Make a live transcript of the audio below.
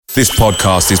This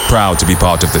podcast is proud to be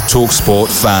part of the TalkSport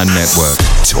Fan Network.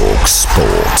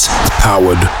 TalkSport.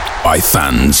 Powered by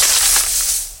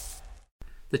fans.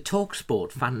 The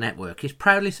TalkSport Fan Network is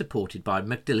proudly supported by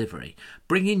McDelivery,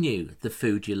 bringing you the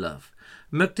food you love.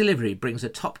 McDelivery brings a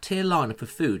top-tier lineup of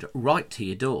food right to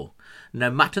your door. No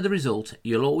matter the result,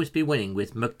 you'll always be winning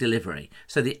with McDelivery.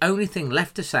 So the only thing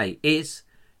left to say is,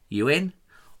 you in?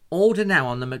 Order now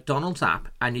on the McDonald's app,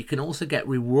 and you can also get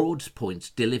rewards points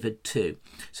delivered too.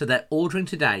 So that ordering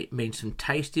today means some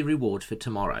tasty rewards for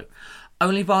tomorrow.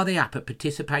 Only via the app at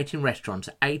participating restaurants.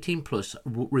 18 plus,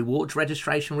 rewards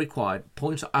registration required,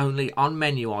 points only on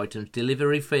menu items,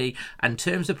 delivery fee and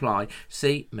terms apply.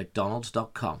 See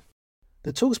mcdonalds.com.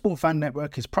 The TalkSport Fan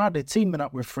Network is proudly teaming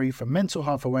up with Free for Mental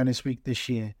Health Awareness Week this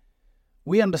year.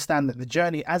 We understand that the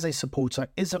journey as a supporter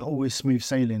isn't always smooth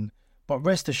sailing, but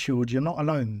rest assured you're not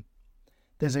alone.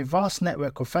 There's a vast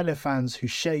network of fellow fans who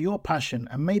share your passion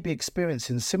and may be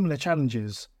experiencing similar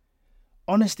challenges.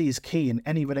 Honesty is key in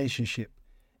any relationship.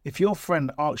 If your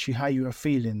friend asks you how you are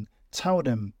feeling, tell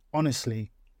them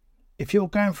honestly. If you're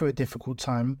going through a difficult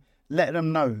time, let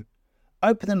them know.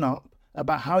 Opening up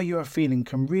about how you are feeling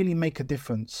can really make a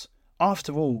difference.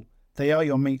 After all, they are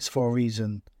your mates for a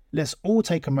reason. Let's all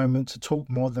take a moment to talk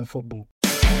more than football.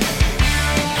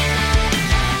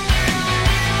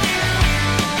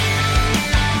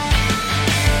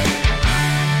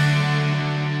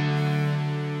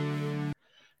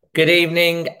 Good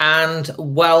evening and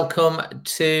welcome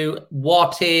to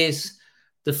what is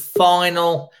the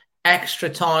final extra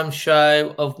time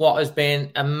show of what has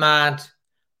been a mad,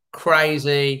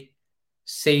 crazy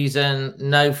season.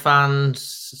 No fans,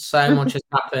 so much has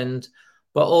happened,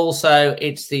 but also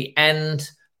it's the end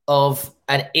of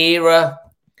an era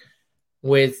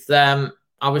with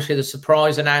obviously the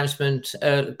surprise announcement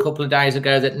a couple of days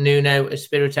ago that Nuno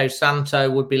Espirito Santo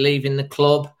would be leaving the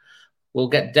club. We'll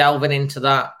get delving into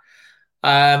that.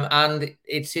 And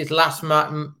it's his last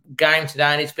game today,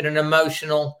 and it's been an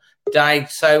emotional day.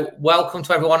 So welcome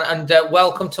to everyone, and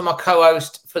welcome to my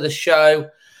co-host for the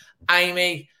show,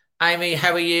 Amy. Amy,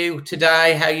 how are you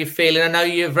today? How are you feeling? I know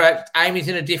Amy's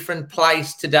in a different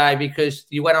place today because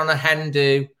you went on a hen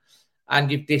do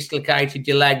and you've dislocated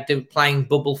your leg playing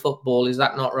bubble football. Is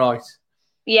that not right?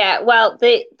 Yeah, well,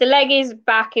 the leg is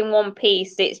back in one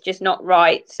piece. It's just not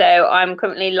right. So I'm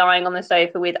currently lying on the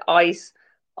sofa with ice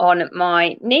on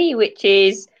my knee, which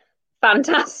is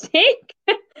fantastic.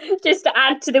 Just to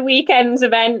add to the weekend's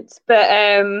events. But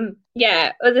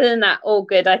yeah, other than that, all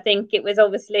good. I think it was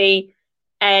obviously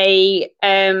a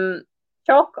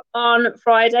shock on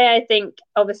Friday. I think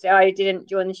obviously I didn't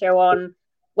join the show on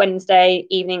Wednesday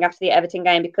evening after the Everton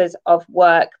game because of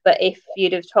work. But if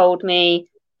you'd have told me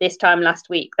this time last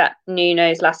week that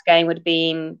Nuno's last game would have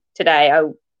been today,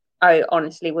 I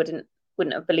honestly wouldn't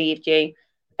have believed you.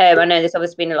 I know there's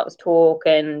obviously been a lot of talk,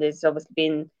 and there's obviously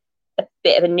been a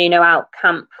bit of a Nuno out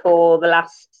camp for the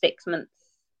last 6 months,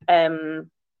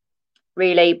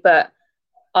 really. But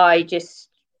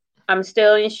I'm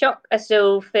still in shock. I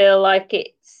still feel like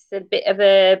it's a bit of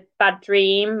a bad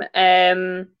dream.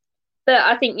 But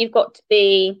I think you've got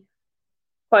to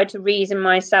try to reason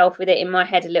myself with it in my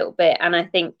head a little bit. And I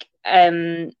think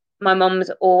my mum's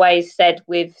always said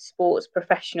with sports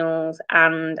professionals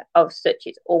and of such,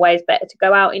 it's always better to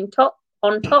go out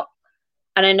on top.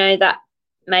 And I know that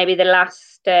maybe the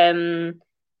last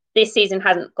this season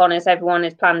hasn't gone as everyone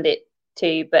has planned it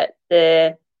to, but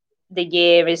the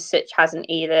year as such hasn't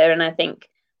either. And I think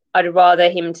I'd rather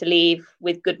him to leave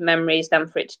with good memories than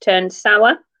for it to turn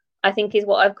sour, I think is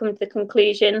what I've come to the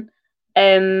conclusion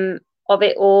of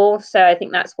it all. So I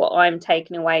think that's what I'm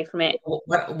taking away from it.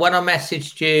 When I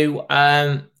messaged you, when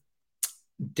I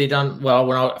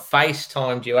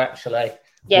FaceTimed you actually,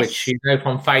 yes. Which you know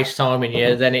from FaceTiming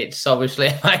you, then it's obviously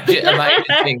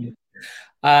amazing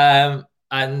thing.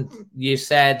 And you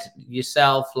said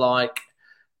yourself like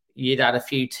you'd had a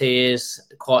few tears,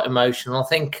 quite emotional. I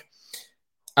think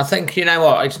you know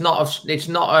what, it's not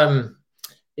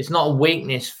a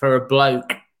weakness for a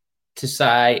bloke to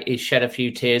say he shed a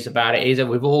few tears about it. Either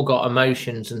we've all got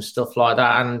emotions and stuff like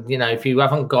that, and you know, if you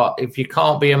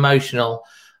can't be emotional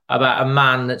about a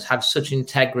man that's had such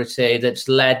integrity, that's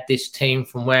led this team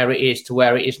from where it is to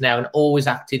where it is now, and always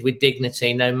acted with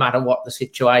dignity no matter what the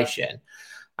situation,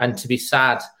 and to be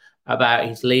sad about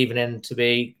his leaving and to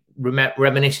be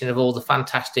reminiscing of all the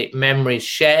fantastic memories,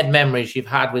 shared memories you've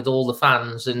had with all the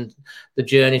fans and the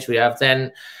journeys we have,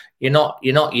 then you're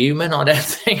not human, I don't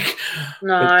think.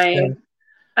 No,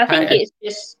 I think it's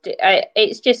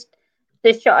just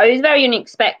this shot. It was very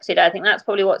unexpected. I think that's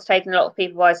probably what's taken a lot of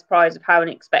people by surprise of how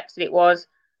unexpected it was.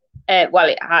 It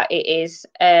is.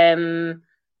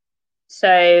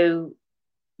 So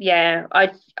yeah, I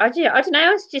don't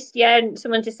know. It's just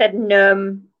someone just said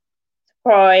numb,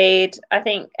 pride. I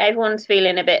think everyone's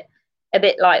feeling a bit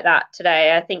like that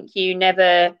today. I think you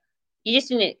just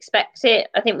didn't expect it.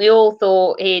 I think we all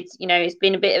thought it's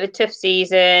been a bit of a tough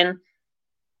season.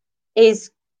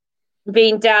 He's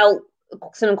been dealt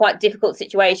some quite difficult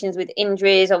situations with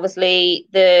injuries. Obviously,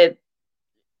 the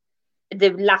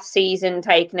last season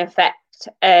taking effect.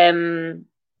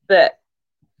 But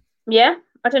yeah,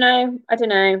 I don't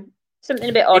know. Something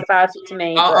a bit odd about it to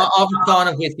me. I'm kind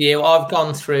of with you. I've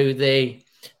gone through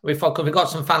we've got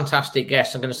some fantastic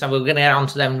guests. I'm going to say we're going to get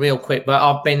onto them real quick, but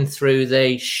I've been through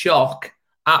the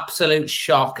absolute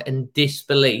shock and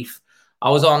disbelief. I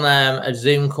was on a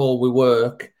Zoom call with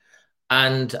work,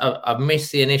 and I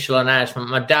missed the initial announcement.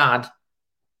 My dad,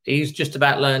 he's just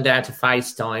about learned how to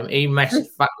FaceTime.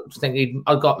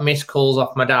 I got missed calls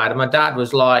off my dad, and my dad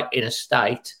was like in a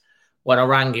state when I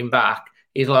rang him back.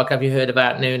 He's like, "Have you heard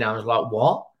about Nuno?" I was like,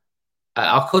 "What?"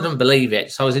 I couldn't believe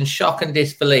it. So I was in shock and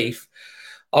disbelief.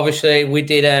 Obviously, we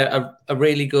did a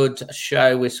really good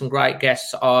show with some great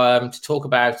guests to talk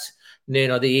about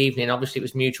Nuno the evening. Obviously, it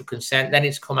was mutual consent. Then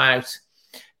it's come out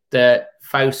that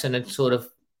Fosun had sort of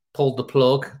pulled the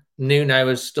plug. Nuno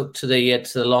has stuck to the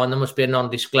line. There must be a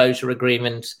non-disclosure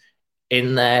agreement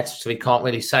in there, so we can't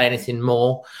really say anything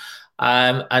more.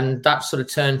 And that sort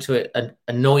of turned to an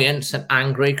annoyance and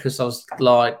angry, because I was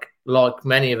like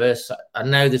many of us, I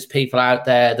know there's people out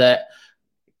there that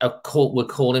we're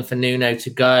calling for Nuno to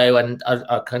go, and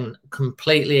I can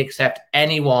completely accept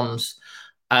anyone's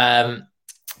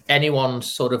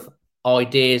sort of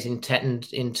ideas in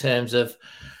terms of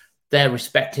they're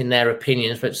respecting their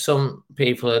opinions, but some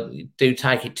people do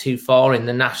take it too far in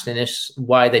the nastiness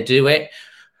way they do it.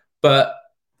 But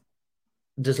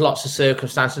there's lots of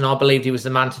circumstances, and I believed he was the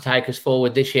man to take us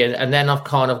forward this year. And then I've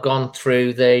kind of gone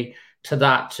through the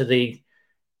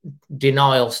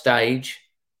denial stage,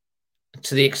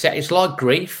 to the accept. It's like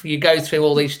grief. You go through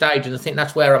all these stages, and I think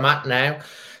that's where I'm at now.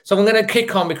 So I'm going to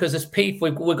kick on, because there's people.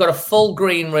 We've got a full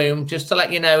green room. Just to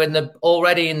let you know,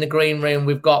 already in the green room,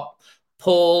 we've got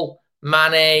Paul,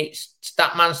 Manny,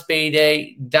 Statman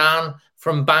Speedy, Dan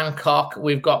from Bangkok.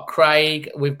 We've got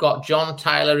Craig. We've got John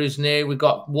Taylor, who's new. We've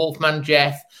got Wolfman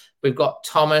Jeff. We've got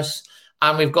Thomas.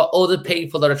 And we've got other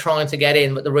people that are trying to get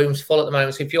in, but the room's full at the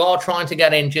moment. So if you are trying to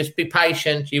get in, just be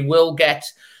patient. You will get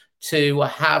to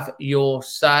have your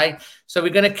say. So we're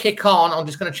going to kick on. I'm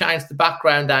just going to change the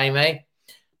background, Amy.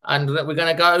 And we're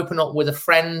going to go open up with a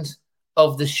friend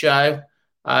of the show,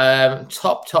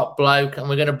 top bloke. And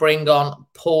we're going to bring on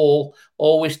Paul,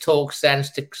 Always Talk Sense,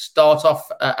 to start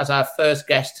off as our first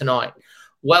guest tonight.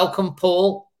 Welcome,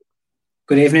 Paul.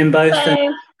 Good evening, both.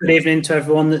 Good evening to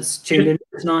everyone that's tuned in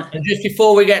tonight. And just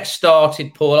before we get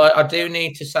started, Paul, I do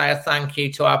need to say a thank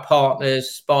you to our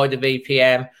partners, Spider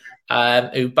VPN,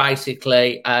 who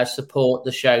basically support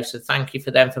the show. So thank you for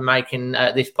them for making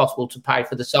this possible, to pay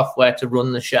for the software to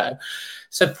run the show.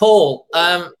 So, Paul,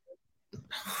 how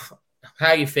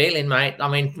are you feeling, mate? I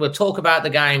mean, we'll talk about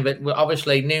the game, but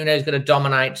obviously Nuno's going to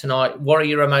dominate tonight. What are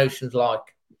your emotions like?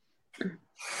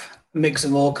 Mix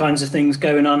of all kinds of things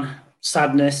going on.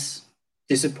 Sadness,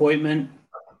 disappointment,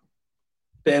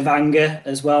 bit of anger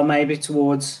as well, maybe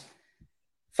towards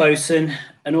Fosun,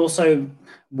 and also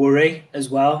worry as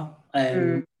well.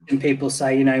 And people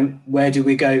say, where do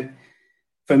we go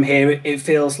from here? It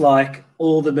feels like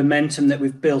all the momentum that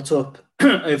we've built up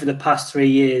over the past 3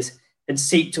 years had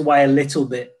seeped away a little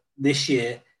bit this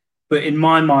year. But in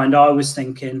my mind, I was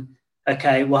thinking,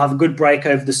 okay, we'll have a good break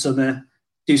over the summer,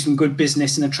 do some good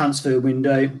business in the transfer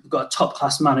window. We've got a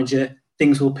top-class manager.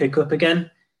 Things will pick up again.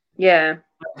 Yeah.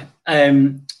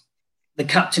 The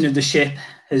captain of the ship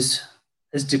has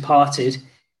departed.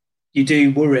 You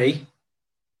do worry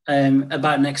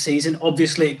about next season.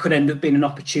 Obviously, it could end up being an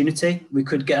opportunity. We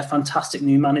could get a fantastic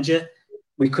new manager.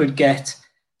 We could get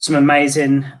some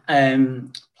amazing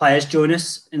players join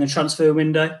us in the transfer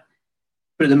window.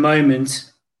 But at the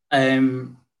moment,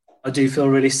 I do feel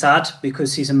really sad,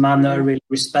 because he's a man that I really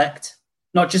respect,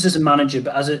 not just as a manager,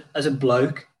 but as a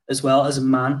bloke as well, as a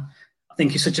man. I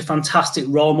think he's such a fantastic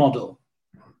role model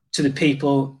to the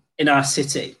people in our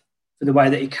city for the way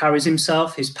that he carries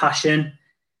himself, his passion,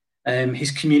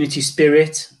 his community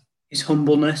spirit, his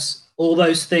humbleness. All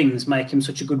those things make him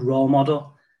such a good role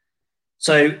model.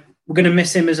 So we're going to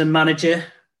miss him as a manager,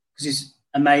 because he's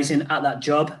amazing at that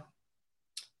job.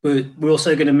 But we're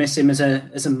also going to miss him as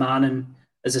a man, and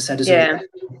as I said,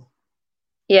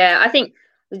 I think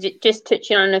just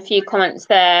touching on a few comments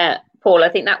there, Paul, I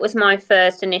think that was my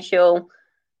first initial.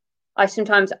 I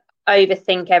sometimes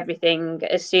overthink everything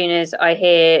as soon as I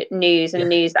hear news and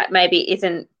news that maybe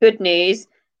isn't good news.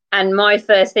 And my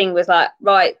first thing was like,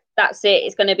 right, that's it.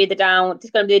 It's going to be the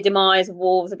demise of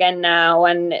Wolves again now.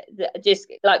 And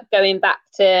just like going back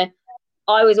to,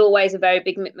 I was always a very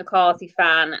big Mick McCarthy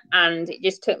fan, and it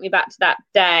just took me back to that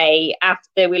day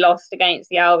after we lost against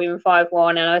the Albion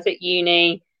 5-1, and I was at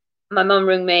uni. My mum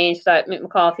rang me and she's like, Mick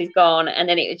McCarthy's gone. And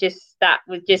then that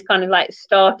was just kind of like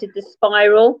started the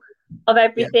spiral of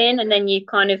everything. And then you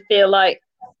kind of feel like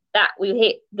that we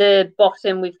hit the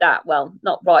bottom with that. Well,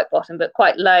 not right bottom, but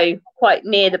quite low, quite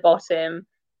near the bottom.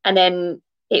 And then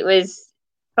it was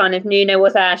kind of Nuno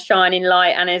was our shining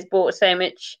light and has brought so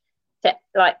much to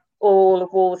like all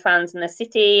of Wolves fans in the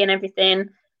city and everything.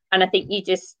 And I think you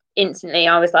just instantly,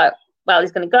 I was like, well,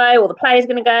 he's going to go, or the players are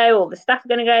going to go, or the staff are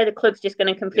going to go. The club's just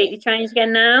going to completely change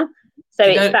again now. So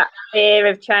it's that fear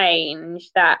of change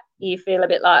that you feel a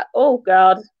bit like, oh,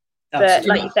 God. But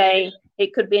like you say,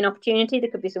 it could be an opportunity.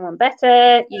 There could be someone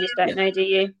better. You just don't know, do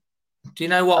you? Do you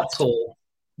know what, Paul?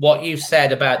 What you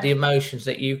said about the emotions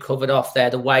that you covered off there,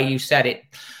 the way you said it,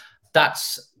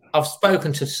 I've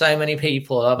spoken to so many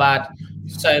people. I've had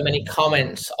so many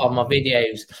comments on my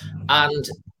videos, and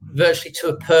virtually to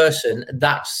a person,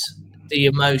 that's the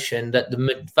emotion that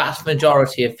the vast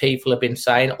majority of people have been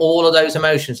saying. All of those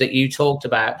emotions that you talked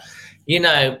about,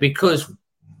 because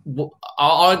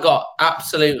I got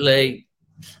absolutely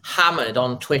hammered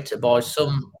on Twitter by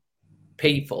some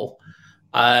people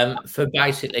for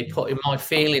basically putting my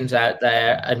feelings out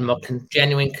there and my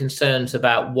genuine concerns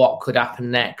about what could happen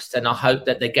next. And I hope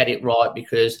that they get it right,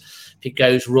 because if it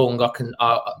goes wrong,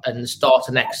 and start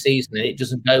of next season and it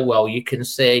doesn't go well, you can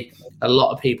see a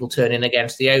lot of people turning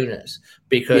against the owners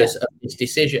because of this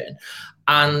decision.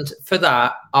 And for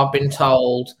that, I've been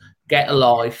told, get a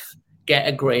life, get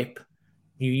a grip.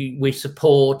 We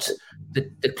support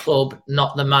the club,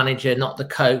 not the manager, not the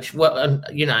coach. Well, and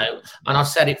I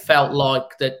said it felt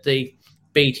like that the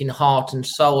beating heart and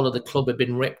soul of the club had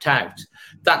been ripped out.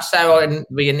 That's how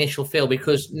the initial feel,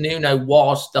 because Nuno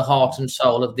was the heart and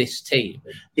soul of this team.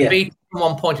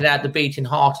 Someone pointed out the beating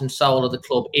heart and soul of the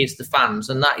club is the fans,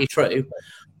 and that is true.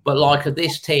 But like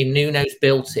this team, Nuno's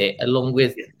built it along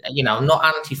with, I'm not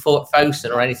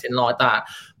anti-Fosun or anything like that,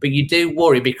 but you do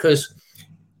worry because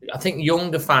I think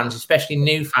younger fans, especially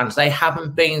new fans, they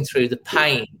haven't been through the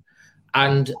pain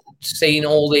and seen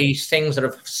all these things that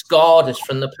have scarred us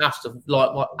from the past, of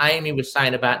like what Amy was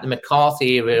saying about the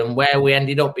McCarthy era and where we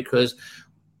ended up because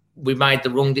we made the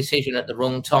wrong decision at the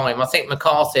wrong time. I think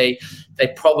McCarthy, they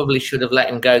probably should have let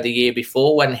him go the year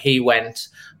before when he went,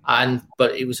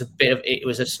 but it was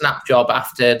a snap job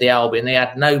after the Albion. They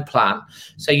had no plan.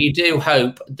 So you do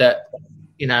hope that,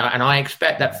 and I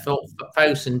expect that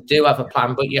Fosun do have a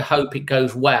plan, but you hope it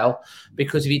goes well,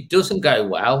 because if it doesn't go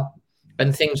well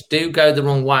and things do go the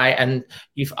wrong way, and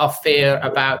I fear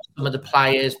about some of the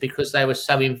players because they were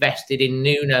so invested in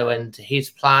Nuno and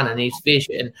his plan and his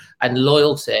vision and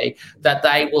loyalty, that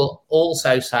they will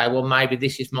also say, well, maybe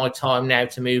this is my time now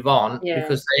to move on,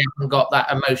 because they haven't got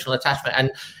that emotional attachment.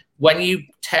 And when you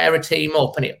tear a team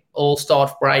up and it all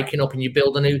starts breaking up and you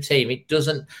build a new team, it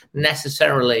doesn't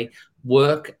necessarily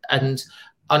work. And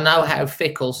I know how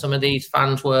fickle some of these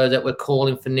fans were that were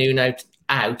calling for Nuno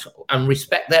out, and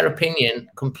respect their opinion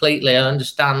completely. I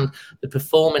understand the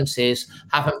performances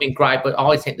haven't been great, but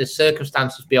I think there's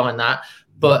circumstances behind that.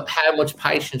 But how much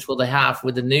patience will they have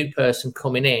with the new person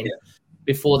coming in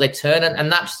before they turn? And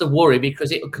that's the worry,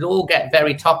 because it could all get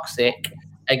very toxic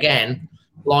again,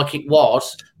 like it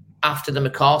was after the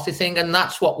McCarthy thing. And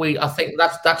that's what I think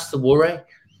that's the worry.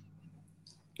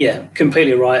 Yeah,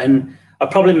 completely right. And I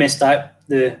probably missed out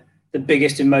the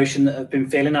biggest emotion that I've been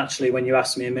feeling, actually, when you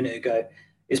asked me a minute ago,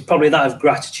 is probably that of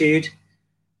gratitude.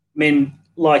 I mean,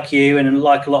 like you and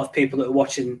like a lot of people that are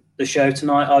watching the show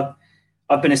tonight,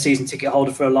 I've been a season ticket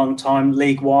holder for a long time,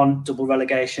 League One, double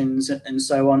relegations and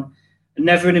so on. And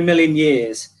never in a million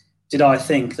years did I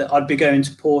think that I'd be going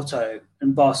to Porto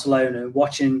and Barcelona,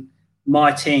 watching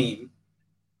my team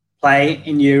play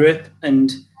in Europe.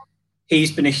 And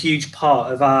he's been a huge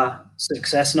part of our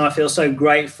success. And I feel so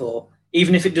grateful,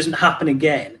 even if it doesn't happen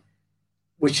again,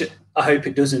 which I hope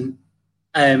it doesn't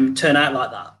turn out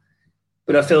like that.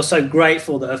 But I feel so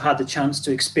grateful that I've had the chance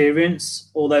to experience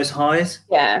all those highs.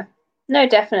 Yeah, no,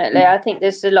 definitely. I think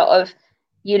there's a lot of,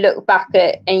 you look back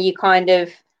at and you kind of,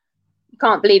 you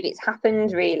can't believe it's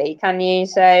happened, really, can you?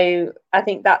 So I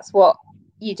think that's what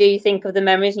you do think of, the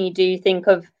memories, and you do think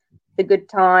of the good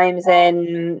times.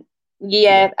 And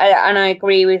and I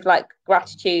agree with like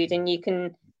gratitude, and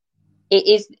it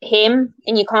is him,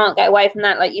 and you can't get away from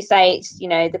that. Like you say, it's,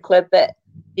 the club, but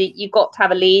you've got to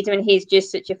have a leader, and he's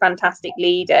just such a fantastic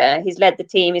leader. He's led the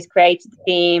team, he's created the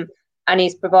team, and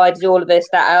he's provided all of us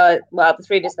the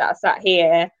three of us that are sat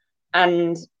here,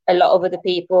 and a lot of other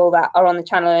people that are on the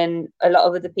channel, and a lot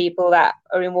of other people that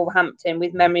are in Wolverhampton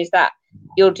with memories that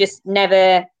you'll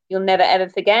never ever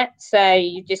forget. So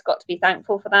you've just got to be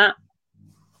thankful for that.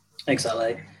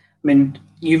 Exactly. I mean,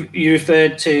 you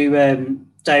referred to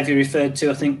Dave. You referred to,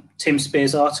 I think, Tim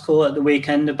Spears' article at the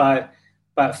weekend about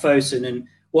Fosun, and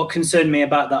what concerned me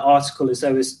about that article is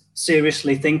they was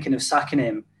seriously thinking of sacking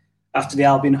him after the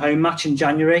Albion home match in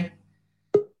January.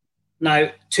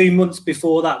 Now, 2 months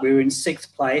before that, we were in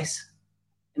 6th place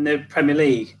in the Premier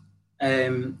League,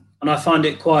 and I find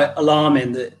it quite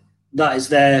alarming that is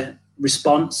their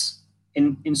response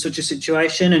in such a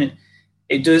situation, and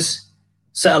it does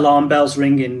set alarm bells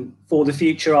ringing for the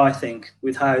future, I think,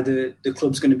 with how the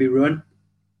club's going to be run.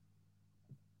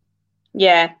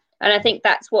 Yeah, and I think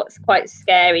that's what's quite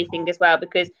scary thing as well,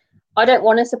 because I don't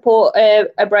want to support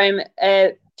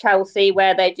a Chelsea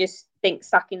where they just think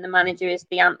sacking the manager is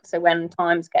the answer when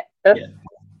times get tough. Yeah,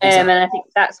 exactly. And I think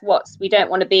that's we don't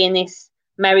want to be in this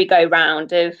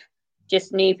merry-go-round of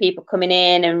just new people coming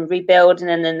in and rebuilding,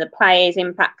 and then the players'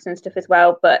 impacts and stuff as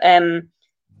well. But I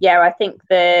think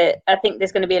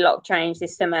there's going to be a lot of change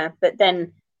this summer. But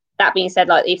then that being said,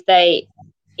 like if they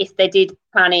did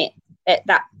plan it at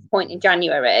that point in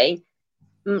January,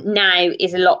 now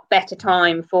is a lot better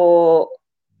time for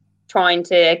trying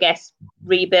to, I guess,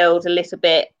 rebuild a little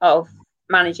bit of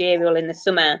managerial in the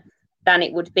summer than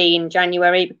it would be in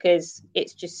January, because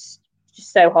it's just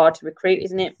so hard to recruit,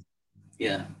 isn't it?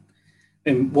 Yeah.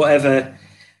 And whatever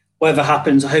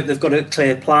happens, I hope they've got a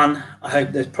clear plan. I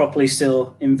hope they're properly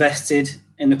still invested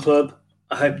in the club.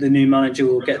 I hope the new manager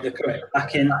will get the correct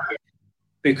backing,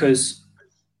 because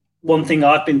one thing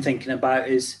I've been thinking about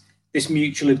is this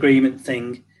mutual agreement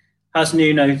thing. Has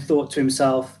Nuno thought to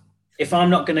himself, if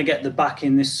I'm not going to get the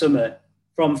backing this summer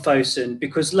from Fosun,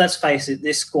 because let's face it,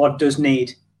 this squad does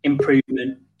need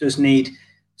improvement, does need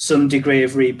some degree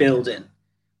of rebuilding.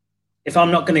 If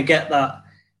I'm not going to get that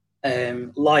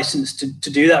license to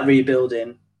do that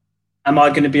rebuilding, am I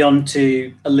going to be on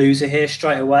to a loser here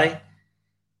straight away?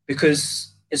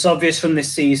 Because it's obvious from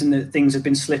this season that things have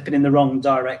been slipping in the wrong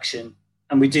direction,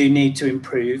 and we do need to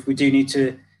improve. We do need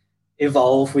to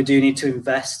evolve. We do need to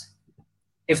invest.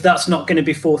 If that's not going to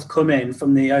be forthcoming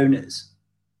from the owners,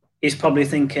 he's probably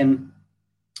thinking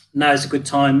now's a good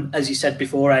time, as you said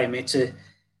before, Amy, to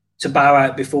bow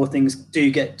out before things do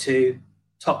get too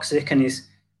toxic and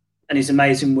his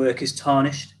amazing work is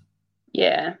tarnished.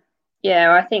 Yeah,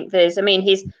 I think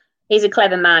he's a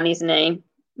clever man, isn't he?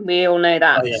 We all know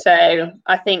that. Oh, yeah. So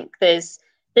I think there's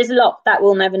a lot that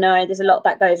we'll never know. There's a lot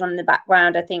that goes on in the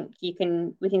background. I think we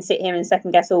can sit here and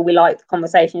second guess all we like the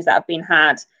conversations that have been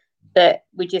had, but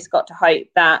we just got to hope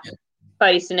that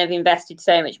Fosun have invested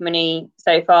so much money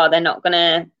so far, they're not going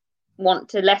to want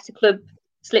to let a club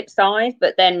slip side.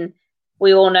 But then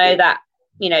we all know that,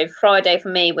 Friday for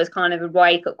me was kind of a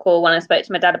wake-up call when I spoke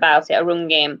to my dad about it. I rung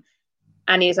him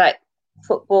and he's like,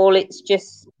 football, it's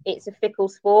a fickle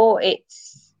sport.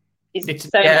 It's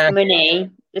so much money.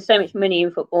 There's so much money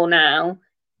in football now.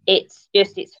 It's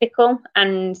fickle,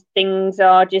 and things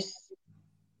are just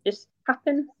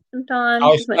happen sometimes.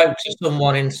 I spoke to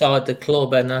someone inside the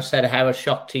club and I said, how a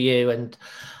shock to you? And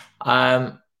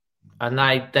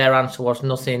their answer was,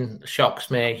 nothing shocks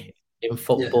me in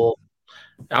football. Yeah.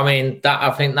 I mean, I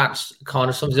think that's kind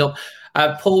of sums it up.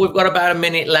 Paul, we've got about a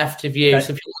minute left of you. Okay.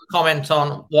 So if you want to comment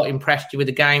on what impressed you with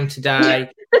the game today,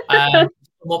 sum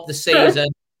up the season.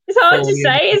 It's hard to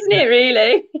say, isn't it,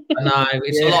 really? I know,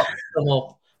 it's a lot to sum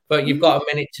up, but you've got a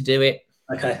minute to do it.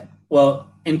 Okay. Well,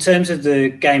 in terms of the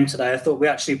game today, I thought we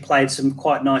actually played some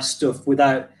quite nice stuff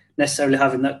without necessarily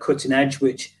having that cutting edge,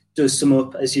 which does sum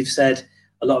up, as you've said,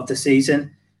 a lot of the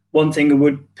season. One thing I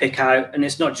would pick out, and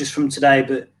it's not just from today,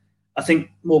 but I think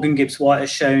Morgan Gibbs-White has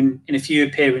shown in a few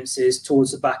appearances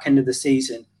towards the back end of the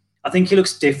season. I think he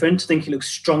looks different. I think he looks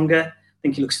stronger. I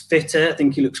think he looks fitter. I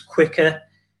think he looks quicker.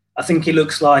 I think he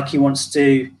looks like he wants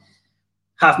to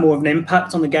have more of an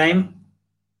impact on the game.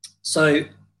 So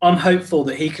I'm hopeful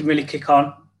that he can really kick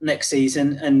on next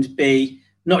season and be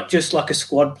not just like a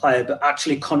squad player, but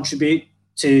actually contribute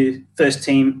to first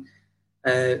team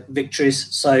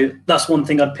victories. So that's one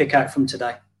thing I'd pick out from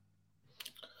today.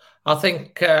 I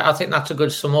think that's a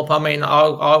good sum up. I mean,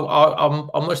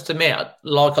 I must admit,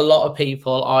 like a lot of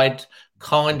people, I'd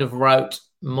kind of wrote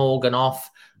Morgan off.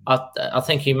 I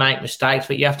think he made mistakes,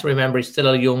 but you have to remember he's still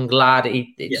a young lad.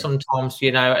 Sometimes,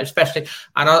 especially,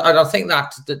 and I think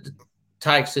that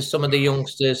takes to some of the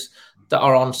youngsters that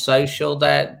are on social.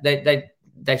 They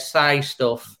say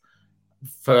stuff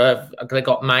they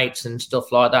got mates and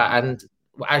stuff like that. And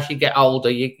as you get older,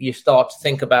 you start to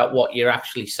think about what you're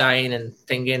actually saying and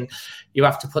thinking. You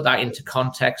have to put that into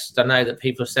context. I know that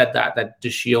people have said that they're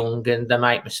just young and they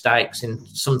make mistakes in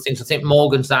some things. I think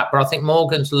Morgan's that, but I think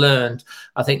Morgan's learned.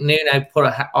 I think Nuno put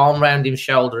an arm around his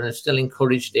shoulder and has still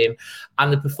encouraged him.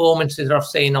 And the performances that I've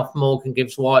seen off Morgan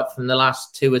Gibbs-White from the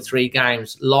last 2 or 3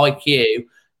 games, like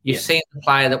you've seen the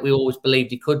player that we always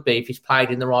believed he could be if he's played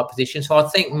in the right position. So I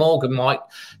think Morgan might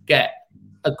get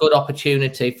a good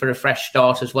opportunity for a fresh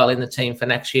start as well in the team for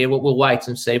next year. We'll wait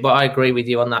and see. But I agree with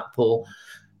you on that, Paul.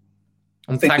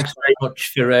 And thanks very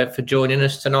much for joining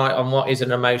us tonight on what is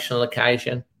an emotional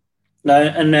occasion. No,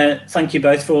 and thank you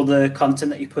both for all the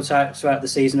content that you put out throughout the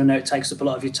season. I know it takes up a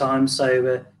lot of your time,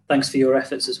 so thanks for your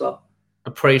efforts as well.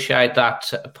 Appreciate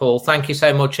that, Paul. Thank you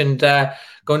so much, and go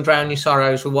and drown your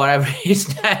sorrows with whatever it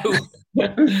is now.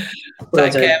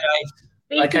 Take care,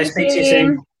 mate. Okay, speak to you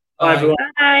soon. Bye, everyone.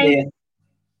 Bye.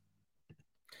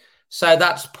 So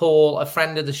that's Paul, a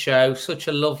friend of the show, such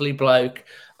a lovely bloke.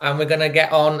 And we're going to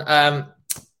get on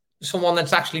someone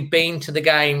that's actually been to the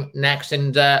game next,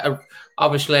 and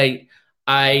obviously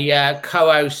a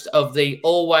co-host of the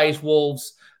Always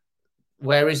Wolves.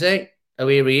 Where is he? Oh,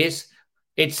 here he is.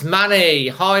 It's Manny.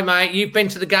 Hi, mate. You've been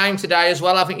to the game today as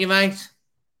well, haven't you, mate?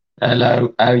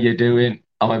 Hello. How you doing?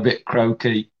 I'm a bit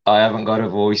croaky. I haven't got a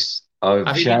voice. Have you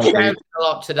been shouting a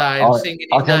lot today?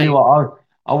 I'll tell you what.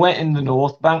 I went in the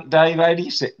North Bank, Dave. How do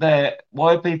you sit there?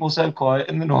 Why are people so quiet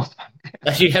in the North Bank?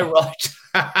 Yeah, right.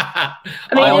 I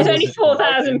mean, there's only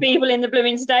 4,000 people in the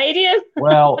blooming stadium.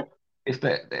 Well, if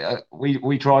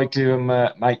we tried to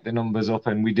make the numbers up,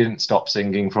 and we didn't stop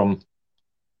singing from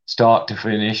start to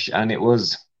finish, and it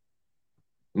was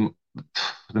the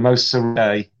most surreal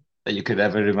day that you could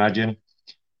ever imagine.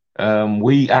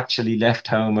 We actually left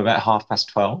home about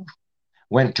 12:30,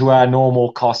 went to our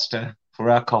normal Costa for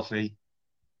our coffee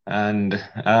and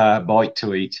a bite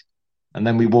to eat, and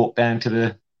then we walked down to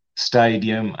the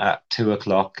stadium at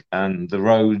 2:00, and the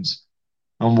roads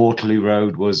on Waterloo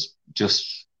Road was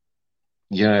just,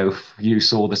 you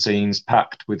saw the scenes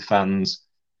packed with fans.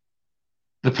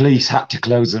 The police had to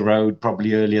close the road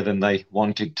probably earlier than they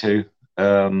wanted to,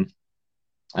 and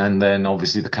then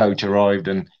obviously the coach arrived,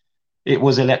 and it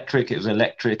was electric.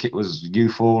 It was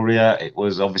euphoria. It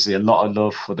was obviously a lot of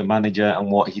love for the manager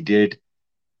and what he did.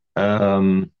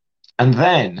 And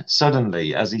then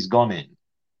suddenly, as he's gone in,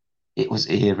 it was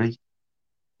eerie.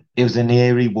 It was an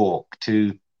eerie walk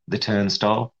to the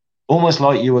turnstile, almost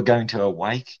like you were going to a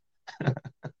wake.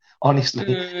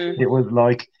 Honestly, it was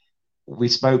like we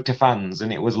spoke to fans,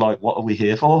 and it was like, what are we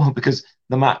here for? Because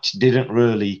the match didn't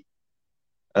really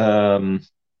mean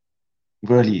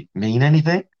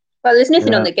anything. Well, there's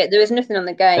nothing on the game. There was nothing on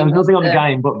the game. There was nothing on the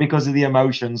game, but because of the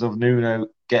emotions of Nuno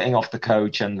getting off the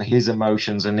coach and his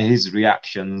emotions and his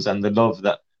reactions and the love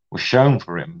that was shown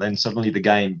for him, then suddenly the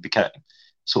game became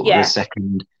sort of a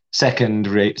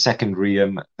secondary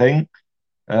thing.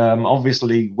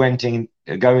 Obviously, going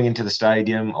into the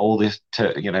stadium, all the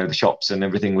shops and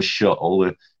everything was shut, all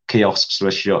the kiosks were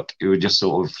shut. You were just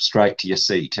sort of straight to your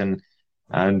seat, and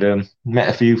met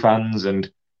a few fans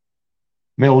and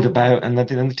milled about, and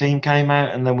then the team came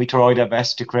out, and then we tried our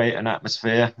best to create an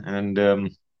atmosphere. And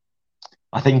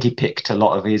I think he picked a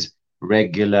lot of his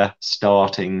regular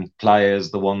starting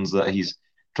players, the ones that he's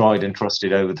tried and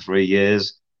trusted over the 3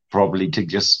 years, probably to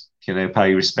just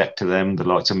pay respect to them, the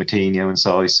likes of Moutinho and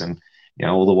Saïss, and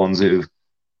all the ones who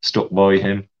stuck by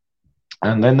him.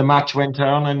 And then the match went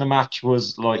on, and the match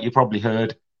was like, you probably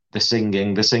heard the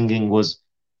singing. The singing was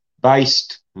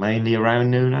based mainly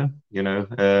around Nuno.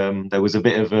 There was a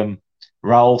bit of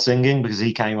Raul singing because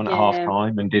he came on at half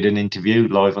time and did an interview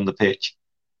live on the pitch,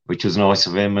 which was nice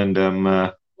of him. And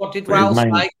what did Raul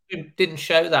say? You didn't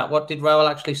show that. What did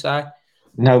Raul actually say?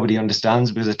 Nobody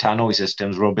understands because the tannoy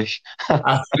system's rubbish.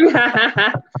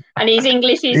 And his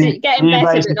English is getting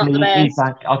better, but not the best.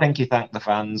 I think he thanked the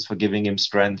fans for giving him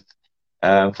strength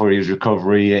for his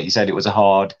recovery. He said it was a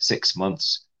hard 6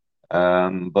 months,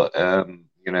 but a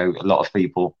lot of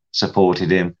people supported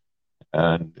him,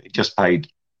 and it just paid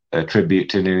a tribute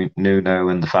to Nuno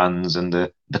and the fans and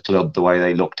the club, the way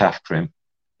they looked after him,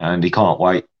 and he can't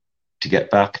wait to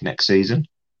get back next season.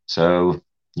 So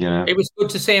it was good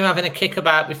to see him having a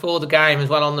kickabout before the game as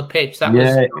well on the pitch.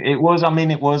 It was.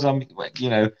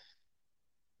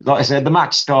 Like I said, the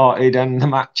match started, and the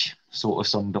match sort of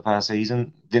summed up our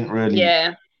season. Didn't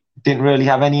really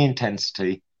have any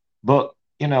intensity, but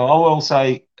I will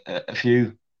say a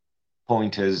few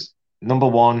pointers. Number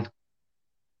one,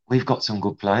 we've got some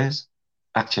good players,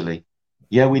 actually.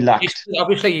 Yeah, we lacked.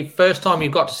 Obviously, first time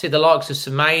you've got to see the likes of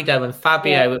Semedo and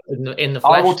Fabio in the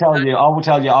flesh. I will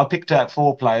tell you. I picked out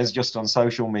 4 players just on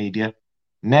social media.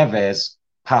 Neves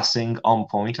passing on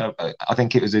point. I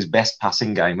think it was his best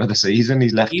passing game of the season.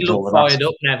 He's left. He looked fired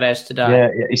up, Neves, today. Yeah,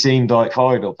 he seemed like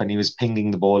fired up, and he was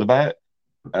pinging the ball about.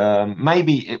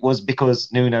 Maybe it was because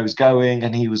Nuno's going,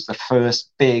 and he was the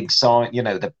first big sign.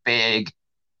 The big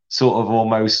sort of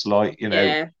almost like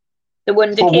the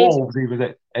wonder for kid. Wolves. He was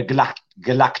a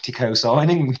Galactico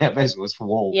signing. Neves was for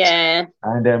Wolves. Yeah,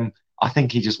 and I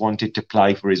think he just wanted to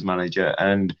play for his manager,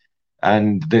 and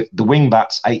the wing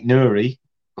backs, Aït-Nouri.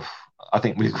 I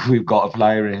think we've got a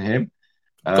player in him.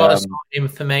 Got to sign him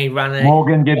for me, Rani.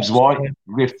 Morgan Gibbs-White,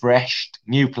 refreshed,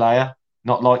 new player,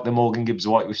 not like the Morgan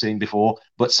Gibbs-White we've seen before,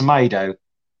 but Semedo,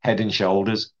 head and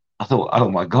shoulders. I thought, oh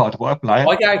my God, what a player!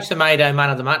 I gave Semedo man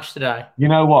of the match today. You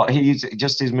know what? His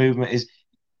movement is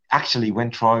actually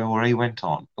when Traoré went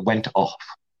off.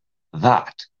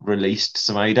 That released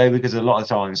Semedo, because a lot of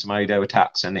times Semedo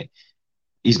attacks and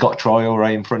he's got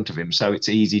Traoré in front of him, so it's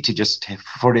easy to just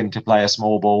for him to play a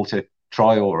small ball to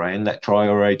Traoré and let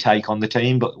Traoré take on the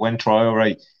team. But when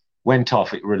Traoré went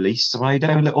off, it released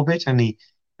Semedo a little bit, and he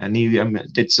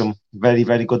did some very,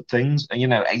 very good things.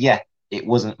 And it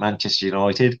wasn't Manchester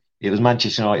United. It was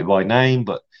Manchester United by name,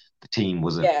 but the team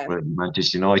wasn't really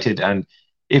Manchester United. And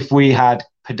if we had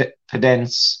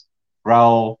Podence,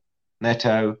 Raul,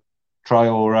 Neto,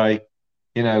 Traoré,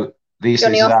 this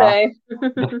Johnny is Otto.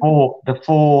 the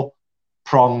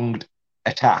four-pronged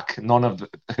attack. None of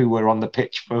who were on the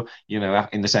pitch for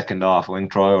in the second half when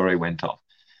Traoré went off.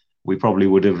 We probably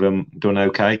would have done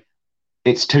okay.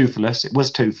 It's toothless. It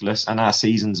was toothless, and our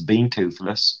season's been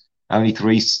toothless. Only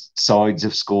 3 sides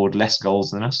have scored less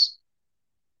goals than us.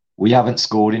 We haven't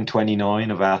scored in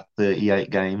 29 of our 38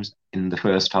 games in the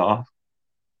first half.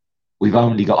 We've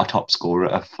only got a top scorer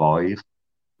of 5.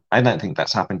 I don't think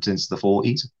that's happened since the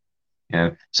 40s.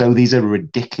 So these are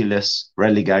ridiculous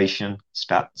relegation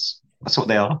stats. That's what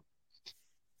they are.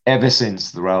 Ever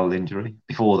since the Raul injury,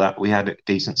 before that we had a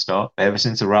decent start. Ever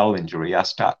since the Raul injury, our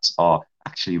stats are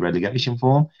actually relegation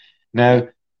form. Now,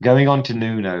 going on to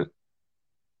Nuno,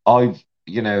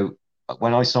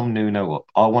 when I sum Nuno up,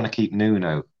 I want to keep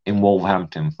Nuno in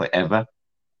Wolverhampton forever.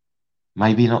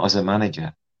 Maybe not as a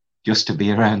manager, just to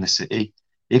be around the city.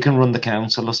 He can run the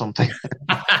council or something.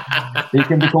 He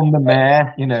can become the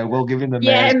mayor. We'll give him the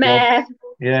mayor's mayor.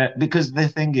 Yeah, because the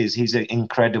thing is, he's an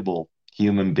incredible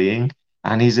human being,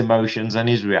 and his emotions and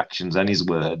his reactions and his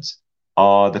words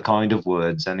are the kind of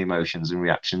words and emotions and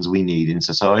reactions we need in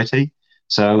society.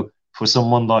 So for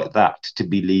someone like that to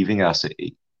be leaving our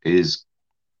city it's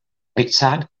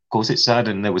sad. Of course it's sad,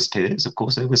 and there was tears. Of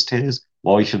course there was tears.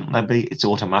 Why shouldn't there be? It's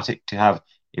automatic to have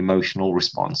emotional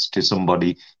response to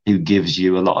somebody who gives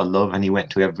you a lot of love, and he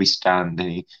went to every stand and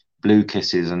he blew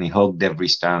kisses and he hugged every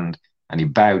stand and he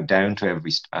bowed down to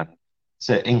every stand. It's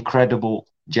an incredible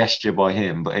gesture by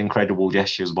him, but incredible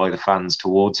gestures by the fans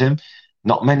towards him.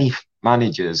 Not many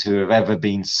managers who have ever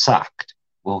been sacked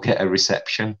will get a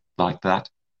reception like that.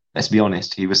 Let's be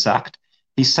honest, he was sacked.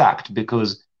 He's sacked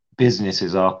because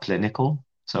businesses are clinical.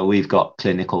 So we've got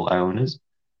clinical owners.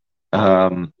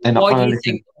 Why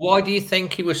do you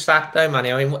think he was sacked though,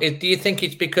 Manny? I mean, do you think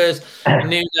it's because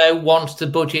Nuno wants the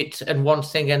budget and wants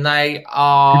things, and they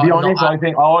are? To be honest,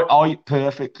 I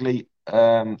perfectly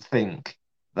think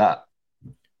that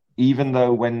even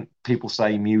though when people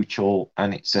say mutual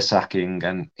and it's a sacking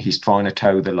and he's trying to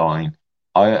toe the line,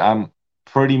 I am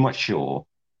pretty much sure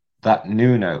that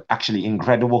Nuno, actually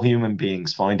incredible human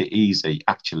beings, find it easy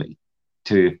actually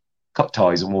to cut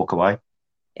ties and walk away.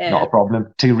 Yeah. Not a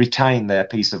problem. To retain their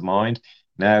peace of mind.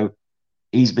 Now,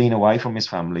 he's been away from his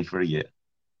family for a year.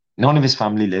 None of his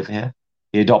family live here.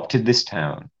 He adopted this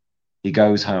town. He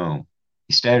goes home.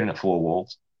 He's staring at 4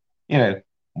 walls.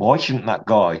 Why shouldn't that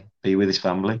guy be with his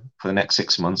family for the next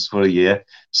 6 months, for a year?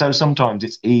 So sometimes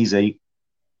it's easy.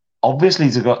 Obviously,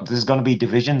 there's going to be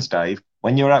divisions, Dave.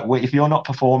 When you're if you're not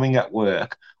performing at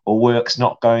work, or work's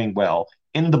not going well,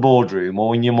 in the boardroom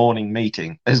or in your morning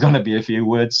meeting, there's going to be a few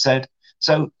words said.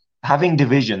 So having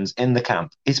divisions in the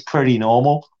camp is pretty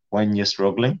normal when you're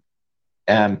struggling,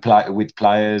 with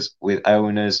players, with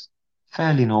owners,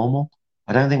 fairly normal.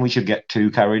 I don't think we should get too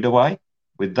carried away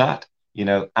with that,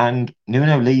 and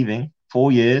Nuno leaving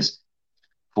 4 years.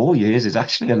 4 years is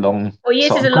actually a long. 4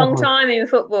 years is a long time in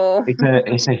football.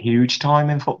 It's a huge time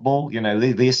in football.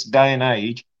 This day and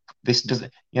age, this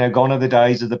doesn't. Gone are the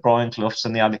days of the Brian Cloughs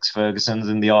and the Alex Fergusons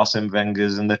and the Arsene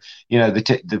Wengers and the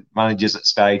managers that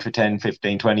stayed for 10,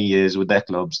 15, 20 years with their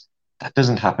clubs. That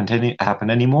doesn't happen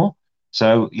anymore.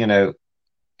 So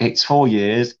it's 4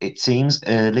 years. It seems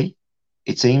early.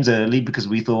 it seems early because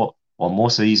we thought one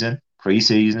more season,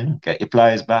 pre-season, get your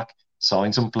players back,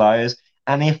 sign some players.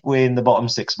 And if we're in the bottom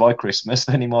six by Christmas,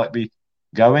 then he might be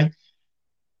going.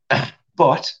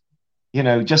 But,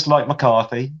 just like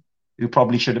McCarthy, who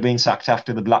probably should have been sacked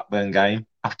after the Blackburn game,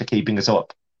 after keeping us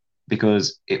up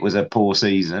because it was a poor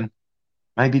season,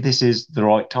 maybe this is the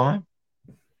right time.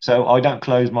 So I don't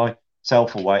close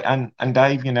myself away. And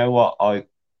Dave, you know what? I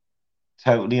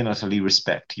totally and utterly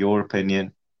respect your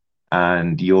opinion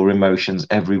and your emotions.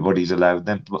 Everybody's allowed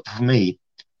them. But for me,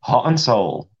 heart and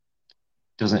soul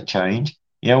doesn't change.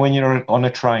 When you're on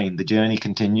a train, the journey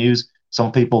continues.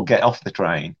 Some people get off the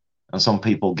train and some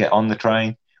people get on the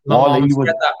train. While he was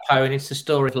that poem, it's the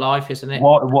story of life, isn't it?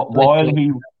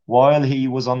 While he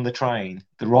was on the train,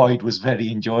 the ride was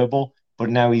very enjoyable. But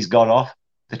now he's got off.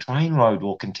 The train ride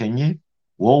will continue.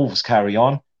 Wolves carry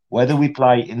on. Whether we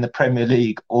play in the Premier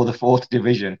League or the 4th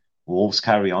Division, Wolves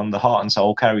carry on. The heart and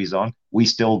soul carries on. We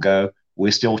still go.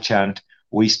 We still chant.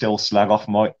 We still slag off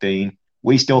Mike Dean.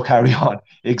 We still carry on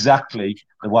exactly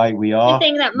the way we are. I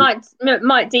think that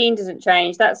Mike Dean doesn't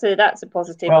change. That's a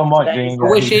positive. Well, Mike Dean. I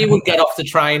wish he would get off the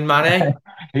train, Manny.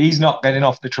 He's not getting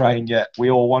off the train yet.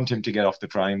 We all want him to get off the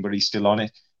train, but he's still on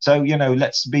it. So,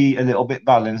 let's be a little bit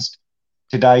balanced.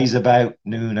 Today's about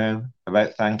Nuno,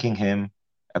 about thanking him,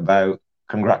 about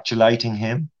congratulating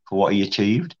him for what he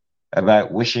achieved,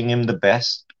 about wishing him the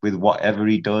best with whatever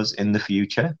he does in the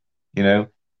future,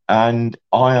 and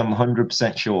I am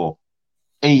 100% sure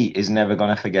he is never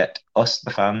going to forget us,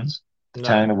 the fans, the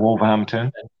town of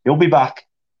Wolverhampton. He'll be back.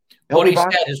 He'll bring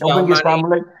his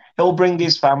family. He'll bring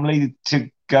his family to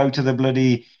go to the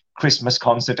bloody Christmas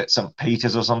concert at St.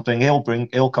 Peter's or something.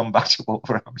 He'll come back to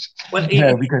Wolverhampton. Well, he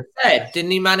said,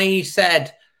 didn't he, Manny? He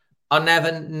said, I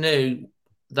never knew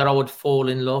that I would fall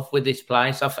in love with this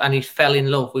place. And he fell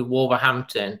in love with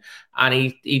Wolverhampton. And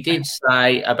he did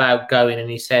say about going, and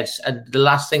he said, and the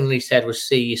last thing he said was,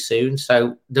 see you soon.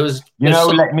 So there was...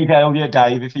 let me tell you,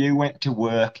 Dave, if you went to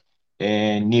work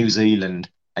in New Zealand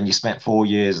and you spent 4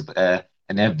 years there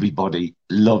and everybody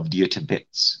loved you to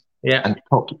bits. Yeah. And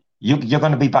you're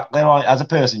going to be back there as a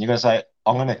person. You're going to say,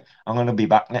 I'm going to be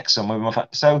back next summer with my family.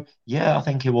 So, yeah, I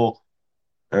think he will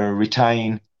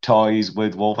retain ties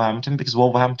with Wolverhampton because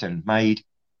Wolverhampton made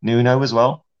Nuno as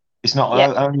well. It's not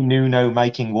only Nuno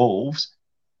making Wolves.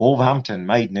 Wolverhampton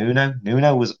made Nuno.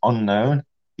 Nuno was unknown.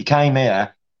 He came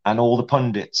here and all the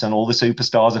pundits and all the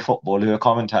superstars of football who are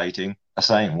commentating are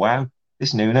saying, wow,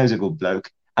 this Nuno's a good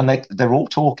bloke. And they're all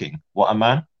talking, what a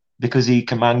man, because he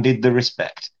commanded the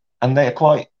respect. And they're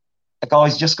quite... The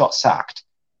guy's just got sacked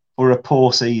for a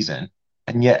poor season,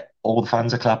 and yet all the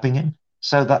fans are clapping him.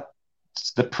 So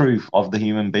that's the proof of the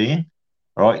human being,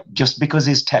 right? Just because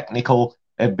his technical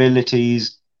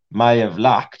abilities may have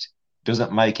lacked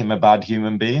doesn't make him a bad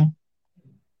human being.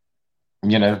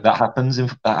 That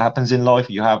happens in life.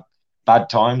 You have bad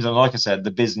times, and like I said,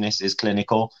 the business is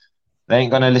clinical. They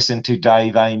ain't going to listen to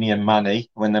Dave, Amy, and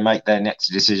Manny when they make their next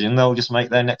decision. They'll just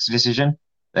make their next decision.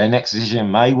 Their next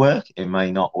decision may work, it may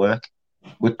not work.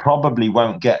 We probably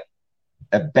won't get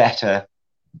a better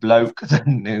bloke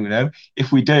than Nuno.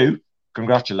 If we do,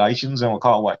 congratulations, and we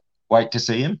can't wait to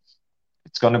see him.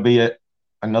 It's going to be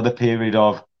another period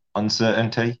of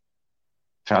uncertainty,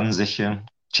 transition,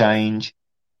 change.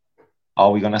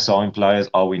 Are we going to sign players?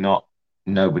 Are we not?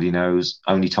 Nobody knows.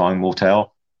 Only time will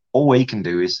tell. All we can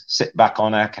do is sit back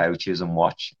on our couches and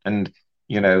watch. And,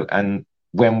 and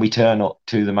when we turn up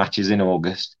to the matches in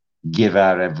August, give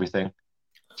our everything.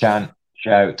 Chant,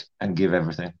 shout, and give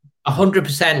everything.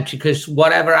 100%, because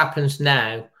whatever happens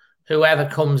now, whoever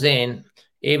comes in,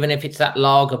 even if it's that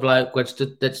lager bloke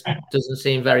that doesn't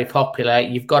seem very popular,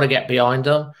 you've got to get behind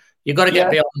them. You've got to get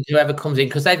behind whoever comes in,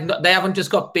 because they haven't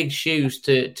just got big shoes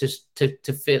to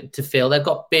fill. They've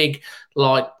got big,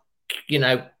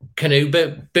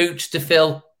 canoe boots to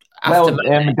fill.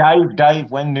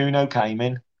 Dave, when Nuno came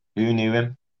in, who knew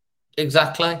him?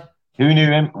 Exactly. Who knew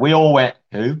him? We all went,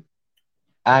 who?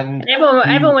 And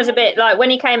everyone was a bit like, when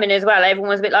he came in as well, everyone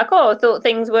was a bit like, I thought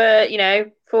things were,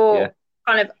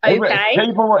 kind of okay.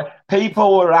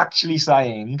 People were actually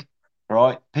saying,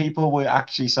 right? People were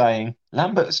actually saying,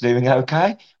 Lambert's doing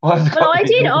okay. Well, I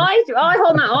did. I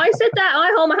said that.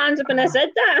 I hold my hands up and I said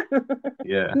that.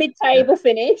 Yeah. Mid-table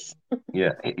finish.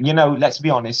 Yeah. Let's be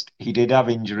honest. He did have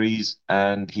injuries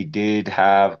and he did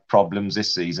have problems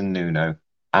this season, Nuno.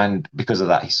 And because of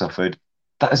that, he suffered.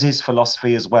 That was his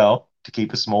philosophy as well, to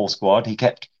keep a small squad. He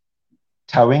kept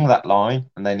towing that line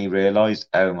and then he realised,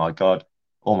 oh my God,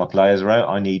 all my players are out.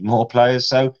 I need more players.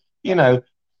 So,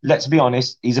 let's be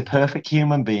honest. He's a perfect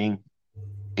human being.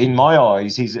 In my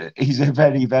eyes, he's a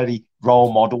very, very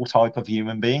role model type of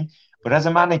human being. But as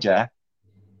a manager,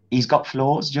 he's got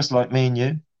flaws, just like me and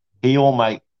you. He all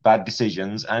make bad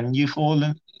decisions, and you fall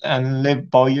and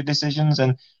live by your decisions.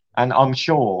 And I'm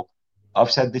sure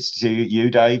I've said this to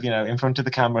you, Dave. In front of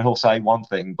the camera, he'll say one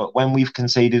thing, but when we've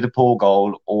conceded a poor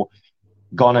goal or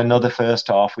gone another first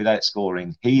half without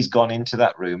scoring, he's gone into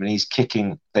that room and he's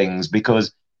kicking things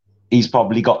because he's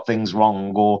probably got things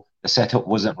wrong, or the setup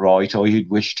wasn't right, or he'd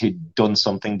wished he'd done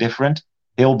something different.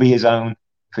 He'll be his own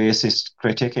fiercest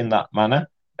critic in that manner.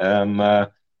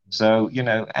 So,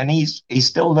 and he's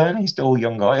still learning, he's still a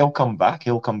young guy. He'll come back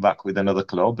with another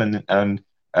club, and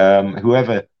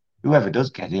whoever does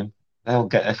get him, they'll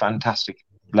get a fantastic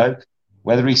bloke.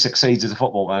 Whether he succeeds as a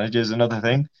football manager is another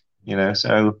thing,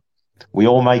 so we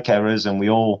all make errors, and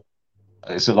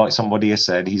so like somebody has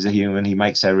said, he's a human, he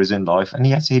makes errors in life, and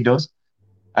yes, he does.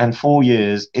 And 4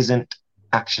 years isn't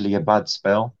actually a bad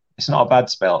spell. It's not a bad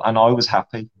spell, and I was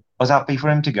happy for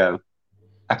him to go.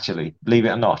 Actually, believe it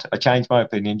or not, I changed my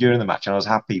opinion during the match, and I was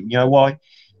happy. You know why?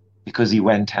 Because he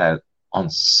went out on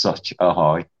such a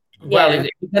high. Well, if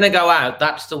he's going to go out,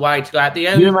 that's the way to go out.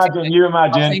 You imagine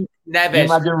Raul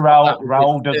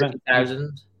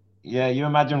doesn't. Yeah, you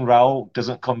imagine Raul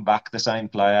doesn't come back the same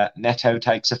player. Neto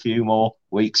takes a few more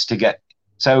weeks to get.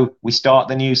 So we start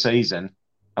the new season,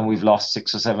 and we've lost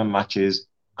 6 or 7 matches.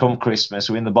 Come Christmas,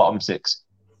 we're in the bottom 6.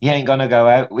 He ain't going to go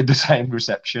out with the same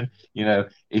reception,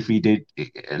 if he did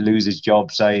lose his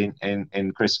job, say,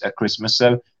 at Christmas.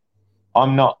 So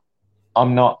I'm not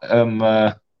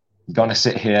going to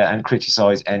sit here and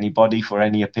criticise anybody for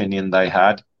any opinion they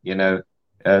had.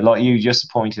 Like you just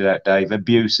pointed out, Dave,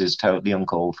 abuse is totally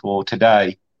uncalled for.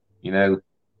 Today,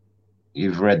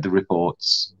 you've read the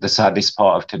reports. The saddest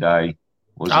part of today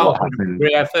was what happened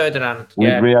Rio Ferdinand.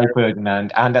 With Rio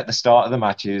Ferdinand. And at the start of the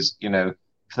matches, if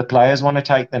the players want to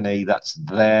take the knee, that's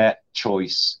their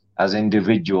choice as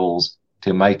individuals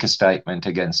to make a statement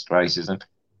against racism.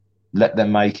 Let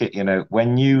them make it.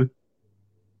 When you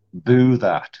boo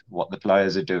that, what the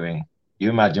players are doing, you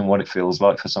imagine what it feels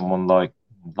like for someone like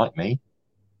me.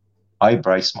 I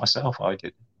braced myself. I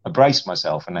braced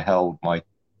myself, and I held my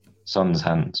son's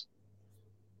hands.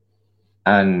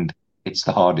 And it's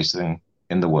the hardest thing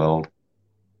in the world.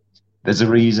 There's a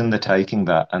reason they're taking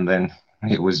that, and then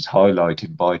it was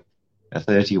highlighted by a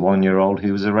 31-year-old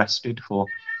who was arrested for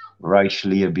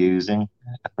racially abusing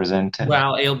a presenter.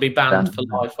 Well, he'll be banned for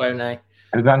life, won't he?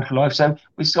 He'll be banned for life. So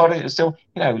we started still,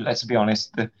 let's be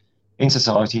honest, in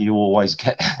society you'll always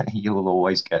get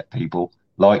people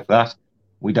like that.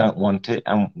 We don't want it.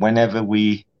 And whenever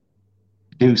we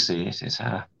do see it, it's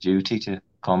our duty to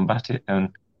combat it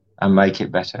and make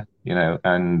it better,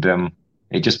 and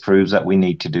it just proves that we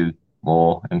need to do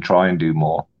more and try and do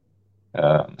more.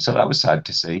 So that was sad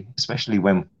to see, especially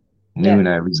when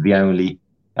Nuno is the only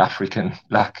African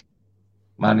black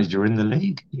manager in the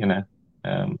league,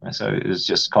 So it was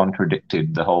just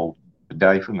contradicted the whole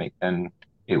day for me, and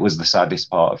it was the saddest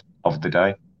part of the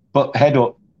day. But head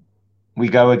up, we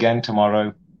go again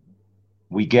tomorrow.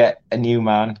 We get a new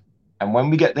man, and when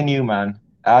we get the new man,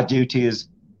 our duty as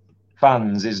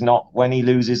fans is not when he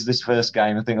loses this first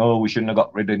game and think, oh, we shouldn't have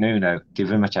got rid of Nuno.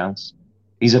 Give him a chance.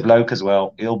 He's a bloke as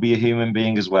well. He'll be a human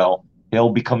being as well.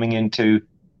 He'll be coming into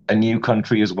a new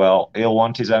country as well. He'll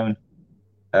want his own,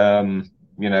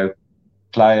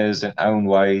 players and own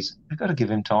ways. We've got to give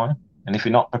him time. And if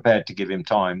you're not prepared to give him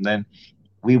time, then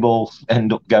we will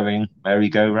end up going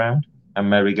merry-go-round and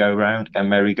merry-go-round and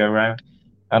merry-go-round.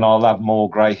 And I'll have more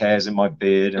grey hairs in my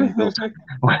beard, and we'll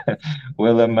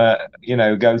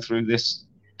go through this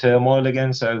turmoil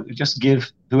again. So just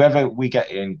give whoever we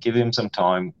get in, give him some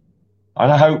time. And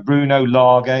I hope Bruno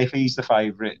Lage, if he's the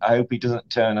favourite, I hope he doesn't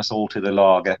turn us all to the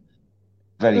lager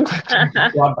very quickly.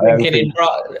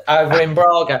 Over in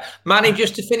Braga. Manny,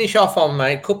 just to finish off on,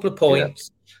 mate, a couple of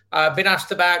points. I've been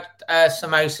asked about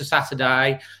Samosa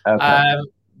Saturday. Okay.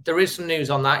 There is some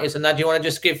news on that, isn't there? Do you want to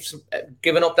just give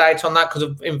an update on that, because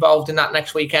I'm involved in that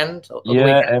next weekend?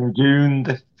 June,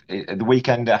 the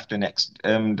weekend after next,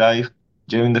 Dave,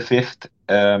 June the 5th,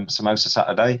 Samosa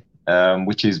Saturday.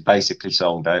 Which is basically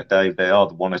sold out, Dave. There are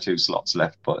 1 or 2 slots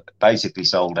left, but basically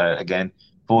sold out again.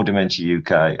 For Dementia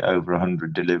UK, over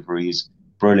 100 deliveries.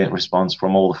 Brilliant response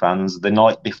from all the fans. The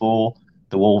night before,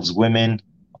 the Wolves women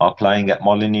are playing at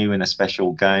Molineux in a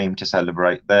special game to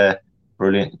celebrate their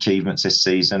brilliant achievements this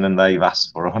season, and they've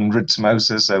asked for 100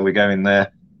 samosas, so we're going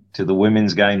there to the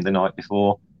women's game the night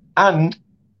before. And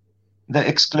the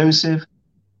exclusive,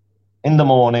 in the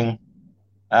morning,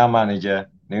 our manager,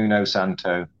 Nuno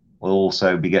Santo, will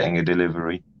also be getting a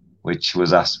delivery, which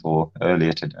was asked for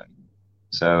earlier today.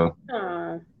 So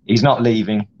he's not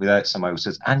leaving without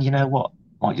samosas. And you know what?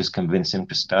 Might just convince him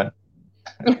to stay.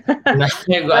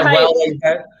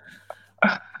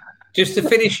 Just to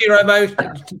finish your emotion,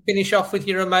 to finish off with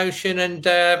your emotion and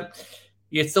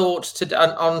your thoughts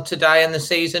on today and the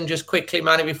season, just quickly,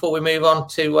 Manny, before we move on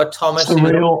to Thomas.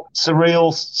 Surreal,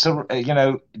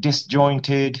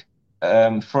 disjointed,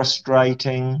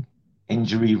 frustrating,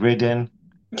 injury-ridden.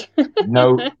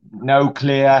 No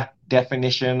clear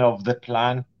definition of the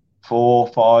plan.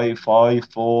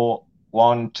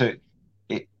 4-5-5-4-1-2.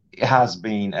 It has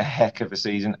been a heck of a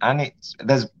season, and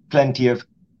there's plenty of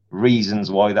reasons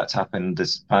why that's happened.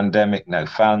 This pandemic, no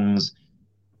fans,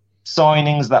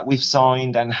 signings that we've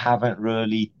signed and haven't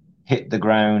really hit the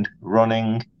ground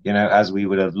running, as we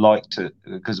would have liked to,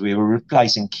 because we were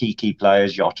replacing key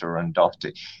players, Jota and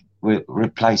Doherty. We're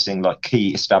replacing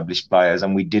key established players,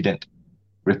 and we didn't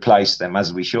replace them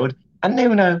as we should. And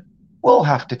Nuno will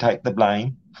have to take the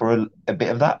blame for a bit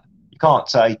of that. You can't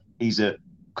say he's a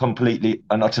completely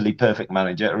and utterly perfect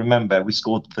manager. Remember, we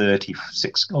scored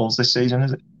 36 goals this season,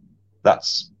 is it?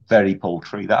 That's very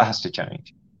paltry. That has to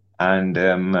change. And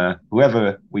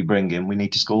whoever we bring in, we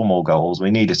need to score more goals.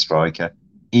 We need a striker,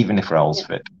 even if Raul's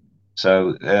fit.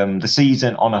 So the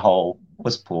season on a whole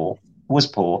was poor.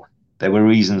 There were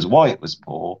reasons why it was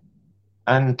poor.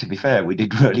 And to be fair, we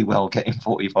did really well getting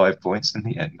 45 points in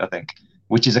the end, I think,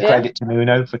 which is a credit to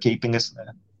Nuno for keeping us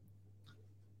there.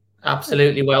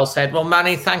 Absolutely well said. Well,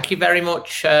 Manny, thank you very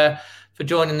much for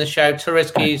joining the show.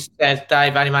 Turiski says,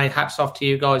 Dave, Manny, hats off to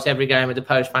you guys every game of the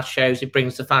post-match shows. It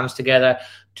brings the fans together.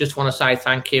 Just want to say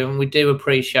thank you, and we do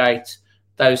appreciate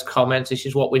those comments. This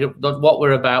is what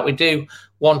we're about. We do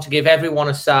want to give everyone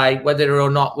a say, whether or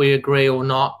not we agree or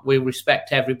not. We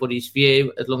respect everybody's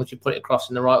view as long as you put it across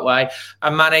in the right way.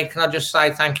 And Manny, can I just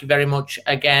say thank you very much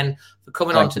again for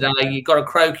coming on today. You've got a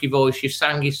croaky voice. You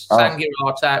sang your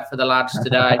heart out for the lads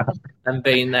today and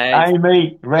being there.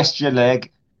 Amy, rest your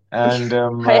leg and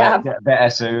get better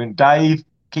soon. Dave,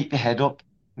 keep your head up.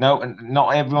 No,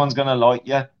 not everyone's going to like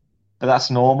you, but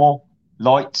that's normal.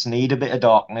 Lights need a bit of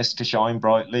darkness to shine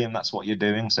brightly, and that's what you're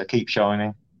doing. So keep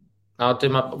shining. We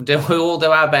all do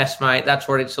our best, mate. That's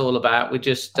what it's all about. We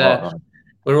just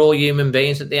we're all human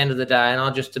beings at the end of the day, and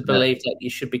I just believe that you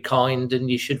should be kind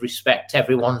and you should respect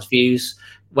everyone's views,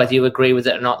 whether you agree with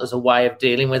it or not. There's a way of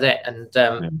dealing with it, and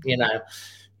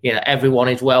everyone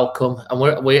is welcome.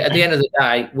 And we at the end of the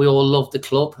day, we all love the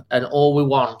club, and all we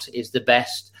want is the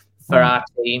best for our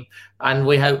team, and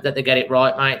we hope that they get it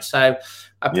right, mate. So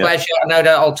a pleasure. I know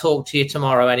that I'll talk to you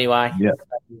tomorrow anyway. See you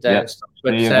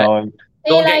later.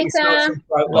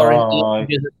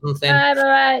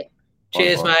 Bye.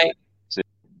 Cheers, mate.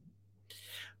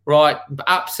 Right,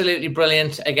 absolutely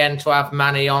brilliant again to have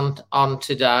Manny on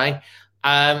today.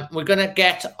 We're going to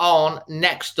get on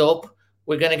next up.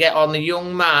 We're going to get on the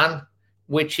young man,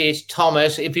 which is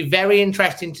Thomas. It'd be very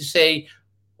interesting to see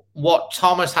what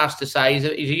Thomas has to say. He's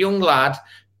a young lad,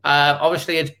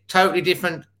 obviously a totally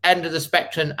different end of the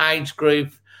spectrum age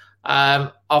group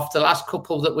of the last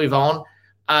couple that we've on.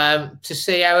 To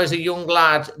see how, as a young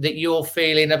lad, that you're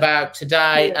feeling about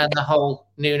today and the whole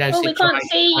Nuno situation. We can't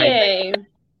see you.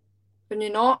 Can you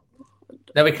not?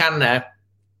 No, we can now.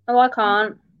 Oh, I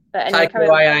can't. But anyway, take it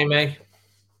away, Amy.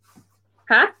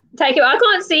 Huh? Take it. I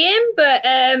can't see him, but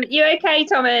you okay,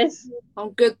 Thomas?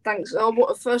 I'm good, thanks.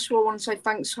 First of all, I want to say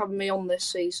thanks for having me on this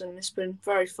season. It's been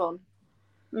very fun.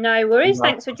 No worries.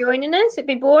 Thanks for joining us. It'd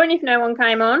be boring if no one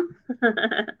came on.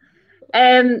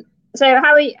 So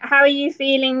how are you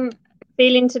feeling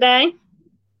today?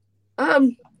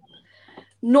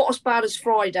 Not as bad as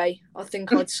Friday, I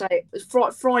think I'd say.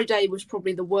 Friday was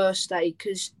probably the worst day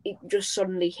because it just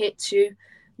suddenly hits you.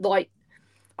 I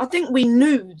think we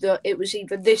knew that it was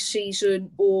either this season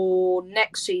or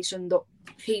next season that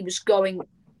he was going.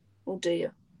 Oh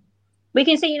dear. We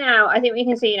can see you now. I think we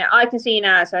can see you now. I can see you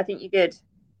now, so I think you're good.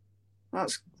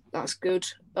 That's good.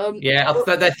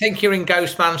 They think you're in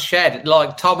Ghostman's shed,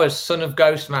 like Thomas, son of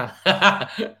Ghostman.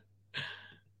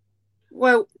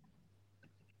 Well,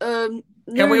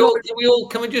 can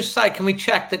we just say? Can we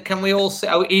check that? Can we all see?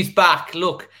 Oh, he's back.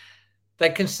 Look, they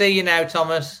can see you now,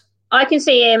 Thomas. I can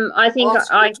see him. I think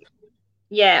I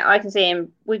can see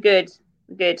him. We're good.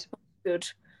 Good.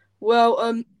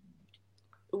 Well,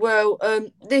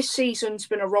 this season's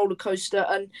been a roller coaster,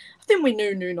 and I think we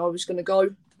knew Nuno was going to go.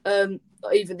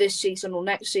 Either this season or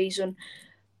next season,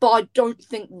 but I don't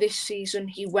think this season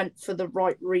he went for the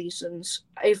right reasons.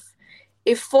 If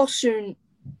Fosun,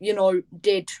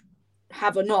 did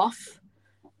have enough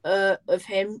of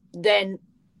him, then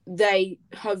they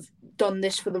have done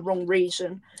this for the wrong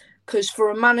reason. Because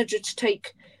for a manager to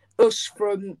take us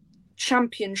from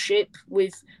Championship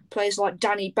with players like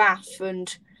Danny Bath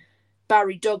and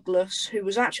Barry Douglas, who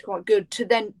was actually quite good, to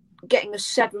then getting a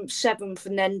 7th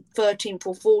and then 13th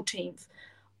or 14th,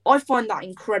 I find that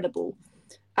incredible.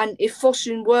 And if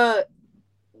Fosun were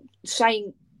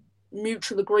saying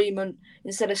mutual agreement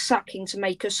instead of sacking to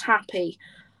make us happy,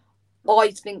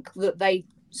 I think that they've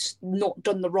not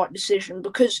done the right decision,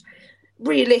 because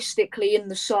realistically in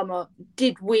the summer,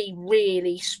 did we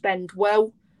really spend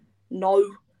well? No.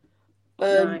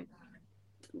 No.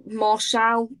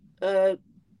 Marçal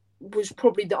was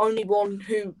probably the only one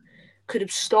who could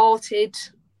have started,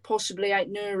 possibly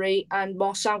Aït-Nouri, and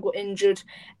Marçal got injured.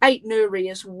 Aït-Nouri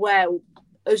as well,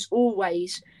 as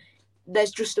always,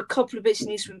 there's just a couple of bits he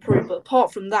needs to improve, but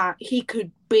apart from that, he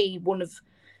could be one of,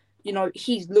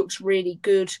 he looks really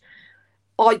good.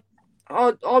 I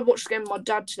watched the game with my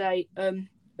dad today, and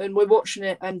we're watching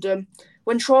it, and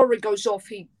when Traoré goes off,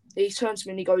 he turns to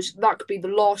me and he goes, "That could be the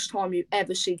last time you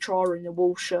ever see Traoré in a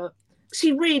Wolves shirt." Because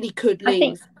he really could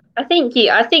leave. I think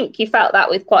you felt that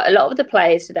with quite a lot of the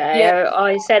players today. Yeah.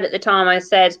 I said at the time,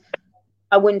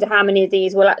 I wonder how many of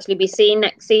these will actually be seen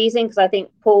next season, because I think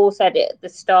Paul said it at the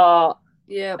start.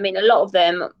 Yeah. I mean, a lot of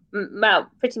them, well,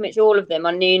 pretty much all of them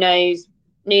are Nuno's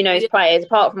players,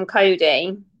 apart from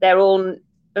Cody. They're all,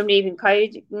 even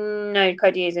Cody. No,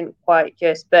 Cody isn't quite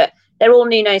just, but they're all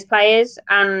Nuno's players,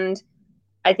 and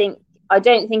I don't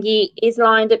think he is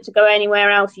lined up to go anywhere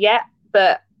else yet.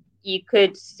 But you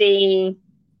could see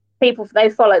people they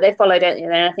follow, don't they?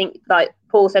 And I think, like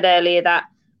Paul said earlier, that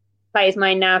players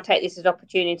may now take this as an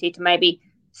opportunity to maybe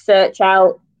search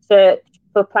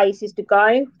for places to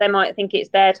go. They might think it's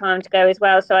their time to go as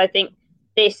well. So I think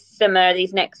this summer,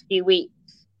 these next few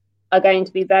weeks are going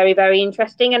to be very, very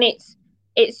interesting. And it's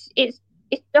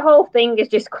the whole thing is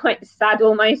just quite sad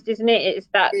almost, isn't it? It's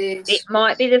that it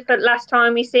might be the last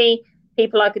time we see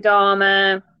people like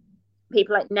Adama,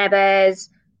 people like Neves.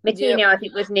 Moutinho, I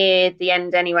think, was near the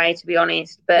end anyway, to be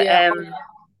honest. But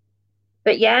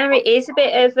but yeah, it is a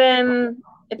bit of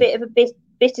a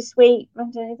bittersweet. I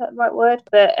don't know if that's the right word,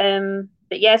 but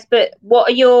yes. But what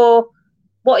are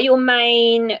your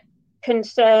main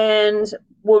concerns,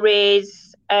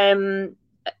 worries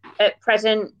at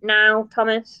present now,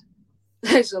 Thomas?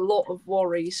 There's a lot of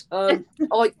worries.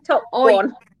 Top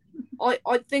one.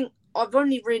 I think I've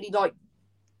only really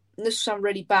this sounds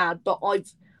really bad, but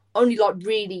I've only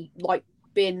really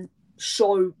been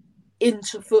so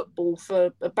into football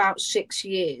for about 6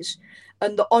 years,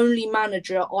 and the only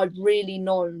manager I've really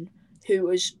known who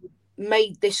has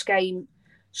made this game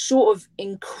sort of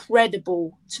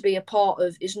incredible to be a part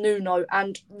of is Nuno.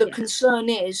 And the concern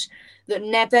is that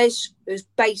Neves has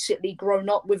basically grown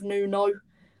up with Nuno.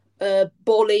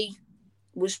 Bolly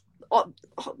was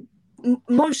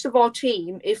most of our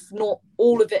team, if not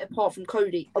all of it apart from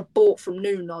Cody, are bought from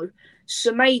Nuno.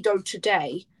 Semedo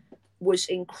today was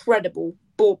incredible,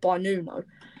 bought by Nuno.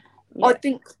 Yeah. I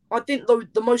think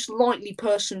the most likely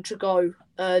person to go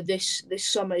this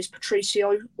summer is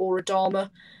Patricio or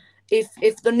Adama.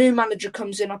 If the new manager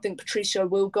comes in, I think Patricio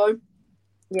will go.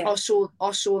 Yeah. I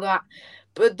saw that.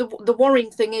 But the worrying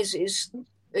thing is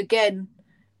again,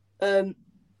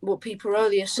 what people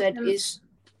earlier said is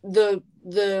the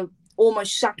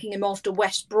almost sacking him after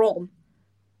West Brom.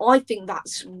 I think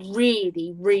that's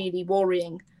really, really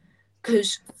worrying,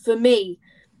 because for me,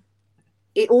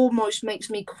 it almost makes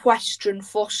me question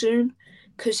Fosun,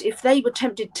 because if they were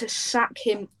tempted to sack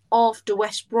him after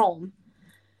West Brom,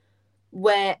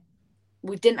 where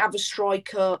we didn't have a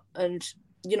striker and,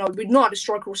 we'd not had a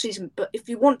striker all season, but if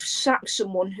you want to sack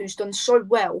someone who's done so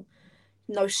well,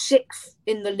 6th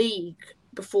in the league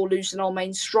before losing our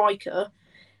main striker,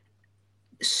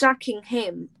 sacking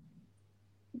him,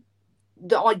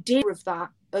 the idea of that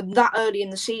and that early in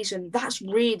the season, that's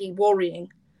really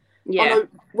worrying. Yeah. I know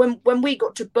when we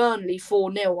got to Burnley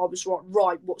 4-0, I was like,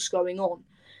 right, what's going on?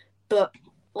 But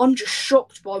I'm just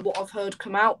shocked by what I've heard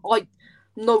come out. I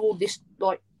know all this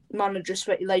manager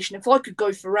speculation. If I could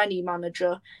go for any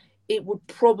manager, it would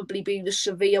probably be the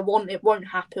Sevilla one. It won't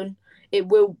happen. It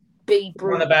will be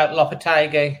Bruno. What about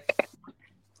Lopetegui?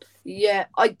 Yeah,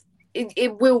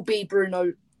 it will be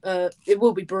Bruno. It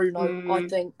will be Bruno. I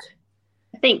think.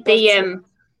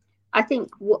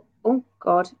 Oh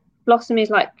God, Blossom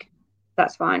is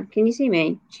that's fine. Can you see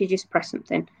me? She just pressed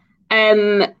something.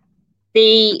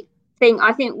 The thing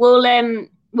I think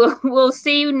we'll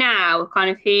see now kind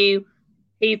of who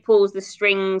pulls the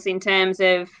strings in terms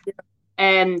of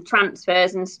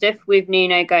transfers and stuff with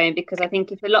Nuno going, because I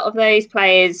think if a lot of those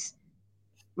players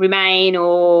remain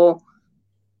or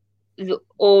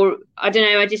I don't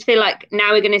know, I just feel like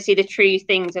now we're going to see the true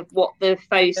things of what the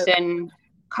Fosun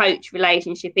coach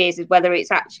relationship is whether it's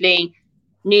actually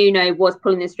Nuno was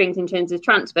pulling the strings in terms of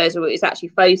transfers, or it's actually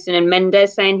Fosun and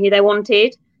Mendes saying who they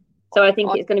wanted. So I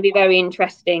think it's going to be very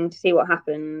interesting to see what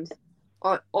happens.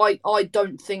 I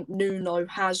don't think Nuno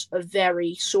has a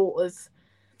very sort of.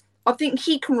 I think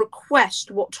he can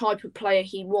request what type of player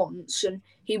he wants, and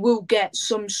he will get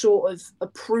some sort of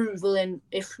approval in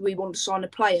if we want to sign a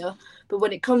player. But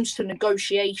when it comes to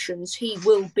negotiations, he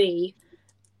will be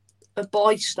a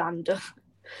bystander,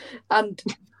 and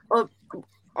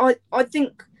I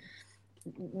think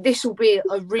this will be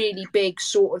a really big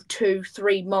sort of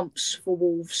 2-3 months for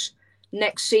Wolves.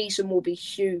 Next season will be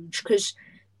huge because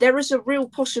there is a real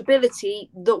possibility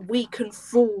that we can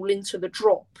fall into the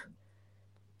drop.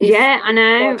 Yeah, I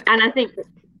know. And I think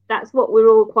that's what we're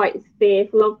all quite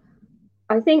fearful of.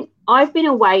 I think I've been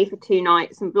away for 2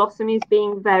 nights and Blossom is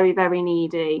being very, very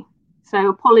needy. So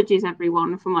apologies,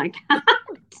 everyone, for my cat.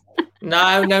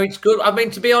 No, it's good. I mean,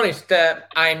 to be honest,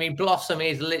 Amy, Blossom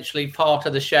is literally part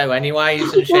of the show anyway,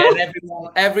 isn't she? And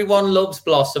everyone loves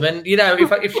Blossom. And,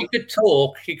 if she could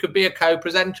talk, she could be a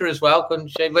co-presenter as well, couldn't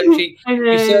she? But she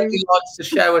certainly likes to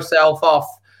show herself off,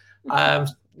 and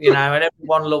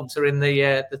everyone loves her in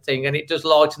the thing. And it does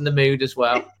lighten the mood as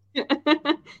well.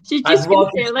 She's just going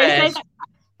to feel like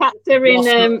cats are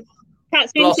in...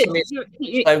 Blossom is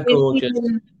so gorgeous.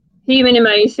 Human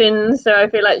emotions, so I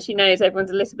feel like she knows everyone's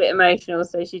a little bit emotional,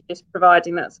 so she's just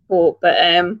providing that support. But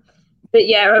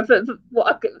yeah,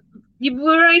 you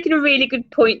were making a really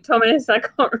good point, Thomas. I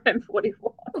can't remember what it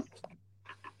was.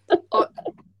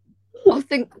 I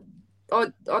think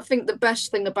the best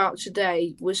thing about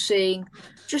today was seeing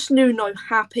just Nuno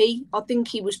happy. I think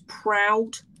he was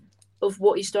proud of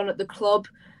what he's done at the club,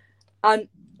 and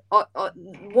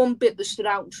one bit that stood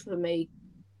out for me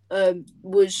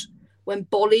was when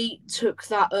Bolly took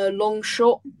that long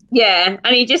shot. Yeah,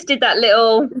 and he just did that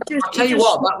little... I'll tell you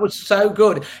what, that was so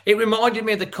good. It reminded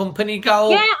me of the Company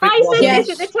goal. Yeah, I said this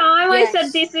at the time. Yes. I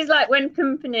said this is like when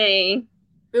Company...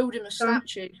 Build him a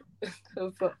statue.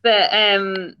 But,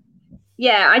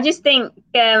 yeah, I just think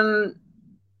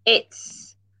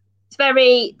it's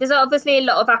very... There's obviously a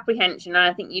lot of apprehension, and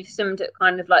I think you've summed up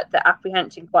kind of like the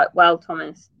apprehension quite well,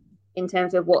 Thomas, in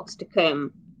terms of what's to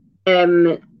come.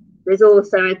 There's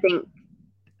also, I think...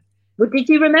 Well, did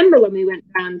you remember when we went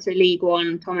down to League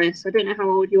One, Thomas? I don't know how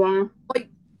old you are.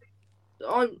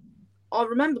 I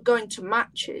remember going to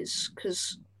matches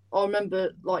because I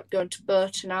remember like going to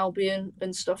Burton Albion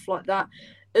and stuff like that.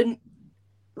 And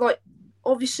like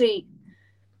obviously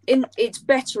it's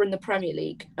better in the Premier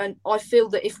League. And I feel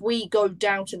that if we go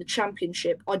down to the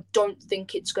Championship, I don't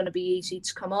think it's going to be easy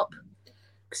to come up.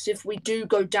 Because if we do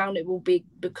go down, it will be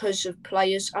because of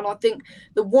players. And I think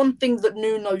the one thing that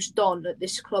Nuno's done at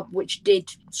this club, which did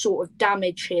sort of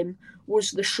damage him,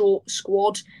 was the short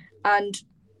squad. And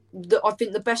I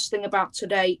think the best thing about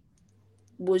today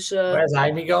was... Where's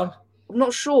Amy gone? I'm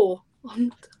not sure.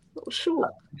 I'm not sure.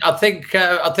 I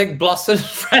think Blossom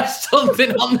pressed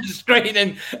something on the screen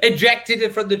and ejected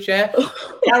it from the chair.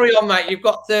 Carry on, mate. You've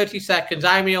got 30 seconds.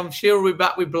 Amy, I'm sure we'll be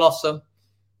back with Blossom.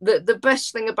 The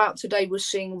best thing about today was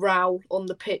seeing Raul on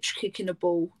the pitch kicking a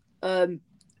ball.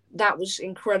 That was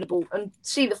incredible. And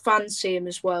see the fans see him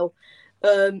as well.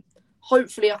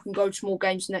 Hopefully I can go to more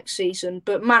games next season.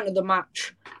 But man of the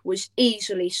match was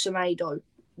easily Semedo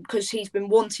because he's been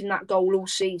wanting that goal all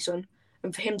season.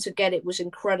 And for him to get it was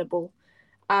incredible.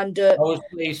 And I was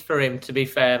pleased for him, to be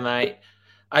fair, mate.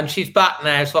 And she's back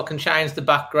now, so I can change the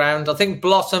background. I think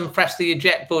Blossom pressed the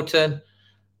eject button.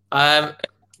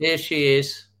 Here she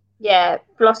is. Yeah,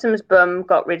 Blossom's bum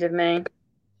got rid of me.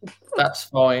 That's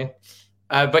fine.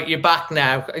 But you're back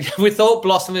now. We thought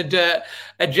Blossom had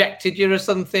ejected you or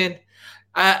something.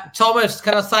 Thomas,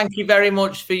 can I thank you very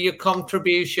much for your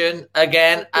contribution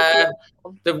again?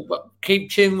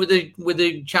 Keep tuned with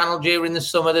the channel during the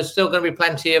summer. There's still going to be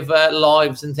plenty of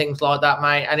lives and things like that,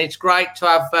 mate. And it's great to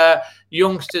have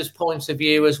youngsters' points of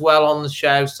view as well on the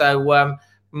show. So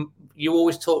you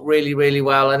always talk really, really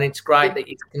well, and it's great that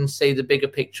you can see the bigger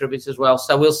picture of it as well.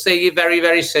 So we'll see you very,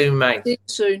 very soon, mate. See you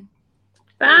soon.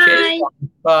 Bye. Cheers.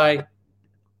 Bye.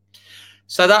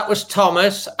 So that was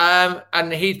Thomas,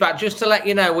 and he's back. Just to let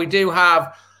you know, we do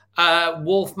have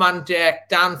Wolfman Dick,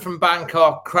 Dan from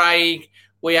Bangkok, Craig.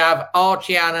 We have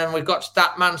Archie Annan. We've got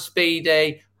Statman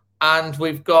Speedy, and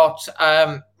we've got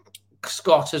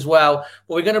Scott as well.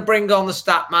 But we're going to bring on the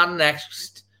Statman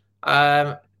next.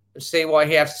 See what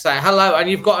he has to say. Hello, and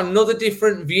you've got another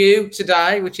different view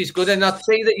today, which is good. And I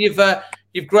see that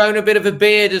you've grown a bit of a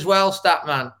beard as well,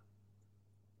 Statman.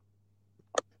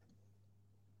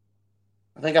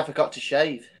 I think I forgot to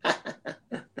shave.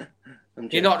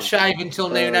 You're not shaving until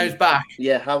Nuno's back.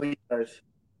 Yeah, how are you both?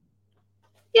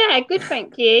 Yeah, good,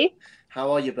 thank you.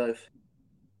 How are you both?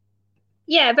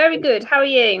 Yeah, very good. How are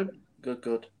you?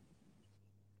 Good.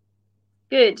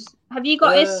 Good. Have you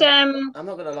got his? I'm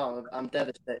not gonna lie. I'm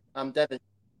devastated.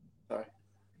 Sorry.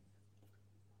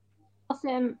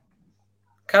 Awesome.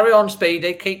 Carry on,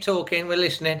 Speedy. Keep talking. We're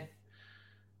listening.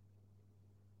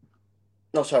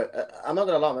 No, sorry. I'm not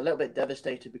gonna lie. I'm a little bit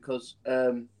devastated because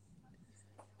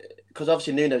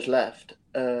obviously Nuno's left.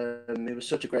 He was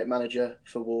such a great manager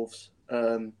for Wolves,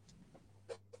 and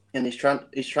he's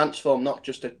transformed not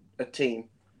just a team.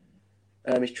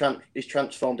 He's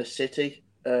transformed a city.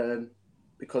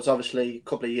 Because obviously a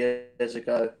couple of years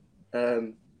ago,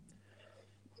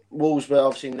 Wolves were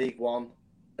obviously in League One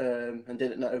and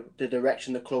didn't know the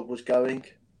direction the club was going.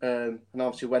 And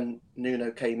obviously when Nuno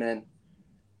came in,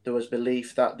 there was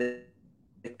belief that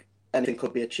anything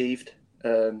could be achieved.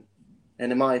 And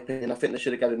in my opinion, I think they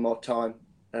should have given more time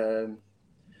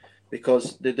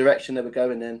because the direction they were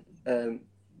going in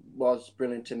was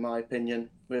brilliant in my opinion,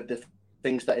 with the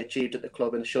things that he achieved at the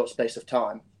club in a short space of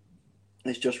time.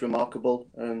 It's just remarkable,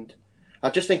 and I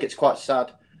just think it's quite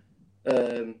sad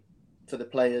for the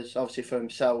players, obviously for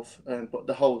himself, but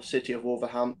the whole city of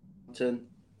Wolverhampton.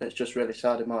 It's just really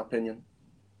sad, in my opinion.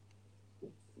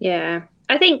 Yeah,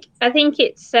 I think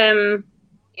it's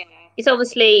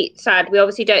obviously sad. We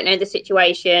obviously don't know the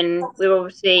situation.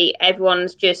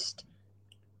 Everyone's just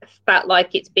felt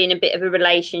like it's been a bit of a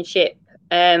relationship.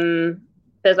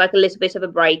 There's like a little bit of a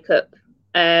breakup.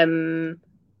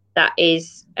 That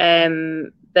is,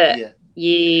 but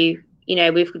yeah.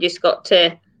 We've just got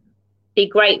to be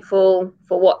grateful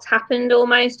for what's happened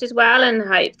almost as well, and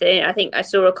hope that, I think I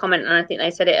saw a comment and I think they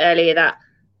said it earlier that,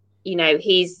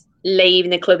 he's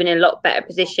leaving the club in a lot better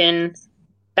position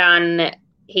than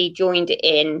he joined it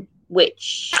in,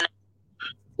 which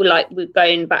we're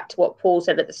going back to what Paul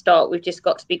said at the start, we've just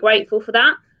got to be grateful for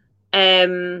that.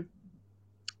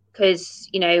 Because,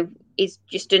 he's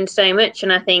just done so much,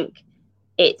 and I think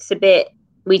it's a bit,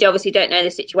 we obviously don't know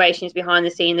the situations behind the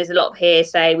scene. There's a lot of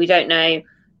hearsay. We don't know.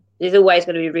 There's always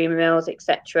going to be rumour mills,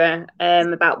 etc.,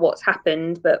 about what's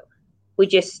happened, but we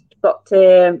just got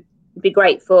to be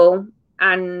grateful,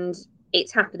 and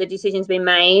it's happened. The decision's been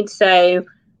made. So,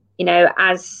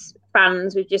 as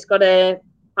fans, we've just got to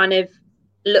kind of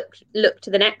look to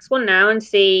the next one now and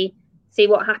see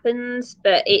what happens.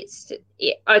 But I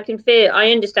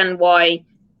understand why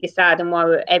you're sad and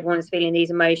why everyone's feeling these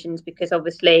emotions, because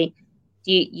obviously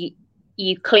you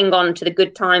cling on to the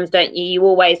good times, don't you? You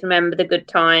always remember the good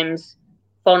times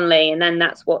fondly, and then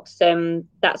that's what's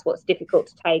difficult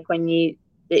to take when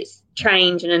it's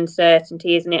change and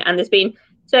uncertainty, isn't it? And there's been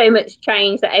so much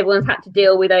change that everyone's had to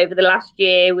deal with over the last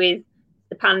year with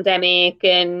the pandemic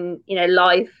and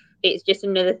life. It's just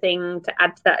another thing to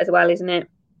add to that as well, isn't it?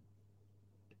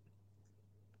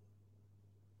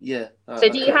 Yeah. So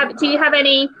do you have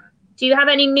any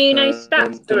Nuno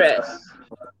stats for us?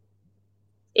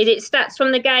 Is it stats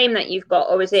from the game that you've got,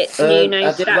 or is it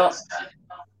Nuno stats?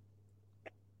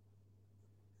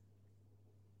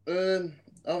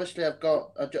 Obviously, I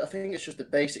think it's just the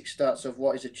basic stats of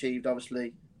what he's achieved.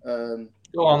 Obviously, go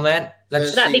on then.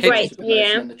 That'd be great to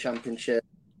hear. In the Championship.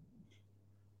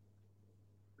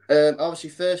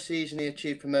 Obviously, first season he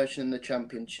achieved promotion in the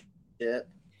Championship.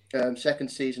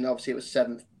 Second season, obviously, it was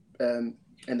 7th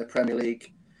in the Premier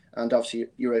League and obviously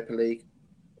Europa League.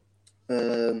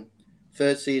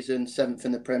 Third season, 7th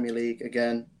in the Premier League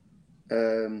again,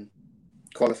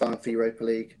 qualifying for Europa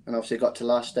League, and obviously got to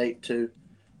last 8 to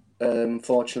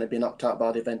unfortunately be knocked out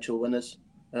by the eventual winners.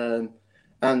 And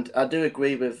I do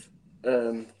agree with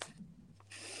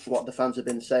what the fans have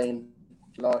been saying.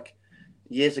 Like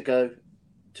years ago,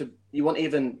 you won't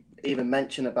even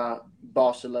mention about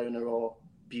Barcelona or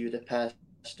Budapest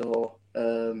or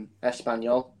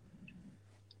Espanyol.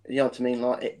 You know what I mean?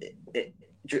 Like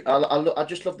I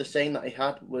just love the saying that he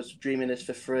had was "dreaming is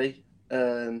for free,"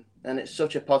 and it's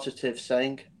such a positive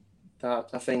saying that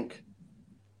I think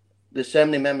there's so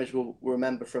many memories we'll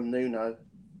remember from Nuno,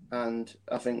 and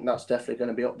I think that's definitely going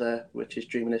to be up there, which is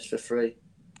 "dreaming is for free."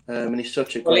 And he's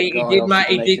such a great guy. He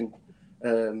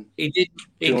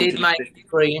did make the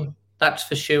dream, that's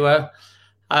for sure.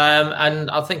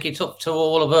 And I think it's up to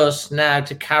all of us now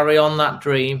to carry on that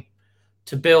dream,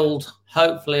 to build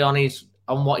hopefully on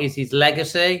what is his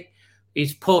legacy.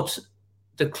 He's put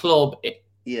the club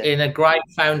in a great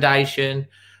foundation,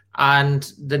 and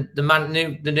the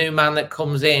new man that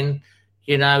comes in,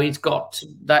 he's got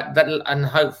that and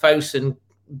hope Fosun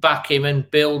back him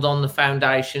and build on the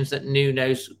foundations that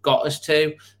Nuno's got us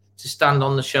to stand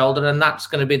on the shoulder, and that's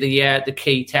going to be the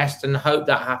key test, and hope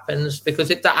that happens, because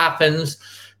if that happens,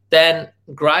 then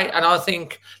great. And I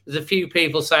think there's a few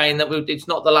people saying that it's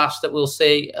not the last that we'll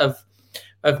see of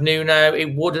of Nuno.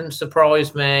 It wouldn't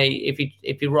surprise me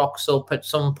if he rocks up at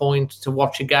some point to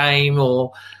watch a game,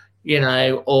 or he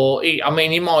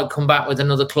might come back with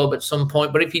another club at some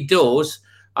point. But if he does,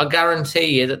 I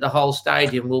guarantee you that the whole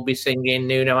stadium will be singing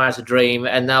 "Nuno Has a Dream,"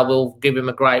 and they will give him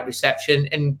a great reception.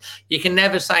 And you can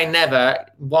never say never.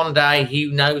 One day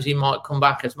he knows he might come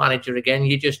back as manager again.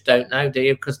 You just don't know, do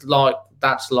you? Because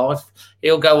that's life.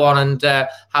 He'll go on and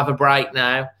have a break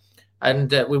now,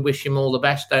 and we wish him all the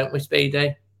best, don't we,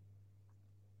 Speedy?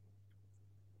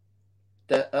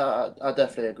 I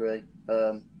definitely agree.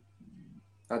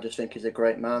 I just think he's a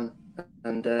great man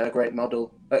and a great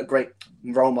model, a great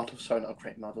role model. Sorry, not a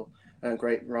great model, a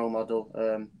great role model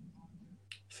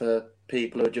for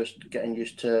people who are just getting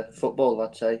used to football,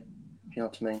 I'd say. If you know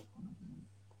what I mean.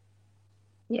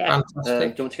 Yeah. Do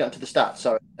you want to get into the stats?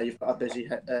 Sorry, you've got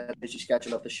a busy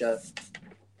schedule of the show.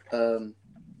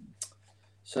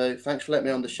 So thanks for letting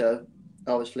me on the show.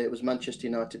 Obviously, it was Manchester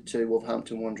United 2,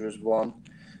 Wolverhampton Wanderers 1.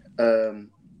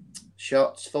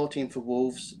 Shots 14 for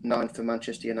Wolves, 9 for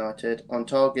Manchester United. On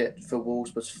target for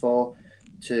Wolves was 4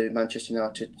 to Manchester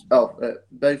United.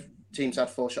 Both teams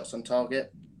had 4 shots on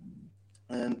target.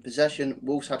 Possession,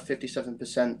 Wolves had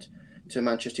 57% to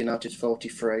Manchester United's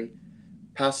 43.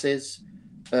 Passes,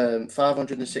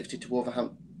 560 to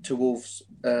Wolves,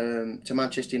 to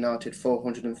Manchester United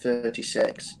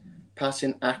 436.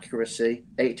 Passing accuracy,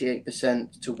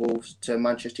 88% to Wolves to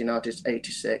Manchester United's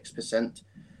 86%.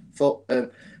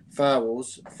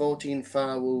 Fouls, 14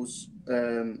 fouls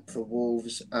for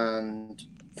Wolves and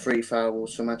 3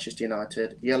 fouls for Manchester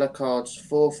United. Yellow cards,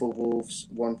 4 for Wolves,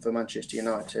 1 for Manchester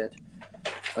United.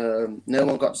 No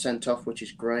one got sent off, which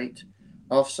is great.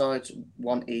 Offsides,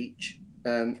 1 each.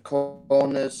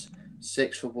 Corners,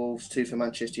 6 for Wolves, 2 for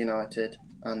Manchester United.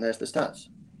 And there's the stats.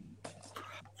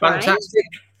 Fantastic.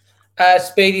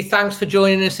 Speedy, thanks for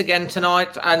joining us again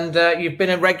tonight. And you've been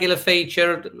a regular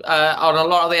feature on a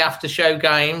lot of the after show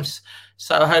games.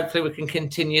 So hopefully we can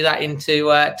continue that into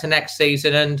to next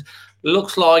season. And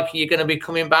looks like you're going to be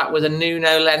coming back with a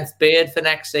Nuno length beard for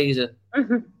next season.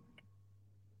 Mm-hmm.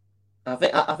 I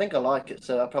think I like it,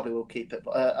 so I probably will keep it.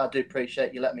 But I do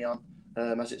appreciate you letting me on,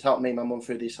 as it's helped me and my mum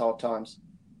through these hard times.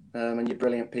 And you're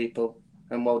brilliant people.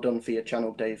 And well done for your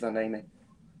channel, Dave and Amy.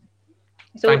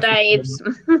 It's all Dave's.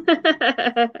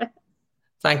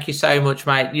 Thank you so much,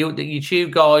 mate. You two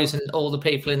guys and all the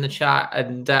people in the chat,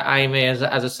 and Amy, as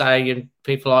I say, and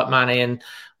people like Manny and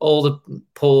all the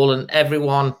Paul and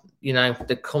everyone,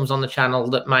 that comes on the channel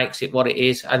that makes it what it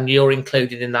is, and you're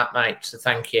included in that, mate. So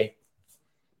thank you.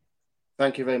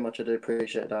 Thank you very much. I do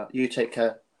appreciate that. You take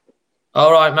care.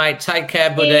 All right, mate. Take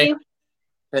care, buddy.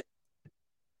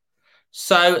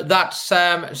 So that's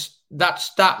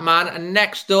that man. And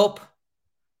next up,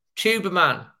 Tuber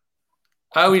Man.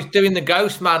 Oh, he's doing the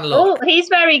Ghost Man look. Oh, he's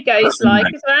very ghost-like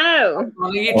as well.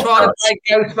 Are you trying to take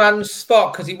Ghost Man's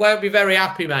spot? Because he won't be very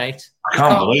happy, mate. I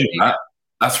can't believe that.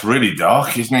 That's really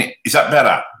dark, isn't it? Is that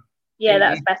better? Yeah,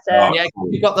 that's better. Yeah,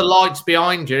 you've got the lights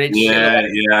behind you.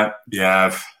 Yeah.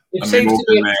 It seems to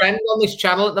be a trend on this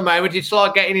channel at the moment. It's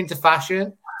like getting into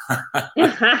fashion.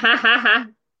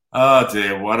 Oh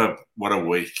dear, what a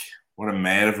week. What a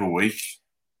mare of a week.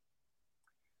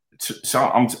 So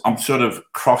I'm sort of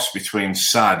cross between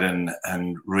sad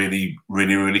and really,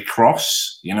 really, really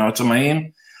cross. You know what I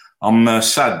mean? I'm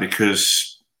sad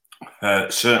because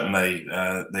certainly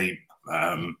the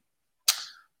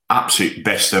absolute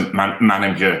best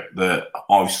manager that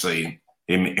I've seen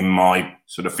in my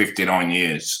sort of 59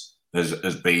 years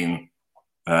has been,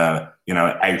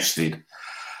 ousted,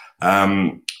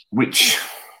 which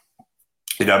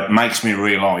makes me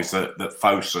realise that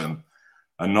Fosun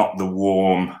are not the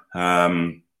warm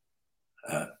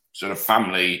sort of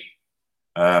family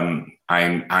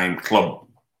and club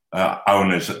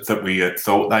owners that we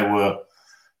thought they were.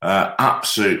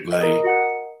 Absolutely,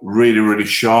 really, really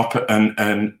sharp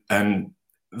and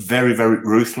very, very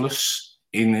ruthless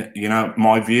in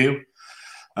my view.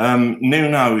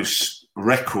 Nuno's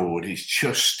record is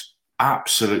just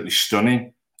absolutely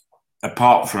stunning.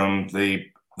 Apart from the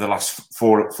last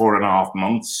four and a half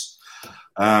months.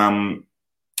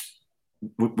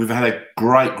 We've had a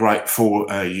great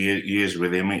 4 years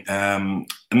with him. And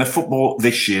the football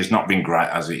this year has not been great,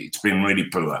 has it? It's been really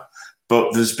poor.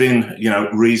 But there's been,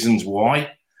 reasons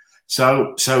why.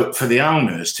 So for the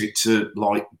owners to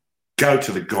go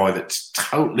to the guy that's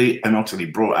totally and utterly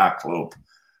brought our club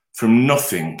from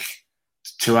nothing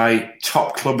to a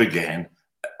top club again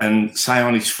and say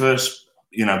on his first,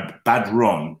 bad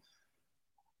run,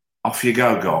 off you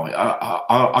go, guy.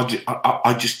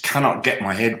 I just cannot get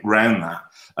my head round that.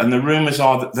 And the rumours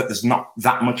are that there's not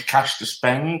that much cash to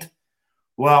spend.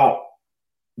 Well,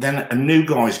 then a new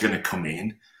guy's going to come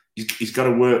in. He's got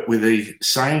to work with the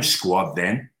same squad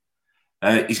then.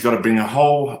 He's got to bring a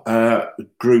whole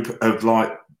group of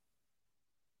like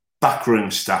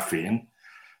backroom staff in.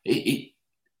 It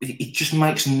just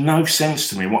makes no sense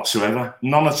to me whatsoever.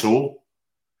 None at all.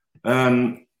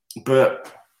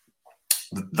 But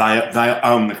they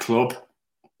own the club,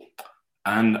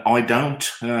 and I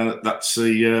don't. That's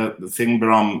the thing. But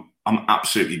I'm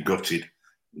absolutely gutted.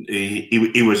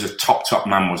 He was a top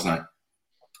man, wasn't he?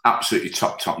 Absolutely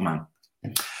top man.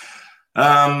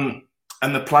 And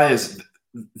the players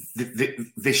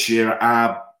this year,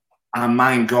 our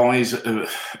main guys,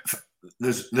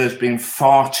 there's been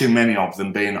far too many of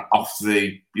them being off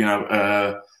the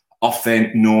off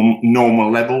their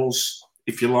normal levels,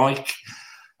 if you like.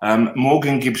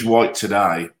 Morgan Gibbs-White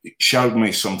today showed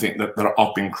me something that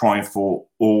I've been crying for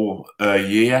all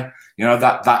year. You know,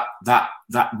 that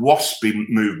waspy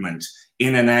movement,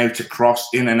 in and out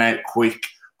across, in and out quick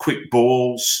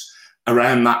balls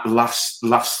around that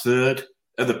last third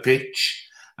of the pitch.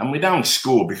 And we don't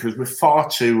score because we're far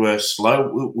too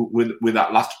slow with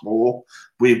that last ball.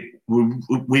 We've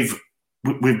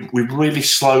really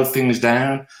slowed things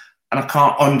down, and I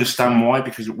can't understand why,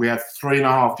 because we had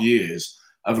 3.5 years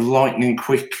of lightning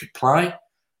quick play.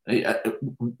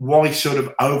 Why sort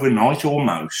of overnight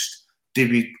almost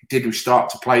did we start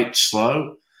to play it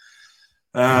slow?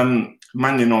 Man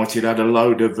United had a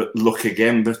load of luck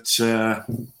again, but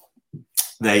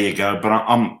there you go. But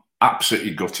I'm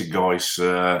absolutely gutted, guys.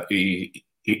 He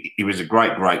was a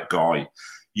great guy.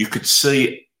 You could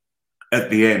see at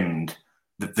the end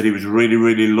that he was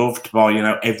really loved by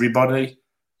everybody,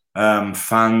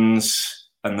 fans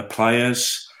and the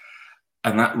players.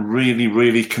 And that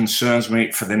really concerns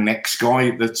me for the next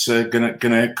guy that's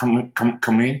gonna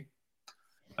come in.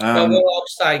 Well, what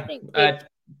I'd say,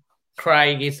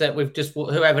 Craig, is that we've just,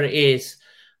 whoever it is,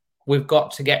 we've got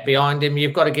to get behind him.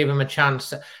 You've got to give him a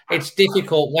chance. It's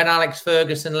difficult. When Alex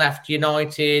Ferguson left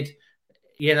United,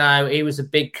 he was a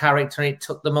big character, and it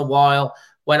took them a while.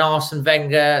 When Arsene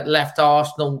Wenger left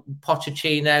Arsenal,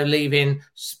 Pochettino leaving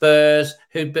Spurs,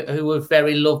 who were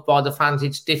very loved by the fans,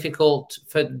 it's difficult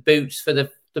for boots for the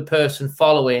person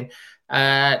following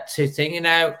to think.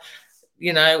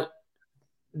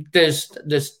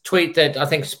 There's tweet that I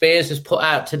think Spears has put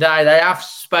out today. They have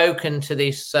spoken to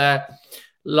this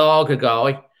Lager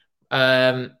guy,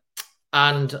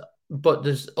 but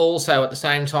there's also at the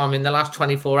same time in the last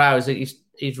 24 hours that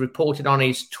he's reported on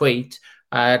his tweet.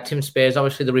 Tim Spears,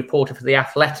 obviously the reporter for The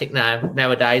Athletic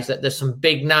nowadays, that there's some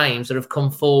big names that have come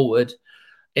forward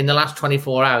in the last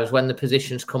 24 hours when the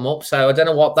positions come up. So I don't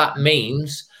know what that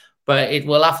means, but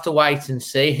we'll have to wait and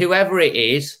see. Whoever it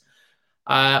is,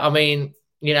 Walter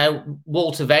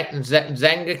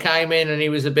Zenga came in and he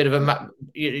was a bit of a mad,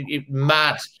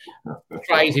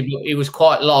 crazy, but he was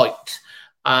quite liked.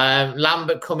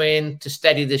 Lambert come in to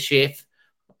steady the ship.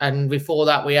 And before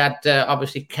that, we had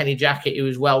obviously Kenny Jackett, who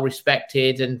was well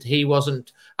respected, and he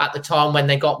wasn't at the time when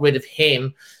they got rid of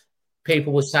him.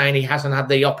 People were saying he hasn't had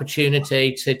the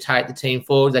opportunity to take the team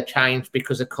forward. They changed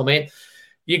because of coming.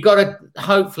 You've got to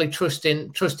hopefully trust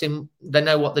in. They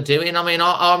know what they're doing. I mean,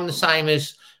 I'm the same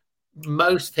as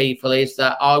most people. Is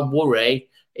that I worry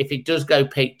if it does go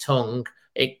peak tongue,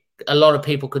 a lot of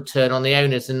people could turn on the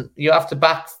owners, and you have to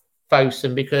back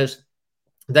Fosun because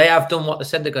they have done what they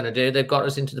said they're going to do. They've got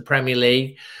us into the Premier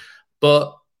League.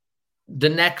 But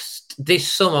this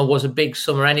summer was a big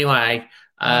summer anyway,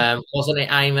 wasn't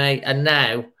it, Amy? And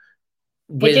now...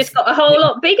 It just got a whole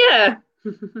lot bigger.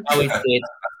 Oh, it did.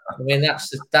 I mean, that's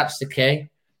the key.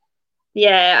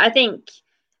 Yeah, I think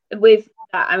with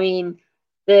that,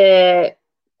 the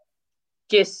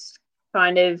just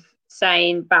kind of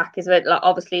saying back is that, like,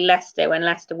 obviously Leicester, when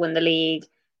Leicester won the league,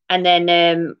 and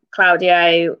then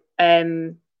Claudio...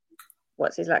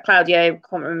 Claudio,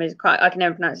 can't remember I can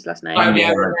never pronounce his last name. He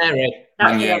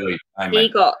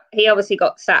obviously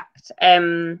got sacked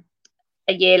a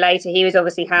year later. He was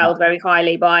obviously held very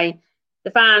highly by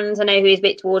the fans. I know he was a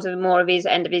bit towards more of his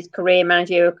end of his career,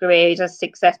 managerial career. He's had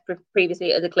success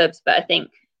previously at other clubs, but I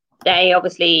think they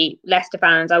obviously, Leicester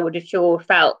fans, I would have sure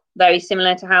felt very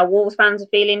similar to how Wolves fans are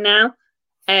feeling now.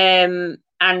 And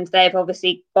they've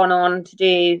obviously gone on to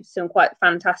do some quite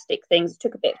fantastic things. It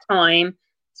took a bit of time.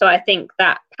 So I think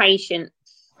that patience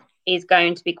is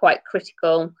going to be quite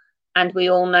critical. And we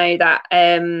all know that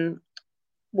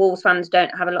Wolves fans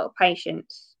don't have a lot of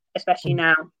patience, especially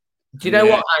now. Do you know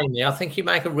what, Amy? I think you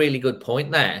make a really good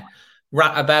point there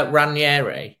about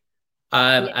Ranieri.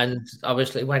 And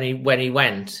obviously when he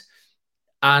went.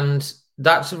 And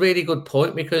that's a really good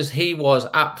point because he was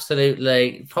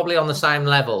absolutely probably on the same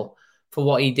level for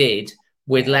what he did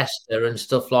with Leicester and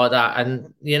stuff like that.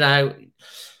 And, you know,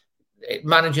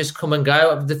 managers come and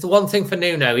go. The one thing for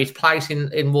Nuno, his place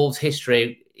in Wolves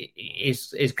history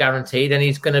is guaranteed, and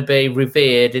he's going to be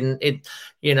revered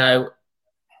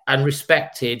and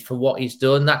respected for what he's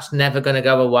done. That's never going to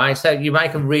go away. So you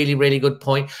make a really, really good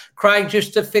point. Craig,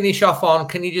 just to finish off on,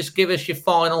 can you just give us your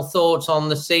final thoughts on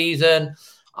the season,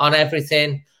 on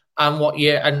everything, and what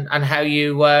you and how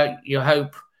you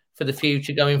hope for the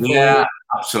future going forward? Yeah,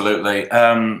 absolutely.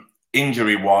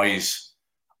 Injury-wise,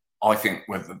 I think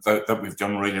that we've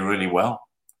done really, really well.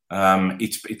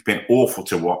 It's been awful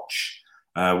to watch.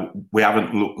 We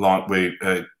haven't looked like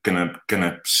we're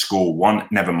gonna score one,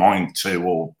 never mind two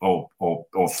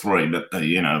or three. But there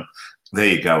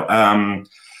you go.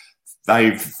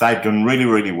 They've done really,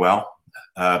 really well.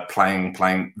 Playing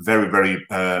very, very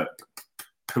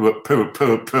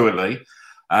poorly.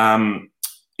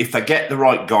 If they get the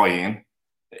right guy in,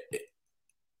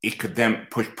 it could then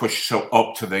push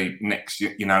up to the next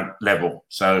level.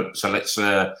 So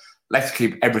let's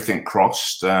keep everything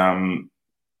crossed.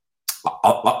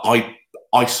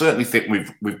 I certainly think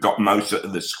we've got most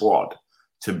of the squad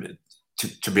to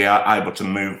be able to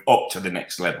move up to the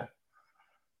next level,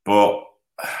 but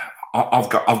I've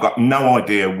got no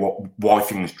idea why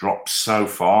things dropped so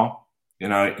far.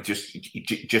 It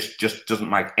just doesn't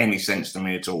make any sense to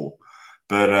me at all.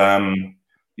 But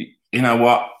you know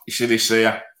what? You see this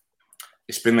here.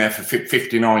 It's been there for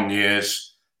 59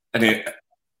 years, and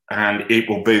it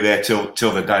will be there till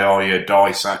the day I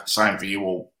die. Same for you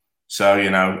all.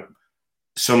 So,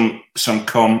 some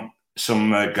come,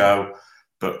 some go,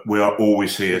 but we are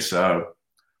always here. So,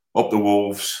 up the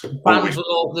Wolves.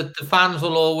 The fans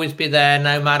will always be there,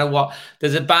 no matter what.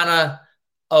 There's a banner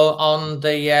on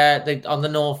the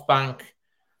North Bank,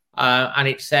 and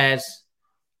it says,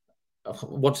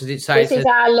 "What does it say?" This is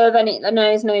our love, and it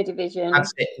knows no division.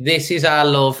 That's it. This is our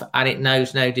love, and it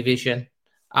knows no division.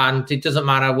 And it doesn't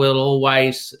matter. We'll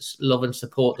always love and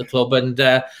support the club, and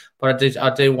but I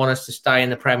do want us to stay in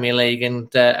the Premier League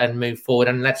and move forward.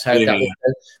 And let's hope that will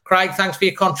do. Craig, thanks for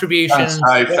your contributions.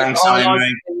 Thanks,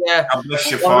 Amy. God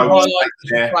bless you, folks.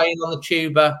 Playing on the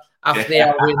tuba after the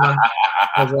argument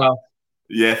as well.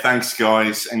 Yeah, thanks,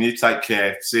 guys, and you take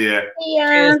care. See ya.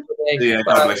 Yeah. See ya.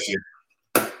 God bless you.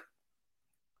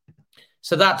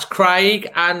 So that's Craig,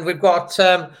 and we've got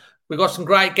some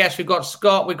great guests. We've got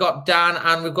Scott, we've got Dan,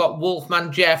 and we've got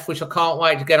Wolfman Jeff, which I can't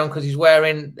wait to get on because he's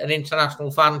wearing an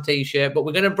international fan T-shirt. But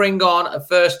we're going to bring on a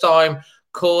first-time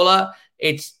caller.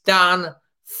 It's Dan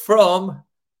from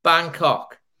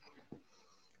Bangkok.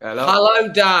 Hello,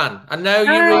 Dan. I know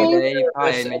you're really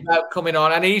nervous about coming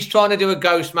on, and he's trying to do a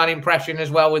Ghostman impression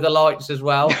as well with the lights as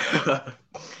well.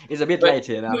 It's a bit late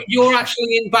here now. You're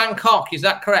actually in Bangkok, is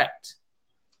that correct?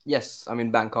 Yes, I'm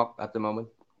in Bangkok at the moment.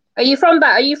 Are you from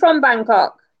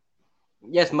Bangkok?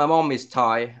 Yes, my mom is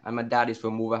Thai and my dad is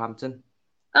from Wolverhampton.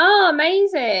 Oh,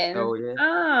 amazing! Oh yeah.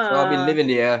 So I've been living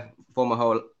here for my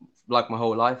whole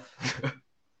life.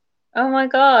 Oh my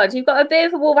God, you've got a bit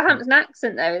of a Wolverhampton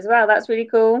accent though as well. That's really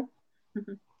cool.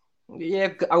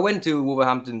 Yeah, I went to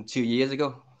Wolverhampton 2 years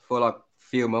ago for like a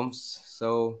few months,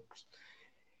 so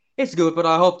it's good. But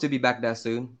I hope to be back there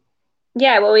soon.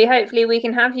 Yeah, well, hopefully we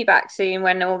can have you back soon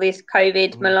when all this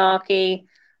COVID malarkey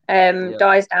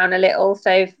dies down a little.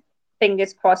 So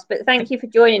fingers crossed. But thank you for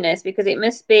joining us because it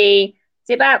must be. Is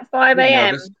it about 5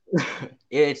 a.m.?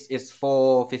 It's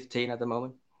 4:15 at the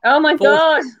moment. Oh my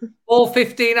God!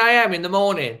 4:15 a.m. in the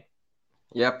morning.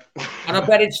 Yep. And I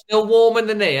bet it's still warm in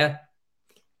the near.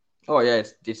 Oh yeah,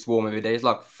 it's warm every day. It's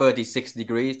like 36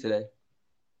 degrees today.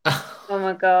 Oh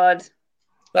my God.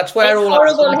 That's where it's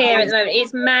horrible here at the moment.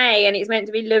 It's May and it's meant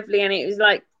to be lovely and it was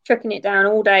like chucking it down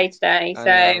all day today.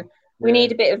 So we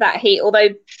need a bit of that heat. Although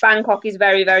Bangkok is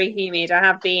very, very humid. I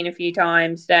have been a few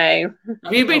times. So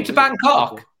have you been to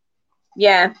Bangkok?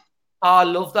 Yeah. Oh, I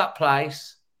love that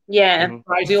place. Yeah.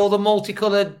 Crazy, all the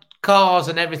multicolored cars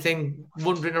and everything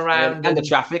wandering around. And the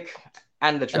traffic.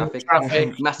 Massive big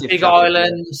traffic,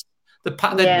 islands. The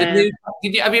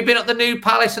new. Have you been at the new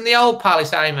palace and the old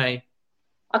palace, Amy?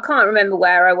 I can't remember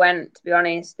where I went, to be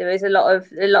honest. There was a lot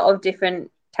of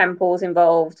different temples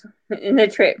involved in the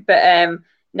trip, but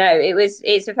no,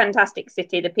 it's a fantastic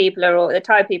city. The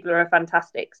Thai people are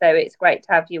fantastic, so it's great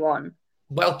to have you on.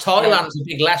 Well, Thailand's a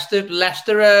big Leicester.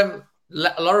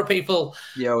 A lot of people.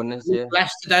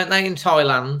 Leicester, don't they, in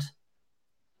Thailand?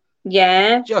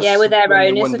 Yeah, with their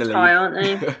owners are Thai, aren't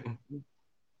they?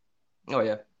 Oh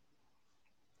yeah.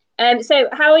 So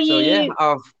how are you?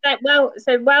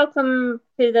 So welcome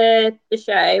to the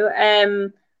show.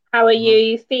 How are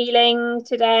you feeling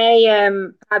today?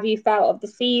 Have you felt of the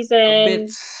season?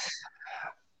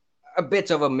 a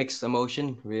bit of a mixed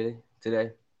emotion, really,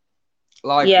 today.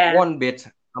 Like, one bit,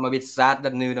 I'm a bit sad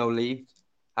that Nuno leaves.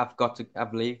 I've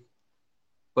leave.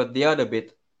 But the other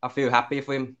bit, I feel happy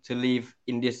for him to leave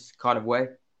in this kind of way.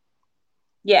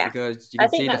 Yeah. Because you can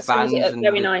see the fans. It up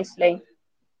very nicely.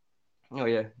 Oh,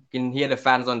 yeah. You can hear the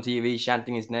fans on TV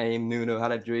chanting his name, Nuno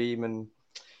had a dream, and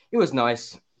it was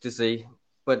nice to see.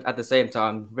 But at the same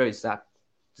time, very sad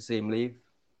to see him leave.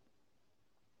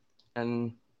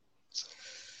 And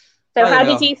so how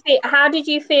did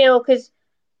you feel? Because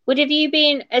have you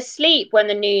been asleep when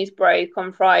the news broke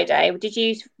on Friday?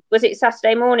 Was it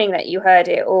Saturday morning that you heard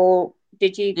it, or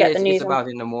did you get the news? It's about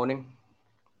in the morning.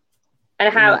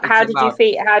 And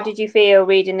how did you feel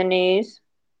reading the news?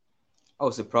 I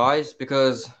was surprised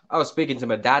because I was speaking to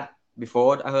my dad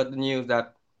before I heard the news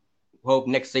that hope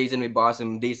next season we buy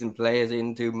some decent players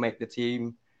in to make the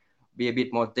team be a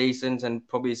bit more decent and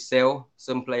probably sell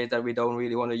some players that we don't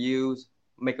really want to use,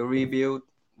 make a rebuild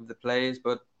with the players.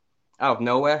 But out of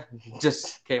nowhere,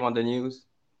 just came on the news.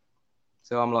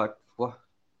 So I'm like, what?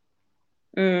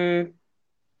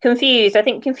 Confused. I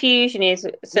think confusion is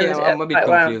something. Yeah, I'm a bit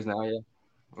confused now, yeah.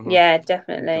 Mm-hmm. Yeah,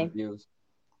 definitely.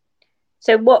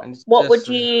 So what would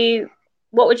you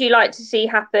like to see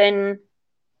happen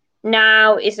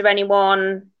now? Is there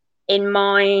anyone in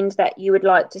mind that you would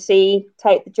like to see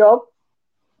take the job?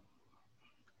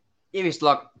 If it's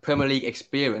like Premier League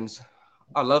experience,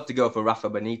 I'd love to go for Rafa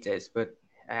Benitez, but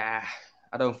I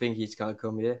don't think he's going to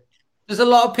come here. There's a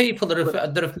lot of people that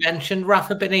have mentioned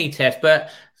Rafa Benitez, but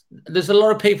there's a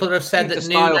lot of people that have said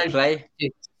that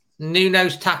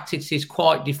Nuno's tactics is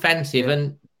quite defensive,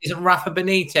 and isn't Rafa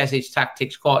Benitez's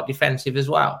tactics quite defensive as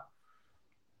well?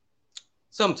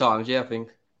 Sometimes, yeah, I think.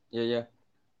 Yeah.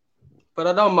 But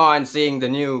I don't mind seeing the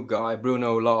new guy,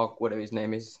 Bruno Lage, whatever his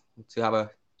name is, to have a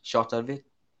shot at it.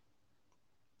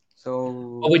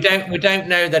 So well, we don't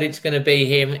know that it's going to be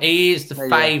him. He is the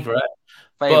favourite.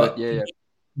 Favourite, yeah.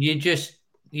 You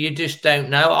just don't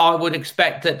know. I would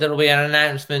expect that there'll be an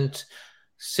announcement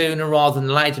sooner rather than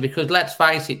later, because let's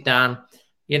face it, Dan,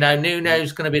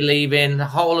 Nuno's going to be leaving. The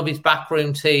whole of his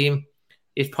backroom team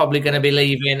is probably going to be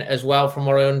leaving as well, from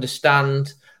what I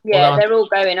understand. Yeah, they're all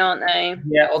going, aren't they?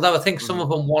 Yeah, although I think some of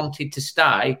them wanted to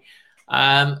stay.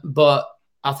 But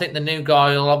I think the new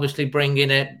guy will obviously bring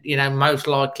in most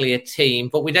likely a team,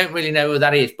 but we don't really know who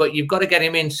that is. But you've got to get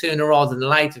him in sooner rather than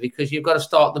later, because you've got to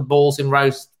start the balls in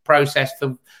process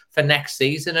for next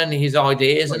season and his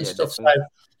ideas and stuff. Definitely.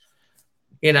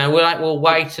 So, we'll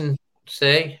wait and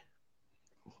see.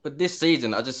 But this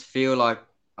season, I just feel like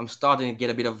I'm starting to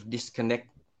get a bit of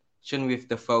disconnection with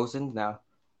the Fosun now.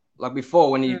 Like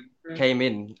before, when he came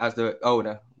in as the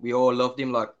owner, we all loved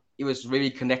him. Like, he was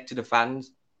really connected to the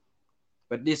fans.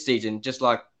 But this season, just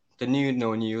like the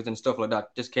Nuno news and stuff like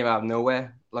that, just came out of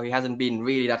nowhere. Like, he hasn't been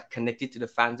really that connected to the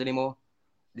fans anymore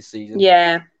this season.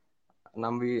 Yeah.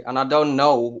 And I don't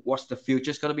know what's the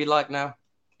future's going to be like now.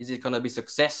 Is it going to be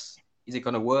success? Is it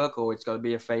going to work, or it's going to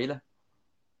be a failure?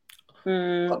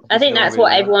 I think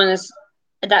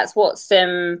that's what's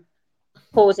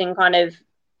causing kind of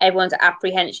everyone's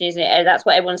apprehension, isn't it? That's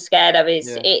what everyone's scared of.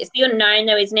 It's the unknown,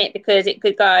 though, isn't it? Because it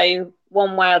could go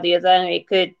one way or the other. It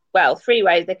could, three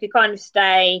ways. They could kind of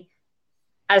stay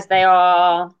as they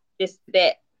are, just a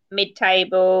bit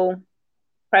mid-table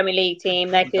Premier League team.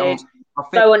 They could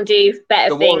go and do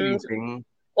better things,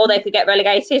 or they could get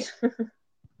relegated.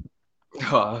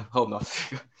 I hope not.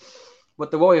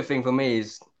 But the worrying thing for me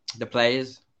is the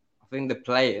players. I think the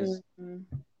players,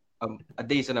 a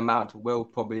decent amount will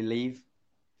probably leave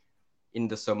in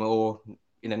the summer or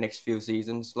in the next few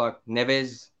seasons, like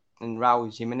Neves and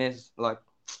Raul Jimenez. Like,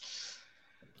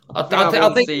 I think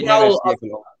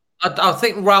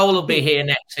Raul will be here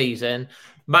next season,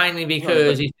 mainly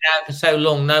because he's been out for so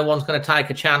long. No one's going to take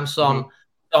a chance on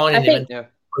signing him and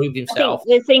prove himself. I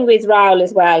think the thing with Raul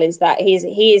as well is that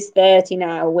he is 30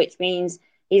 now, which means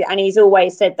he's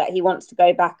always said that he wants to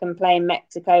go back and play in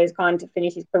Mexico as kind of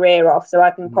finish his career off. So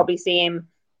I can probably see him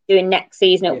doing next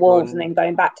season at Wolves and then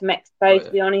going back to Mexico.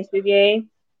 To be honest with you,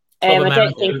 I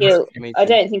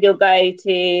don't think he'll go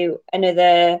to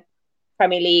another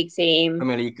Premier League team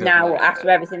after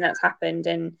everything that's happened.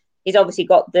 And he's obviously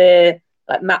got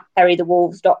Matt Perry, the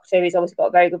Wolves doctor. He's obviously got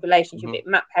a very good relationship.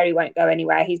 Matt Perry won't go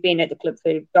anywhere. He's been at the club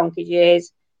for donkey's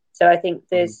years. So I think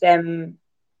there's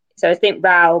so I think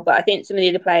Raul, but I think some of the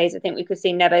other players, I think we could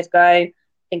see Neves go. I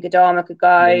think Adama could go.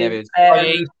 I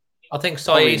think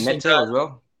Saïd Neto as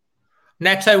well.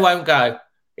 Neto won't go.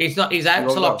 He's out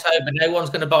till October. No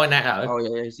one's going to buy Neto. Oh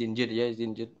yeah, he's injured. Yeah, he's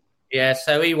injured. Yeah,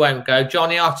 so he won't go.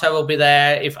 Johnny Otto will be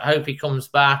there. I hope he comes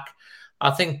back. I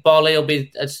think Bolly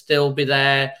will still be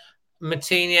there.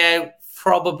 Moutinho,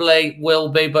 probably will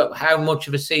be, but how much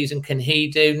of a season can he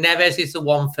do? Neves is the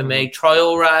one for me.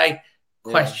 Traore,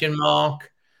 question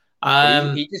mark.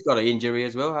 He just got an injury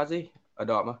as well, has he?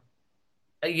 Adama.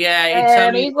 Yeah, it's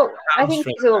only I think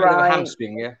he's all right.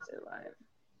 Hamstring,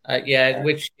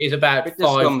 which is about it 5.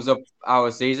 Just sums up our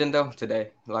season though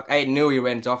today. Like Aït-Nouri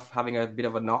went off having a bit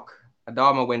of a knock.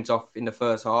 Adama went off in the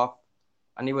first half,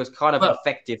 and he was kind of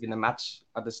effective in the match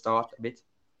at the start a bit.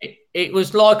 It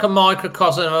was like a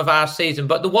microcosm of our season.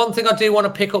 But the one thing I do want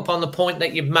to pick up on the point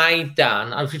that you've made, Dan,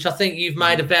 which I think you've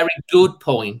made a very good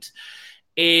point,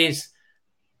 is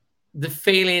the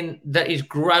feeling that is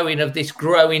growing of this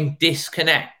growing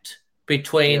disconnect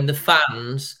between the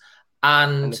fans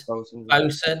and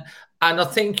Fosun. And I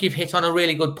think you've hit on a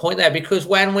really good point there, because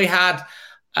when we had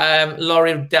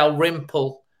Laurie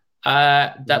Dalrymple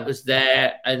that was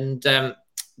there, and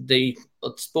the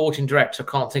sporting director,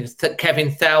 I can't think of, Kevin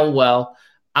Thelwell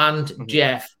and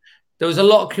Jeff, there was a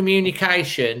lot of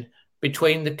communication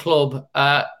between the club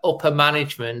upper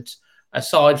management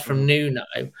aside from Nuno,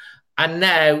 and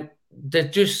now there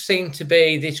just seemed to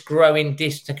be this growing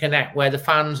disconnect where the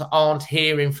fans aren't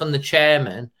hearing from the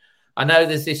chairman. I know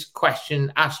there's this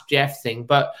question, ask Jeff thing,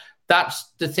 but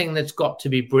that's the thing that's got to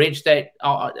be bridged. They,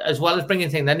 as well as bringing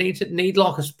things, they need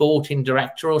like a sporting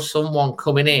director or someone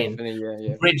coming in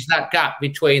to bridge that gap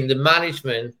between the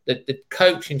management, the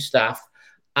coaching staff,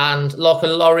 and like a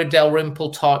Laurie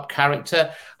Dalrymple type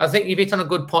character. I think you've hit on a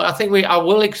good point. I think I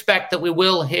will expect that we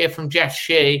will hear from Jeff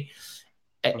Shee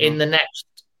in the next.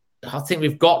 I think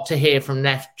we've got to hear from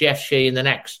Jeff Shee in the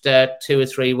next 2 or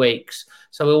 3 weeks.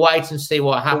 So we'll wait and see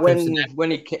what happens.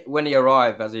 When he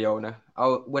arrived as the owner,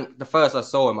 when the first I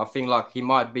saw him, I think like he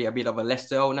might be a bit of a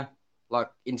Leicester owner, like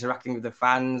interacting with the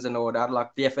fans and all that. Like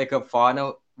the FA Cup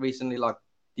final recently, like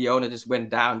the owner just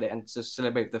went down there and just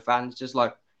celebrate the fans. Just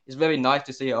like it's very nice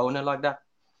to see an owner like that.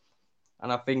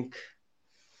 And I think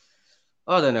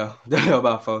I don't know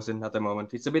about Fosun at the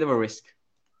moment. It's a bit of a risk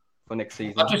for next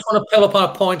season. I just want to pull up on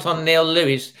a point on Neil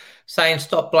Lewis saying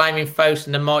stop blaming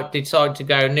Fosun and might decide to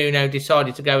go. Nuno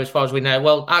decided to go as far as we know.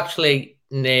 Well, actually,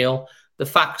 Neil, the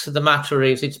facts of the matter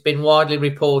is it's been widely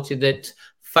reported that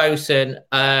Fosun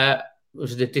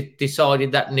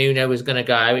decided that Nuno was going to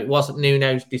go. It wasn't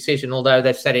Nuno's decision, although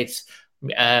they've said it's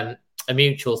a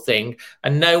mutual thing.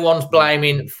 And no one's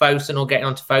blaming Fosun or getting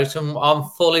onto Fosun. I'm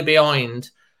fully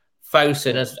behind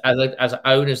Fosun as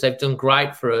owners. They've done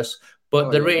great for us.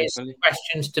 But there is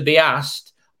questions to be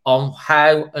asked on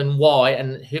how and why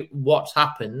and what's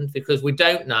happened, because we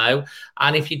don't know.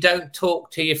 And if you don't talk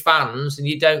to your fans and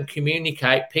you don't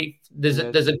communicate, there's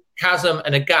a chasm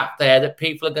and a gap there that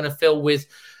people are going to fill with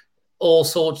all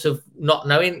sorts of not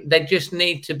knowing. They just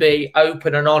need to be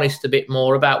open and honest a bit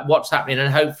more about what's happening.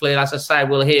 And hopefully, as I say,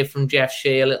 we'll hear from Jeff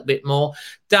Shee a little bit more.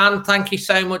 Dan, thank you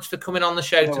so much for coming on the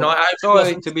show tonight.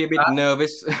 Sorry to be a bit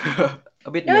nervous. A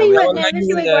bit nervous. You weren't nervous.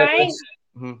 You were great.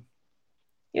 Mm-hmm.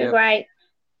 You're great.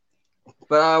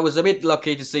 But I was a bit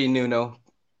lucky to see Nuno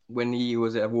when he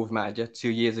was a Wolves manager 2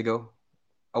 years ago.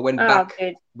 I went back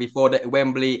before the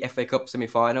Wembley FA Cup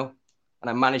semi-final, and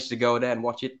I managed to go there and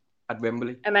watch it at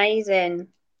Wembley. Amazing.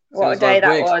 What a day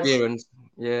that was. Experience.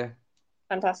 Yeah.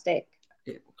 Fantastic.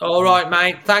 All right,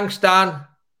 mate. Thanks, Dan.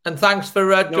 And thanks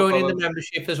for joining the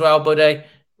membership as well, buddy.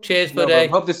 Cheers, buddy.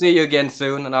 Hope to see you again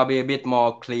soon, and I'll be a bit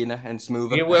more cleaner and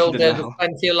smoother. You will do. There's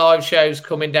plenty of live shows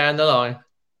coming down the line.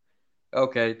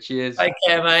 Okay, cheers. Take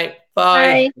care, mate.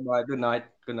 Bye. Bye. Good night.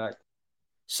 Good night.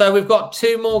 So we've got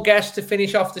 2 more guests to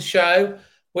finish off the show.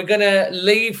 We're going to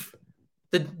leave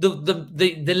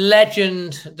the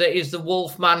legend that is the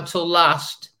Wolf Mantle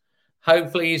last.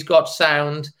 Hopefully he's got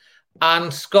sound.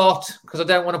 And Scott, because I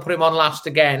don't want to put him on last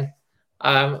again,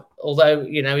 although,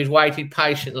 he's waited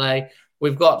patiently.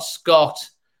 We've got Scott.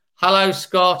 Hello,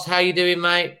 Scott. How you doing,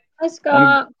 mate? Hi,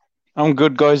 Scott. I'm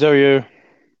good, guys. How are you?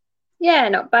 Yeah,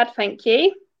 not bad, thank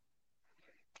you.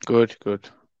 Good.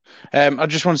 I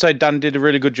just want to say Dan did a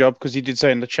really good job, because he did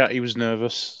say in the chat he was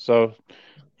nervous. So,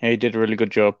 yeah, he did a really good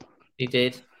job. He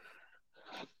did.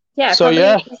 Yeah, so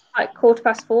it's like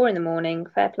 4:15 in the morning.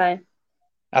 Fair play.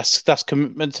 That's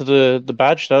commitment to the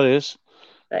badge, that is.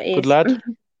 That is. Good lad.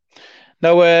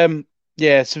 No,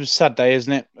 yeah, it's a sad day,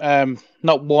 isn't it?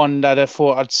 Not one that I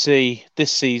thought I'd see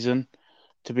this season,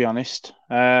 to be honest.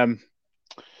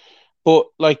 But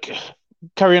like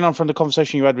carrying on from the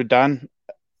conversation you had with Dan,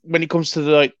 when it comes to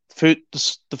the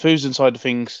Fosun side of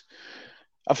things,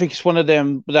 I think it's one of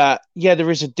them that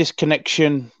there is a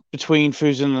disconnection between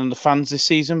Fosun and the fans this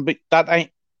season, but that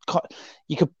ain't.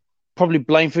 You could probably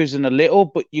blame Fosun a little,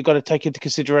 but you got to take into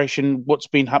consideration what's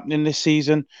been happening this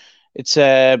season. It's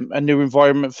a new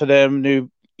environment for them, new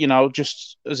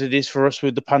just as it is for us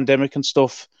with the pandemic and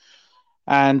stuff.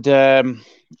 And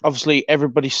obviously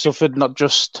everybody suffered, not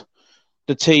just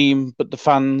the team, but the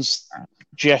fans,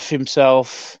 Jeff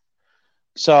himself.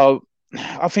 So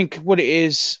I think what it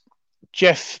is,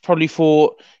 Jeff probably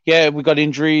thought, yeah, we've got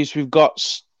injuries, we've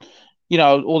got,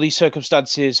 all these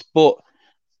circumstances, but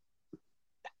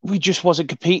we just wasn't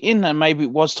competing, and maybe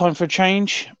it was time for a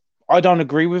change. I don't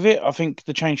agree with it. I think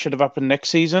the change should have happened next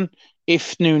season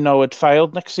if Nuno had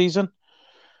failed next season.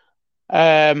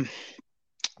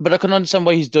 But I can understand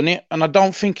why he's done it, and I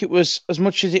don't think it was, as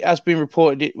much as it has been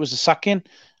reported, it was a sacking.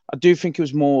 I do think it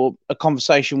was more a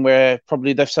conversation where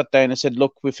probably they've sat down and said,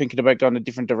 look, we're thinking about going a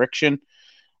different direction.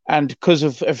 And because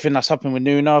of everything that's happened with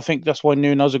Nuno, I think that's why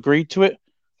Nuno's agreed to it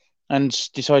and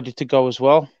decided to go as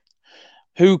well.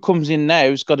 Who comes in now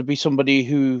has got to be somebody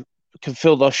who can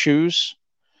fill those shoes,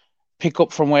 pick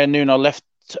up from where Nuno left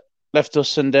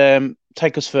us, and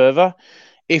take us further.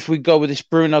 If we go with this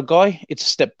Bruno guy, it's a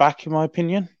step back, in my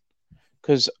opinion,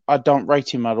 because I don't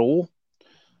rate him at all.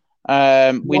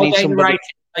 We need somebody.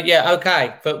 Yeah,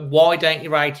 okay, but why don't you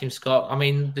rate him, Scott? I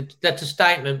mean, that's a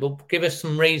statement, but give us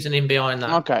some reasoning behind that.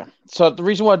 Okay, so the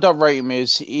reason why I don't rate him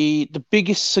is the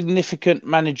biggest significant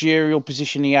managerial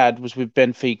position he had was with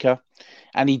Benfica,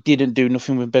 and he didn't do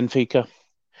nothing with Benfica.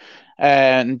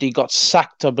 And he got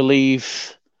sacked, I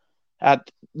believe,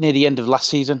 near the end of last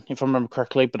season, if I remember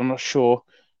correctly, but I'm not sure.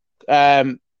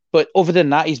 But other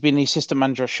than that, he's been the assistant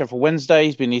manager at Sheffield Wednesday.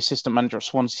 He's been the assistant manager at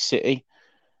Swansea City.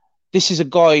 This is a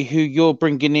guy who you're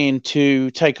bringing in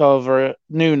to take over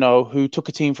Nuno, who took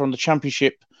a team from the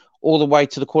Championship all the way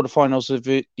to the quarterfinals of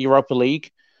the Europa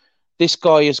League. This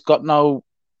guy has got no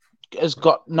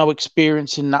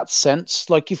experience in that sense.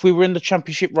 Like, if we were in the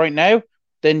Championship right now,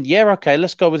 then yeah, okay,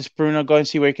 let's go with this Bruno guy and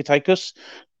see where he could take us.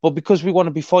 But because we want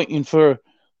to be fighting for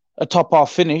a top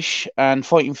half finish and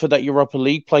fighting for that Europa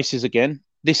League places again,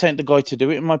 this ain't the guy to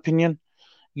do it, in my opinion.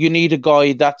 You need a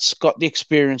guy that's got the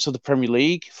experience of the Premier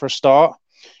League for a start.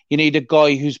 You need a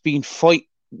guy who's been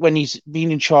when he's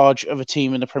been in charge of a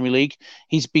team in the Premier League.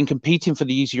 He's been competing for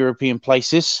these European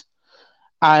places,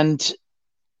 and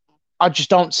I just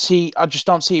don't see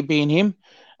it being him.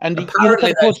 And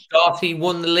apparently, Scott, he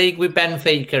won the league with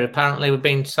Benfica. Apparently, we're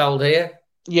being told here.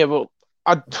 Yeah, well,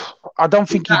 I don't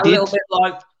think he did. A little bit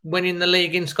like winning the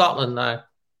league in Scotland, though.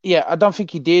 Yeah, I don't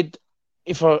think he did.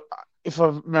 If I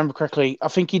remember correctly, I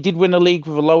think he did win a league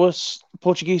with a lower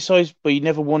Portuguese side, but he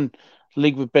never won the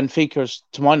league with Benfica,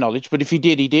 to my knowledge. But if he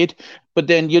did, he did. But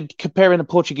then you're comparing the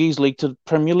Portuguese league to the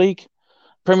Premier League.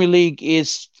 Premier League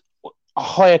is a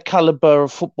higher caliber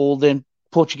of football than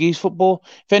Portuguese football.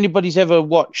 If anybody's ever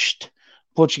watched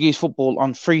Portuguese football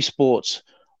on Free Sports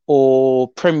or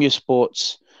Premier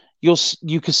Sports,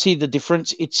 you can see the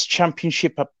difference. It's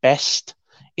Championship at best.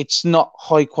 It's not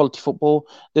high quality football.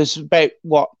 There's about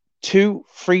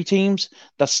 2-3 teams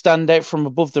that stand out from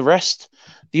above the rest.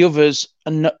 The others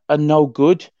are no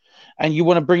good. And you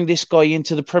want to bring this guy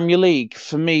into the Premier League.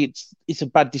 For me, it's a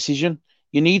bad decision.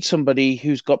 You need somebody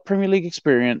who's got Premier League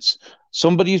experience,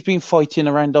 somebody who's been fighting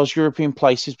around those European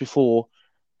places before,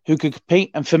 who could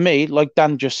compete. And for me, like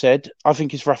Dan just said, I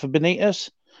think it's Rafa Benitez.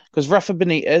 Because Rafa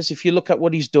Benitez, if you look at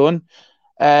what he's done,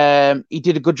 he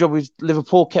did a good job with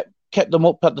Liverpool, kept them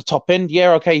up at the top end.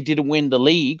 Yeah, okay, he didn't win the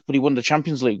league, but he won the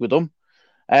Champions League with them.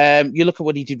 You look at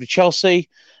what he did with Chelsea,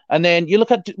 and then you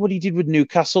look at what he did with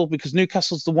Newcastle, because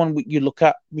Newcastle's the one you look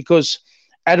at, because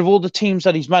out of all the teams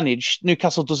that he's managed,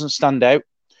 Newcastle doesn't stand out.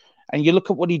 And you look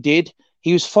at what he did,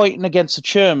 he was fighting against a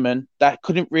chairman that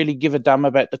couldn't really give a damn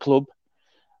about the club.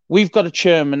 We've got a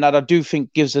chairman that I do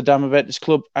think gives a damn about this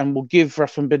club and will give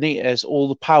Rafa Benitez all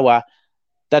the power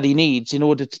that he needs in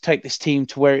order to take this team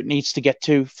to where it needs to get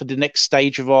to for the next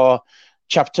stage of our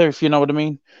chapter, if you know what I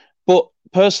mean. But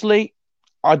personally,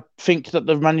 I think that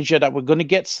the manager that we're going to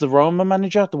get is the Roma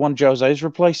manager, the one Jose is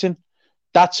replacing.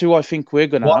 That's who I think we're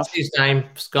going to have. What's his name,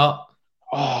 Scott?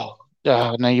 Oh,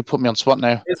 now you put me on spot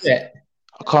now. Is it?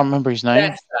 I can't remember his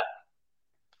name.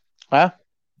 Huh?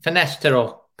 Penesta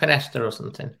or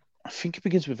something. I think it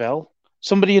begins with L.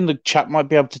 Somebody in the chat might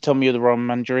be able to tell me who the Roma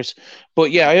manager is.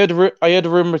 But yeah, I heard a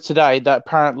rumor today that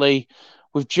apparently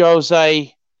with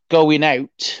Jose going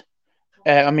out,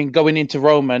 going into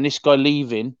Roma and this guy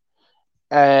leaving,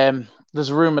 there's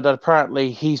a rumor that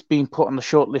apparently he's been put on the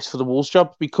shortlist for the Wolves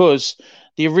job, because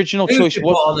the original choice was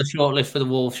put on the shortlist for the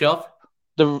Wolves job.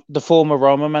 The former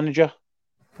Roma manager.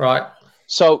 Right.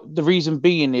 So the reason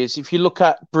being is, if you look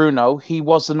at Bruno, he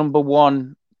was the number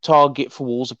one target for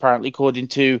Wolves, apparently, according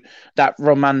to that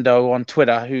Romando on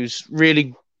Twitter, who's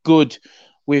really good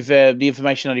with the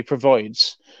information that he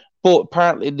provides. but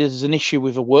apparently there's an issue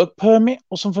with a work permit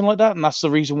or something like that, and that's the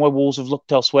reason why Wolves have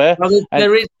looked elsewhere. Well,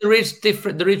 there is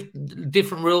different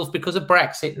rules because of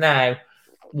Brexit now.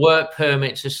 Work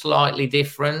permits are slightly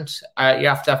different. You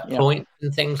have to have points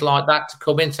and things like that to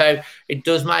come in, so it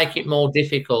does make it more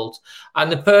difficult. And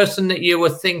the person that you were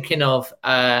thinking of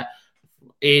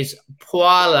is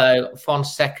Paulo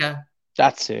Fonseca.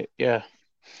 That's it. Yeah.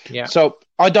 Yeah. So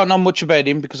I don't know much about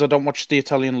him because I don't watch the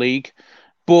Italian league,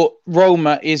 but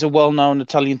Roma is a well-known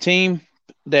Italian team.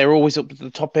 They're always up at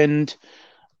the top end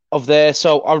of there.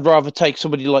 So I'd rather take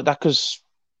somebody like that because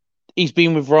he's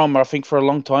been with Roma, I think, for a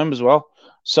long time as well.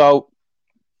 So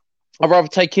I'd rather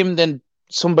take him than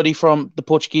somebody from the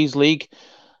Portuguese league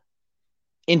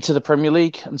into the Premier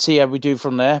League and see how we do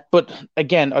from there. But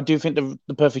again, I do think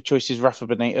the perfect choice is Rafa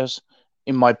Benitez,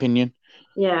 in my opinion.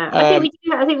 Yeah, I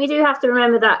think we do have to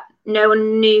remember that no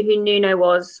one knew who Nuno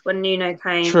was when Nuno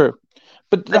came. True,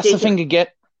 but that's the thing again.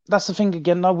 That's the thing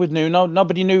again. Now with Nuno,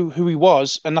 nobody knew who he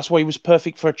was, and that's why he was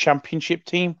perfect for a Championship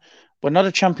team. We're not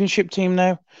a Championship team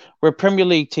now. We're a Premier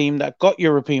League team that got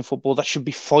European football, that should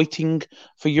be fighting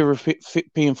for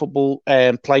European football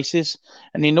places.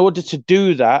 And in order to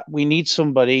do that, we need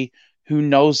somebody who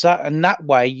knows that. And that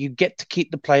way, you get to keep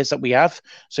the players that we have.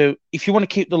 So if you want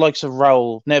to keep the likes of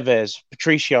Raul, Neves,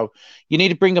 Patricio, you need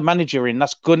to bring a manager in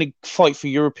that's going to fight for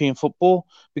European football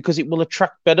because it will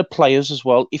attract better players as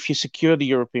well if you secure the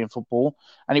European football,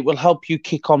 and it will help you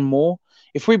kick on more.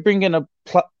 If we bring in a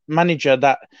manager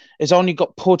that has only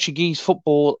got Portuguese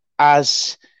football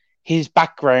as his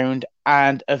background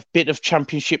and a bit of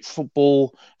Championship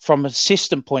football from a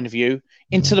system point of view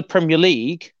into the Premier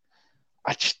League,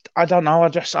 I don't know.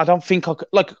 I don't think I could.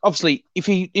 Like, obviously, if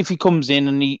he comes in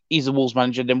and he's a Wolves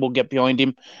manager, then we'll get behind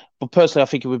him. But personally, I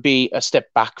think it would be a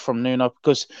step back from Nuno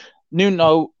because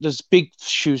Nuno, there's big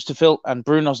shoes to fill, and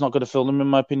Bruno's not going to fill them, in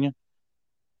my opinion.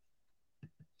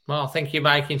 Well, I think you're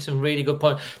making some really good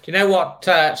points. Do you know what,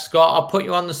 Scott? I'll put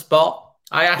you on the spot.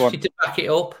 I asked you to back it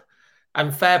up,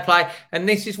 and fair play. And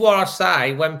this is what I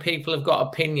say when people have got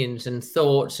opinions and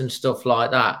thoughts and stuff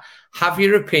like that. Have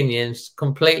your opinions,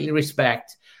 completely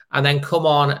respect, and then come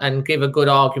on and give a good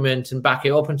argument and back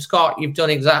it up. And Scott, you've done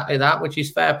exactly that, which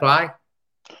is fair play.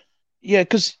 Yeah,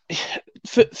 because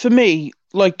for me,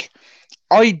 like,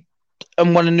 I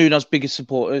am one of Nuno's biggest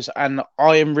supporters, and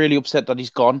I am really upset that he's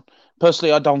gone.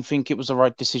 Personally, I don't think it was the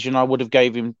right decision. I would have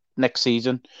gave him next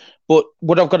season. But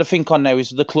what I've got to think on now is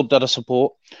the club that I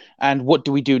support and what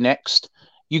do we do next?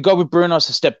 You go with Bruno as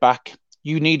a step back.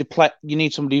 You need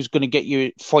somebody who's going to get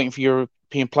you fighting for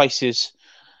European places.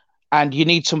 And you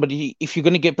need somebody, if you're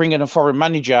going to bring in a foreign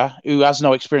manager who has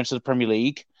no experience of the Premier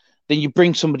League, then you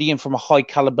bring somebody in from a high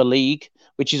caliber league,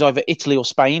 which is either Italy or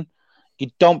Spain.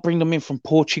 You don't bring them in from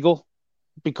Portugal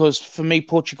because for me,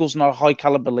 Portugal's not a high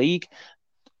caliber league.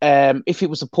 If it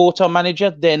was the Porto manager,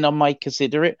 then I might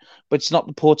consider it, but it's not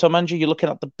the Porto manager. You're looking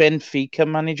at the Benfica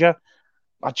manager.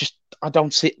 I just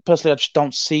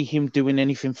don't see him doing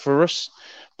anything for us.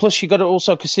 Plus, you got to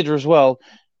also consider as well,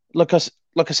 like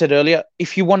I said earlier,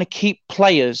 if you want to keep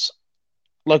players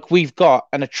like we've got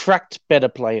and attract better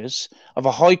players of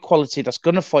a high quality that's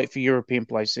going to fight for European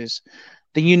places,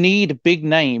 then you need a big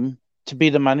name to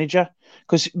be the manager.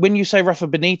 Because when you say Rafa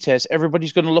Benitez,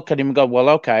 everybody's going to look at him and go, well,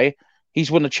 okay, he's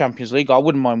won the Champions League. I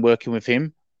wouldn't mind working with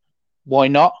him. Why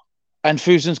not? And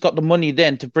Fusion's got the money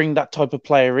then to bring that type of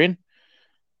player in.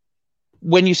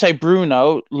 When you say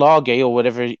Bruno Lage or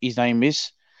whatever his name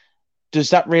is,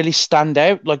 does that really stand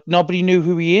out? Like, nobody knew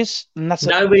who he is. And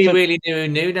nobody really knew who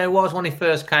Nuno was when he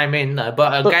first came in, though.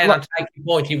 But again, I take your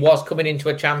point. He was coming into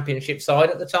a Championship side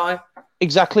at the time.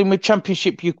 Exactly. And with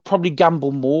Championship, you probably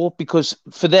gamble more because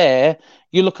for there,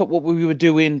 you look at what we were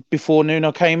doing before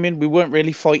Nuno came in. We weren't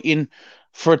really fighting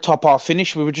for a top half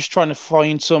finish. We were just trying to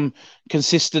find some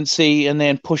consistency and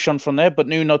then push on from there. But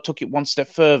Nuno took it one step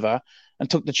further and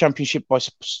took the Championship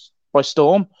by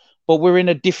storm. But we're in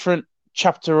a different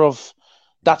chapter of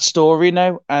that story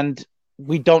now, and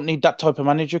we don't need that type of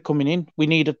manager coming in. We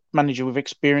need a manager with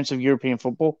experience of European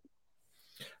football.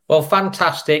 Well,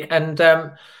 fantastic. And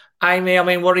Amy, I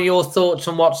mean, what are your thoughts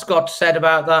on what Scott said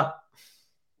about that?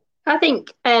 I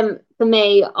think for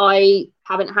me, I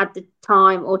haven't had the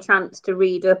time or chance to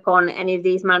read up on any of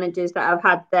these managers that I've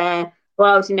had there.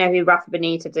 Well, I obviously know who Rafa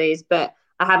Benitez is, but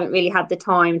I haven't really had the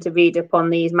time to read up on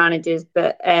these managers.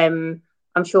 But I'm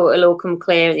sure it'll all come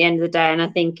clear at the end of the day. And I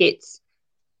think it's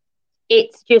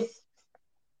just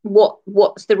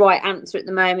what's the right answer at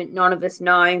the moment. None of us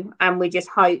know, and we just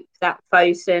hope that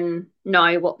Fosun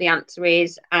know what the answer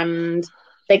is and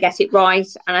they get it right.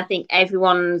 And I think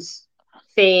everyone's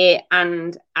fear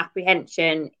and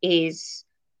apprehension is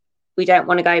we don't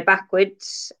want to go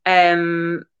backwards.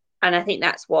 And I think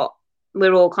that's what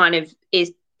we're all kind of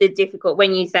is the difficult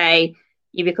when you say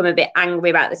you become a bit angry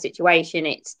about the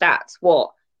situation. That's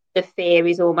what the fear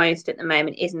is almost at the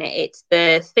moment, isn't it? It's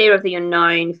the fear of the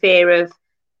unknown, fear of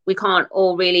we can't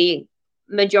all really,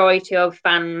 majority of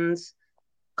fans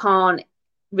can't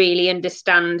really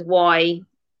understand why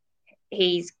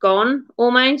he's gone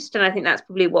almost. And I think that's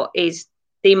probably what is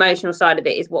the emotional side of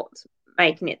it is what's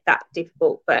making it that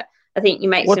difficult. But I think you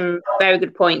make some very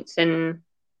good points. And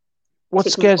what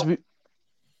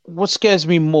scares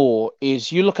me more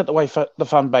is you look at the way the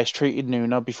fan base treated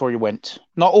Nuno before he went.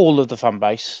 Not all of the fan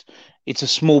base. It's a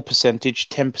small percentage,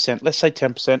 10%. Let's say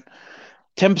 10%.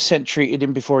 10% treated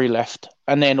him before he left.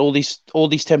 And then all these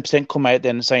 10% come out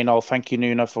then saying, oh, thank you,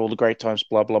 Nuno, for all the great times,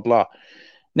 blah, blah, blah.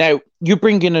 Now, you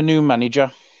bring in a new manager.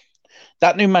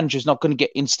 That new manager is not going to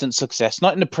get instant success,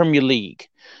 not in the Premier League.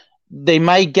 They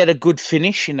may get a good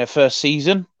finish in their first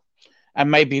season and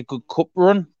maybe a good cup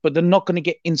run, but they're not going to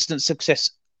get instant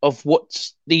success of what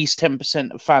these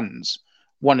 10% of fans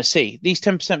want to see. These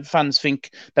 10% of fans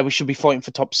think that we should be fighting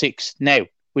for top 6 now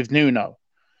with Nuno.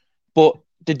 But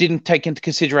they didn't take into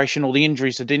consideration all the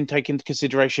injuries. They didn't take into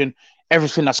consideration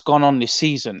everything that's gone on this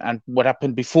season and what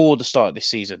happened before the start of this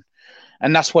season.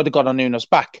 And that's why they got on Nuno's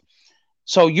back.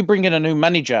 So you bring in a new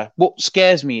manager. What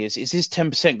scares me is this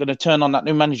 10% going to turn on that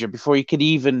new manager before he could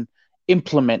even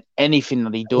implement anything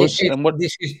that he does?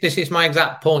 This is my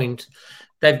exact point.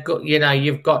 They've got,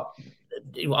 you've got.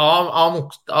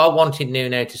 I wanted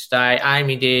Nuno to stay.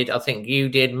 Amy did. I think you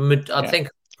did. I think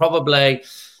probably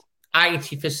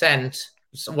 80%.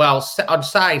 Well, I'd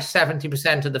say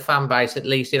 70% of the fan base at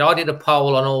least did. I did a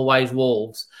poll on Always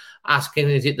Wolves asking,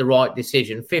 is it the right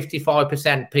decision?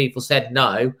 55% people said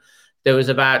no. There was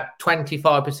about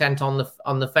 25%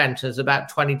 on the fence. There's about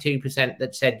 22%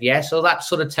 that said yes. So that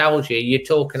sort of tells you're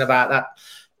talking about that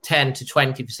 10 to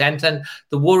 20%. And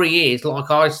the worry is,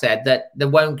 like I said, that they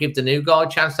won't give the new guy a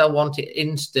chance. They'll want it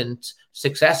instant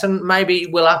success, and maybe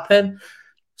it will happen.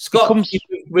 Scott,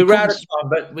 we're out of time,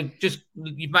 but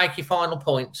you make your final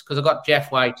points because I've got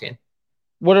Jeff waiting.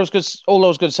 All I was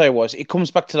going to say was it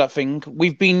comes back to that thing.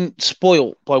 We've been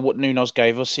spoiled by what Nuno's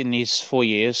gave us in these 4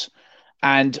 years,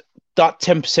 and that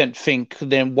 10% think,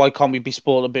 then why can't we be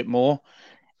spoiled a bit more?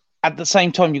 At the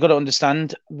same time, you've got to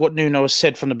understand what Nuno has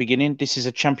said from the beginning. This is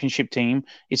a championship team.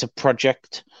 It's a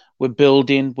project. We're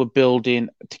building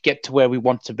to get to where we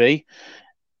want to be.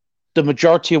 The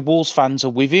majority of Wolves fans are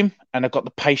with him and have got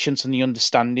the patience and the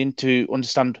understanding to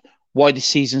understand why this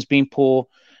season's been poor.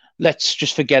 Let's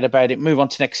just forget about it, move on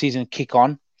to next season and kick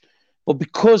on. But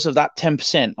because of that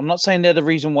 10%, I'm not saying they're the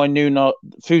reason why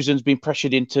Fusion's been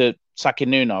pressured into sacking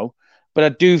Nuno, but I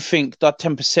do think that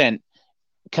 10%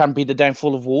 can be the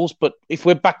downfall of Wolves. But if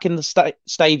we're back in the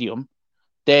stadium,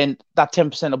 then that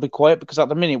 10% will be quiet, because at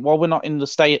the minute, while we're not in the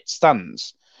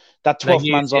stands, that 12th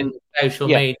man's on social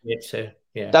media too.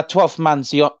 Yeah. That 12th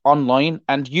man's online,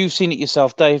 and you've seen it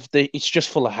yourself, Dave. It's just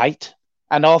full of hate,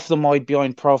 and half of them hide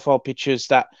behind profile pictures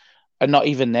that are not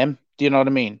even them. Do you know what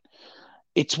I mean?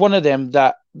 It's one of them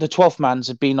that the 12th man's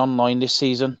have been online this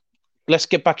season. Let's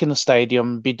get back in the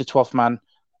stadium, be the 12th man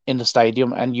in the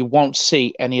stadium, and you won't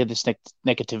see any of this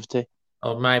negativity.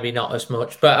 Or maybe not as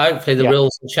much, but hopefully the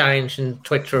rules will change, and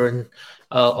Twitter and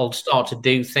will start to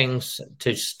do things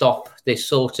to stop this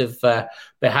sort of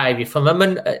behaviour from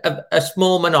a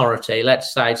small minority.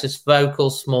 Let's say it's a vocal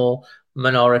small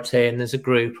minority, and there's a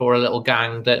group or a little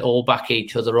gang that all back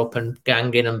each other up and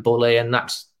gang in and bully, and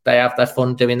they have their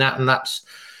fun doing that, and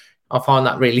I find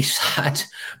that really sad.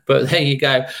 But there you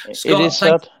go. Scott,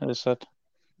 It is sad.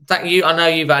 Thank you. I know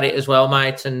you've had it as well,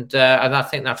 mate, and I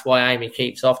think that's why Amy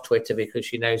keeps off Twitter, because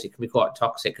she knows it can be quite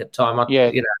toxic at times.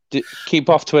 Keep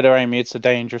off Twitter, Amy. It's a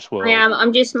dangerous world. I am.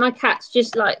 My cat's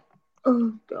just like,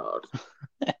 oh God.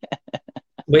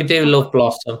 We do love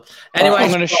Blossom. Anyway, I'm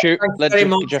going to shoot. Thank you very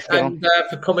much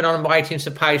for coming on and waiting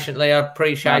so patiently. I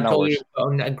appreciate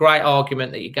a great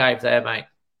argument that you gave there, mate.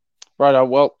 Right.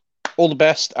 Well, all the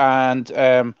best, and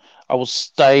I will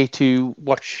stay to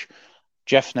watch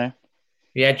Jeff now.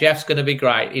 Yeah, Jeff's going to be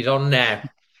great. He's on now.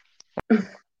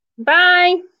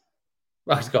 Bye.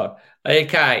 Right, God.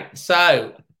 Okay,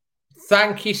 so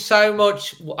thank you so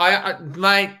much,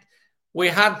 mate. We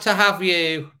had to have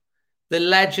you, the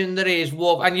legend that is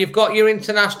Wolf, and you've got your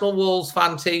International Wolves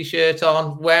fan T-shirt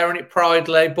on, wearing it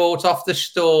proudly, bought off the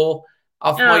store,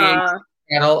 off my YouTube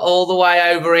channel, all the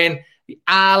way over in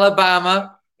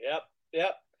Alabama.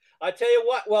 Yep. I tell you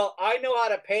what. Well, I know how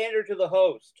to pander to the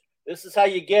host. This is how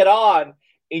you get on,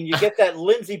 and you get that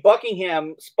Lindsey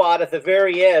Buckingham spot at the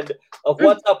very end of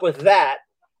What's Up With That.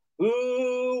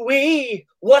 Ooh-wee,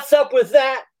 what's up with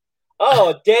that?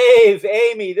 Oh, Dave,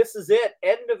 Amy, this is it.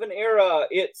 End of an era.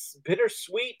 It's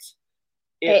bittersweet.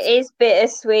 It is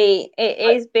bittersweet. It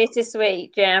is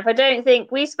bittersweet, Jeff. I don't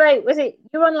think we spoke. Was it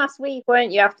you were on last week,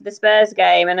 weren't you, after the Spurs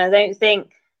game? And I don't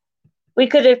think we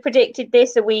could have predicted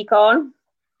this a week on.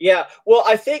 Yeah. Well,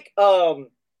 I think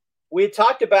we had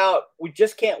talked about we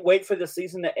just can't wait for the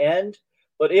season to end.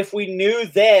 But if we knew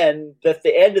then that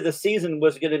the end of the season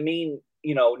was going to mean,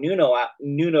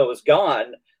 Nuno is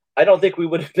gone, I don't think we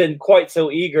would have been quite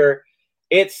so eager.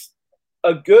 It's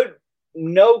a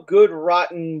no good,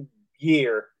 rotten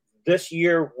year. This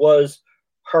year was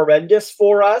horrendous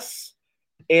for us.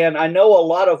 And I know a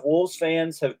lot of Wolves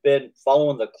fans have been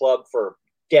following the club for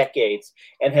decades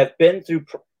and have been through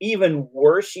even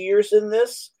worse years than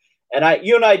this. And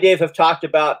you and I, Dave, have talked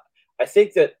about, I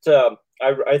think that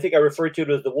I think I referred to it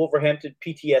as the Wolverhampton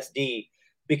PTSD,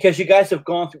 because you guys have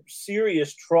gone through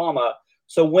serious trauma.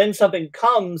 So when something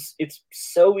comes, it's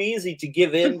so easy to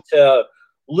give in to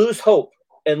lose hope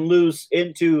and lose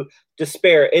into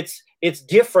despair. It's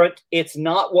different. It's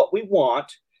not what we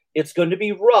want. It's going to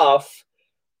be rough,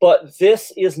 but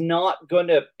this is not going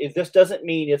to, this doesn't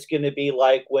mean it's going to be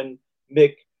like when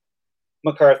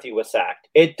McCarthy was sacked.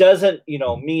 It doesn't,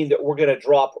 mean that we're going to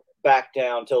drop back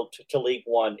down to League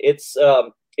One. It's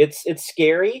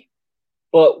scary,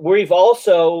 but we've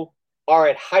also are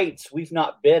at heights we've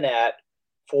not been at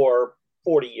for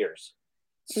 40 years.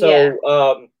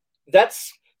 So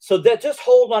that just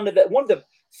hold on to that. One of the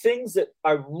things that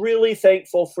I'm really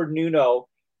thankful for Nuno,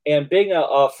 and being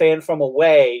a fan from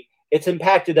away, it's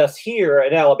impacted us here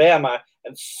in Alabama,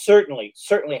 and certainly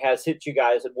has hit you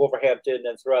guys in Wolverhampton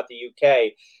and throughout the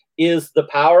UK, is the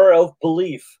power of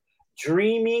belief.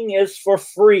 Dreaming is for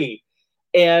free.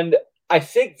 And I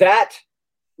think that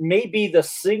may be the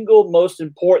single most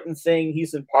important thing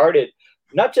he's imparted,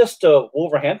 not just to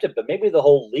Wolverhampton, but maybe the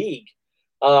whole league.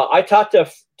 I talked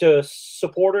to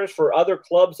supporters for other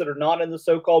clubs that are not in the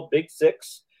so-called Big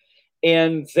Six,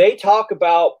 and they talk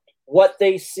about what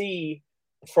they see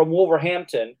from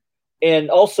Wolverhampton, and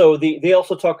also they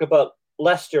also talk about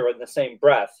Leicester in the same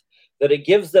breath, that it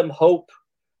gives them hope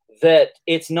that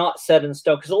it's not set in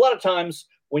stone. Because a lot of times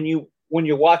when you're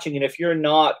watching, and if you're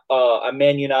not a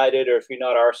Man United, or if you're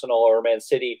not Arsenal or Man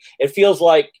City, it feels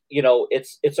like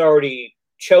it's already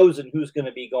chosen who's going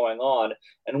to be going on,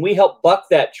 and we help buck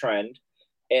that trend.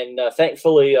 And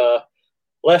thankfully,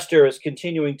 Leicester is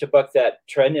continuing to buck that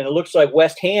trend, and it looks like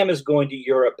West Ham is going to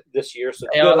Europe this year. So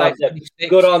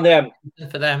good on them.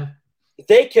 For them,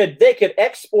 they could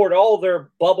export all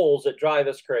their bubbles that drive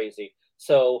us crazy.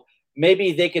 So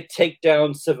maybe they could take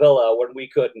down Sevilla when we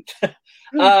couldn't.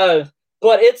 But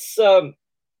it's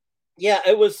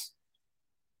it was,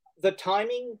 the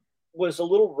timing was a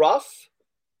little rough.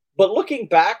 But looking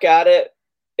back at it,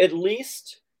 at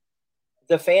least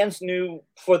the fans knew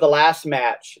for the last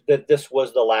match that this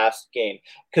was the last game.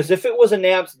 Because if it was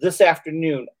announced this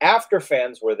afternoon after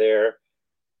fans were there,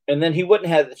 and then he wouldn't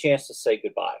have the chance to say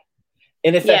goodbye.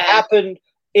 And if it happened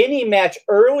any match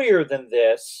earlier than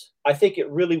this, I think it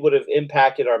really would have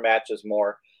impacted our matches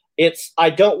more. I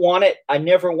don't want it. I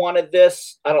never wanted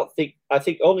this. I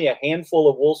think only a handful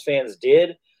of Wolves fans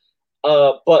did.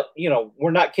 But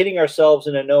we're not kidding ourselves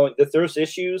into knowing that there's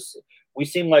issues. We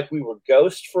seem like we were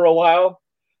ghosts for a while.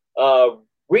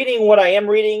 Reading what I am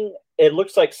reading, it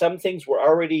looks like some things were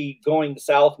already going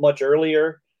south much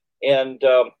earlier, and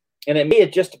it may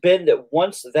have just been that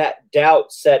once that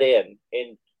doubt set in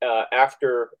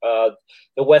after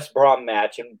the West Brom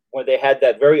match, and when they had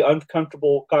that very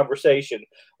uncomfortable conversation.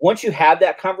 Once you have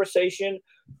that conversation,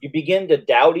 you begin to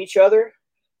doubt each other.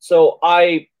 So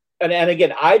And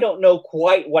again, I don't know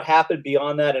quite what happened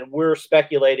beyond that, and we're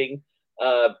speculating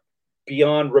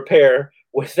beyond repair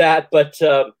with that. But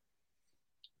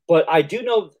I do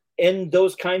know in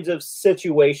those kinds of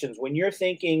situations, when you're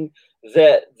thinking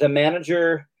that the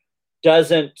manager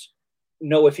doesn't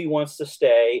know if he wants to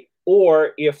stay,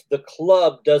 or if the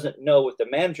club doesn't know if the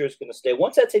manager is going to stay,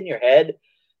 once that's in your head,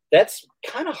 that's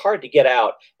kind of hard to get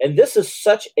out. And this is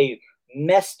such a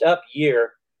messed up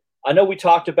year. I know we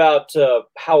talked about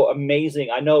how amazing,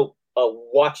 I know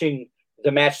watching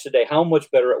the match today, how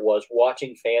much better it was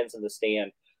watching fans in the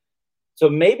stand. So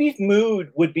maybe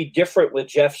mood would be different with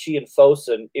Jeff Shee and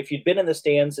Fosun if you'd been in the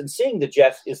stands and seeing that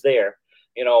Jeff is there.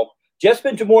 Jeff's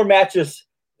been to more matches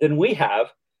than we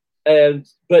have,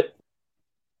 but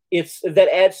that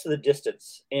adds to the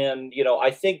distance. And, I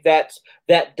think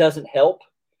that doesn't help.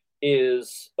 And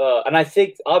I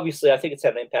think it's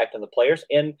had an impact on the players,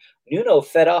 and Nuno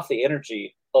fed off the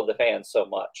energy of the fans so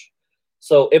much.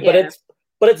 So, but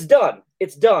it's done.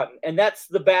 It's done. And that's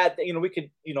the bad thing. We could,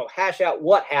 hash out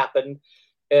what happened,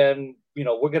 and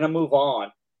we're going to move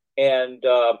on. And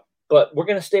but we're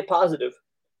going to stay positive.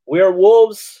 We are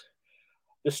wolves.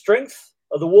 The strength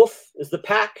of the wolf is the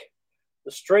pack.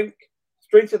 The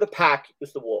strength of the pack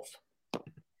is the wolf.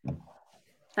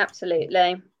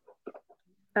 Absolutely.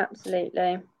 I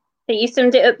think you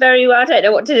summed it up very well. I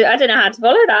don't know how to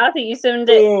follow that. I think you summed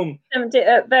it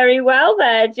up very well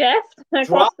there, Jeff.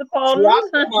 Across the pond. Drop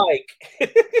the mic.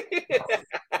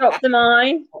 Drop the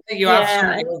mic. I think you have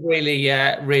summed it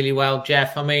up really well,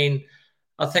 Jeff. I mean,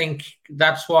 I think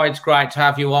that's why it's great to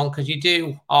have you on, because you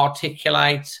do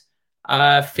articulate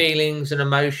feelings and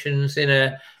emotions in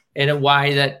a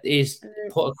way that is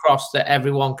put across that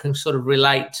everyone can sort of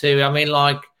relate to. I mean,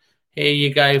 like, here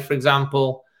you go, for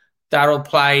example, Daryl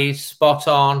plays spot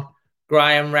on.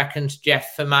 Graham reckons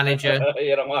Jeff for manager.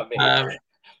 You don't want me.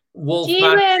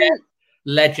 Wolfman,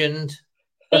 legend.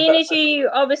 Being as you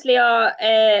obviously are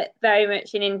very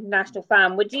much an international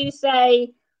fan, would you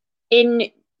say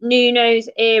in Nuno's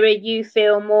era you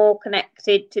feel more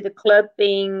connected to the club,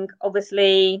 being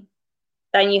obviously,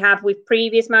 than you have with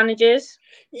previous managers?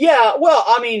 Yeah, well,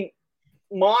 I mean,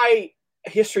 my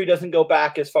history doesn't go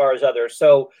back as far as others.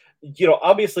 So,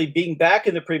 obviously being back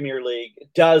in the Premier League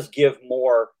does give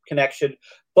more connection.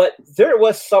 But there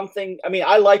was something, I mean,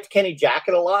 I liked Kenny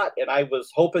Jackett a lot, and I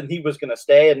was hoping he was going to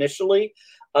stay initially.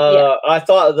 I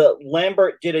thought that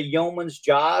Lambert did a yeoman's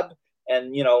job,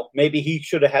 and, maybe he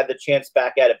should have had the chance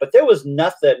back at it. But there was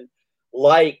nothing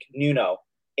like Nuno,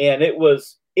 and it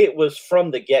was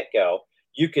from the get-go.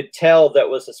 You could tell that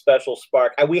was a special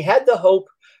spark. And we had the hope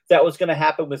that was going to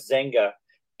happen with Zenga.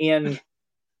 And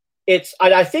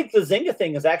I think the Zenga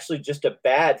thing is actually just a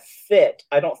bad fit.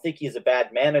 I don't think he's a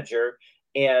bad manager.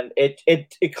 And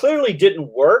it clearly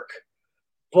didn't work.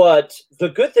 But the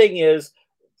good thing is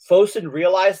Fosun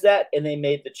realized that, and they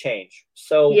made the change.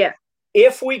 So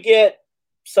if we get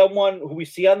someone who we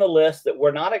see on the list that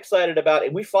we're not excited about,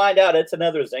 and we find out it's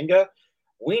another Zenga,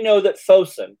 we know that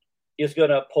Fosun is going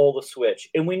to pull the switch.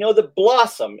 And we know that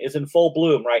Blossom is in full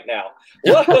bloom right now.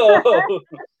 Whoa!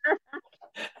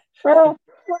 Oh,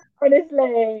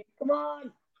 honestly, come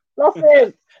on,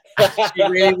 Blossom. She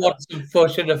really wants some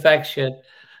push and affection.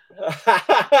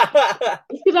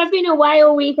 Because I've been away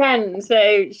all weekend,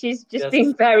 so she's just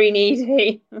been very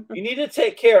needy. You need to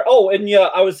take care. Oh, and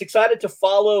I was excited to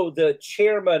follow the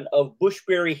chairman of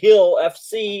Bushbury Hill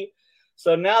FC.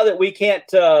 So now that we can't,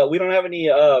 we don't have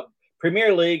any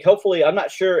Premier League. Hopefully, I'm not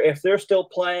sure if they're still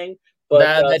playing. But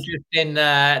no, they're just in.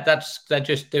 They're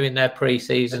just doing their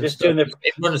pre-season. It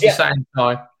runs the same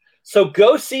time. So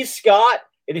go see Scott,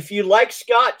 and if you like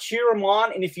Scott, cheer him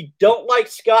on. And if you don't like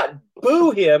Scott,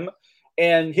 boo him,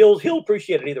 and he'll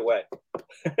appreciate it either way.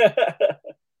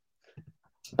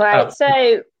 Right.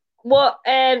 So, what?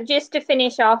 Just to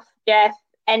finish off, Jeff,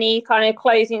 any kind of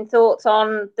closing thoughts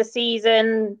on the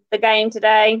season, the game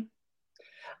today?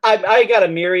 I got a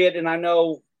myriad, and I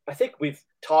think we've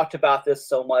talked about this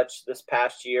so much this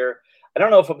past year. I don't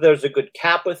know if there's a good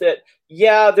cap with it.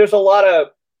 Yeah, there's a lot of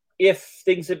if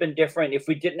things had been different, if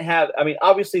we didn't have, I mean,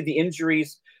 obviously the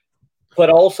injuries, but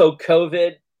also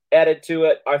COVID added to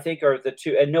it, I think, are the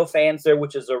two, and no fans there,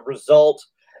 which is a result.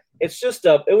 It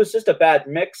was just a bad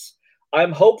mix.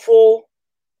 I'm hopeful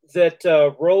that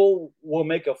Rowe will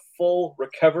make a full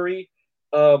recovery.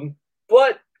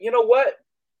 But you know what?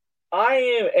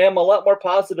 I am a lot more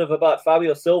positive about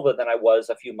Fabio Silva than I was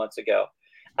a few months ago.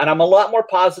 And I'm a lot more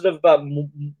positive about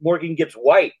Morgan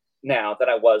Gibbs-White now than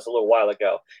I was a little while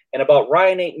ago. And about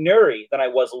Ryan Aït-Nouri than I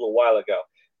was a little while ago.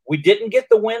 We didn't get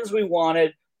the wins we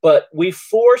wanted, but we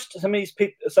forced some of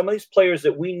these players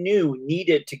that we knew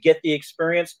needed to get the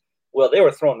experience. Well, they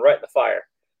were thrown right in the fire.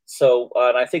 So,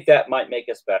 and I think that might make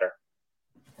us better.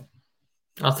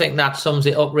 I think that sums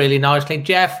it up really nicely.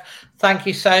 Jeff, thank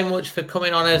you so much for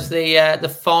coming on as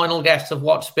the final guest of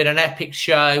what's been an epic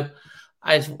show,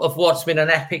 of what's been an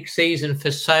epic season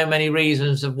for so many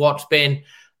reasons, of what's been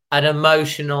an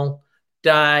emotional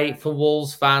day for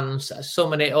Wolves fans.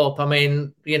 Summing it up, I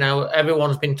mean,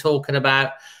 everyone's been talking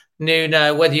about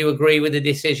Nuno, whether you agree with the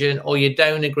decision or you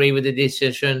don't agree with the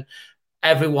decision,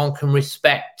 everyone can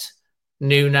respect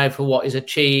Nuno for what he's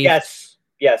achieved.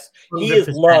 Yes. 100%. He is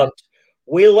loved.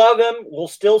 We love him. We'll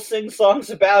still sing songs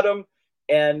about him.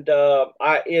 And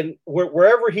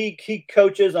wherever he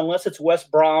coaches, unless it's West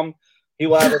Brom, he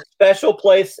will have a special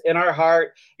place in our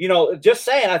heart. Just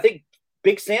saying, I think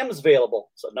Big Sam is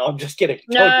available. So, no, I'm just kidding.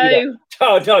 No,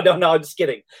 I'm just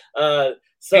kidding.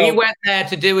 So he went there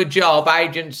to do a job,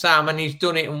 Agent Sam, and he's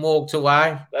done it and walked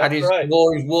away. That's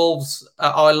wore his Wolves,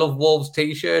 I Love Wolves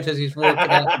t-shirt as he's walking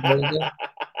out the building.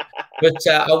 but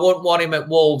I wouldn't want him at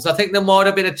Wolves. I think there might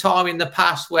have been a time in the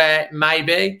past where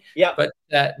maybe,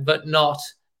 but not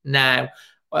now.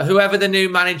 Whoever the new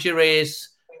manager is,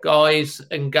 guys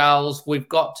and gals, we've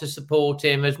got to support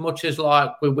him as much as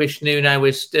like we wish Nuno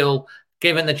is still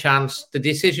given the chance. The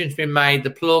decision's been made. The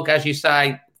plug, as you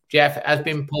say, Jeff, has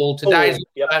been pulled. Today's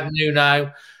about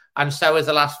Nuno, and so is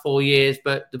the last 4 years.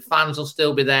 But the fans will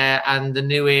still be there, and the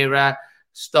new era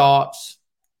starts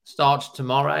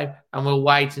tomorrow, and we'll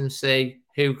wait and see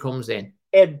who comes in.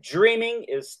 And dreaming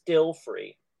is still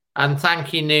free. And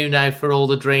thank you, Nuno, for all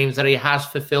the dreams that he has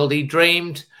fulfilled. He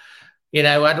dreamed.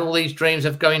 Had all these dreams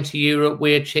of going to Europe.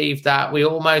 We achieved that. We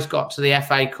almost got to the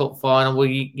FA Cup final.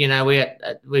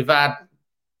 We've had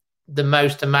the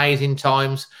most amazing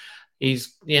times.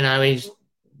 He's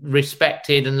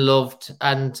respected and loved,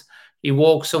 and he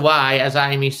walks away, as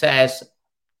Amy says,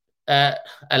 a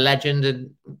legend.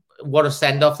 And what a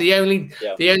send off! The only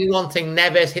one thing,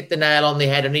 Neves hit the nail on the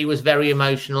head, and he was very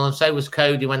emotional, and so was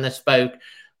Cody when they spoke.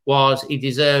 Was he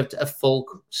deserved a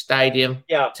full stadium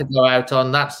to go out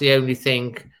on? That's the only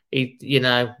thing.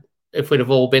 If we'd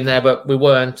have all been there, but we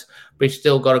weren't, we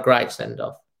still got a great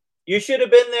send-off. You should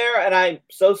have been there, and I'm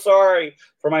so sorry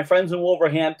for my friends in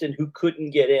Wolverhampton who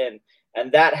couldn't get in,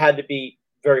 and that had to be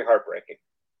very heartbreaking.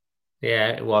 Yeah,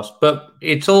 it was. But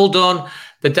it's all done.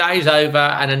 The day's over,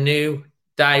 and a new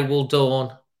day will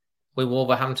dawn with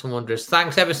Wolverhampton Wanderers.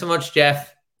 Thanks ever so much,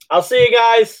 Jeff. I'll see you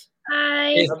guys.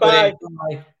 Bye. Bye.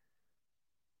 Bye.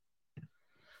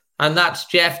 And that's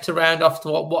Jeff to round off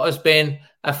what has been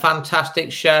a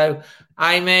fantastic show.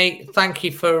 Amy, thank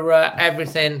you for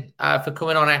everything, for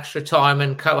coming on Extra Time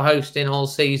and co-hosting all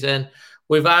season.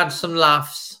 We've had some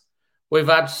laughs. We've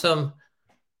had some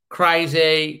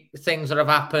crazy things that have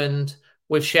happened.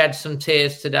 We've shed some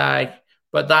tears today,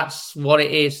 but that's what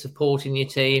it is, supporting your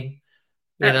team.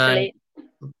 Absolutely.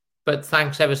 But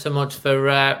thanks ever so much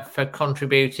for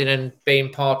contributing and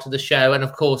being part of the show, and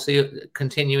of course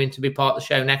continuing to be part of the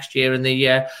show next year, and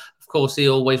of course the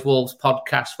Always Wolves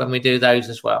podcast when we do those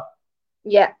as well.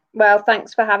 Yeah, well,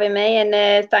 thanks for having me,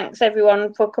 and thanks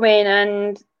everyone for coming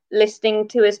and listening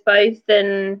to us both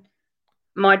and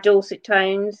my dulcet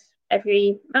tones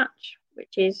every match,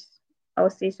 which is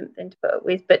obviously something to put up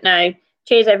with. But no,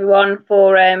 cheers everyone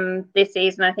for this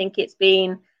season. I think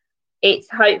it's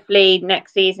hopefully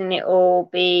next season it will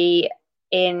be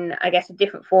in, I guess, a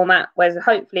different format, whereas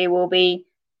hopefully we'll be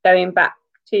going back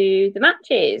to the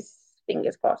matches.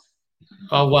 Fingers crossed.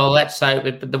 Oh, well, let's hope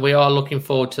it, but we are looking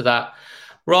forward to that.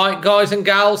 Right, guys and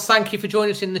gals, thank you for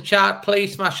joining us in the chat.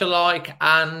 Please smash a like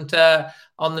and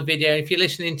on the video. If you're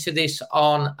listening to this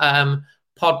on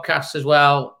podcast as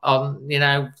well,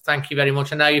 thank you very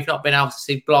much. I know you've not been able to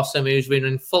see Blossom, who's been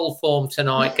in full form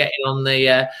tonight,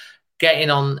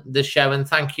 getting on the show, and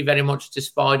thank you very much to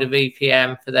Spider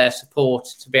VPN for their support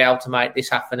to be able to make this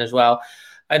happen as well.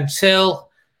 Until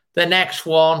the next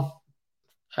one,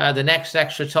 the next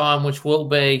Extra Time, which will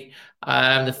be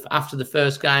after the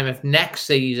first game of next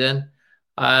season,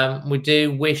 we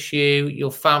do wish you,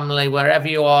 your family, wherever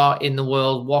you are in the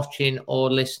world watching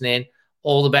or listening,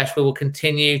 all the best. We will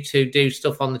continue to do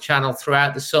stuff on the channel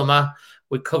throughout the summer.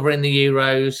 We're covering the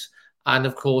Euros, and,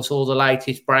 of course, all the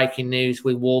latest breaking news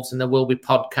with Wolves, and there will be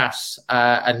podcasts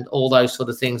and all those sort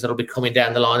of things that will be coming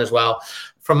down the line as well.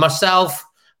 From myself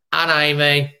and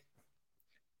Amy,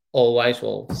 always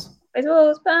Wolves. Always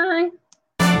Wolves, bye.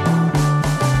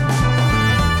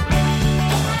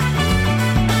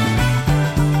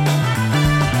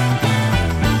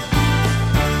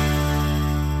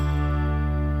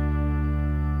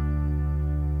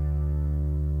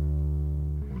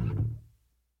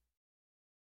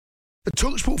 The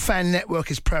TalkSport Fan Network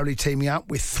is proudly teaming up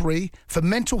with 3 for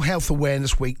Mental Health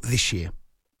Awareness Week this year.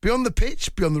 Beyond the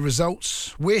pitch, beyond the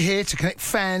results, we're here to connect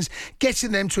fans,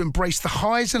 getting them to embrace the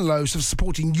highs and lows of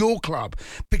supporting your club,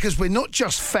 because we're not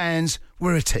just fans,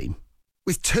 we're a team.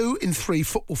 With 2 in 3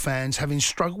 football fans having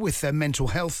struggled with their mental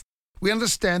health, we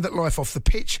understand that life off the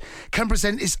pitch can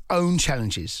present its own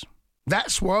challenges.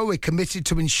 That's why we're committed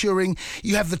to ensuring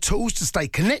you have the tools to stay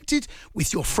connected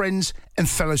with your friends and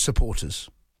fellow supporters.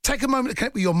 Take a moment to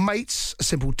connect with your mates. A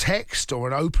simple text or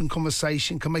an open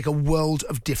conversation can make a world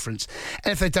of difference.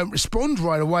 And if they don't respond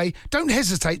right away, don't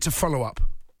hesitate to follow up.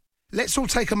 Let's all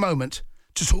take a moment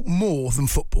to talk more than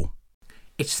football.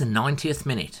 It's the 90th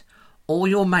minute. All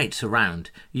your mates around.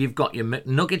 You've got your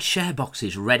McNugget share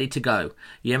boxes ready to go.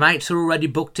 Your mates are already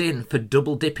booked in for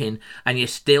double dipping, and you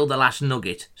steal the last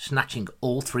nugget, snatching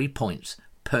all 3 points.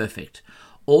 Perfect.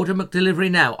 Order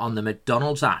McDelivery now on the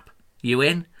McDonald's app. You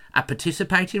in? At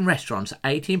participating restaurants,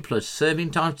 18 plus,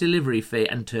 serving times, delivery fee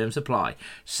and terms apply.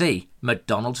 See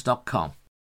mcdonalds.com.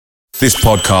 This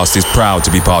podcast is proud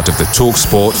to be part of the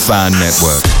TalkSport Fan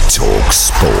Network.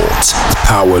 TalkSport.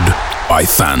 Powered by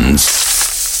fans.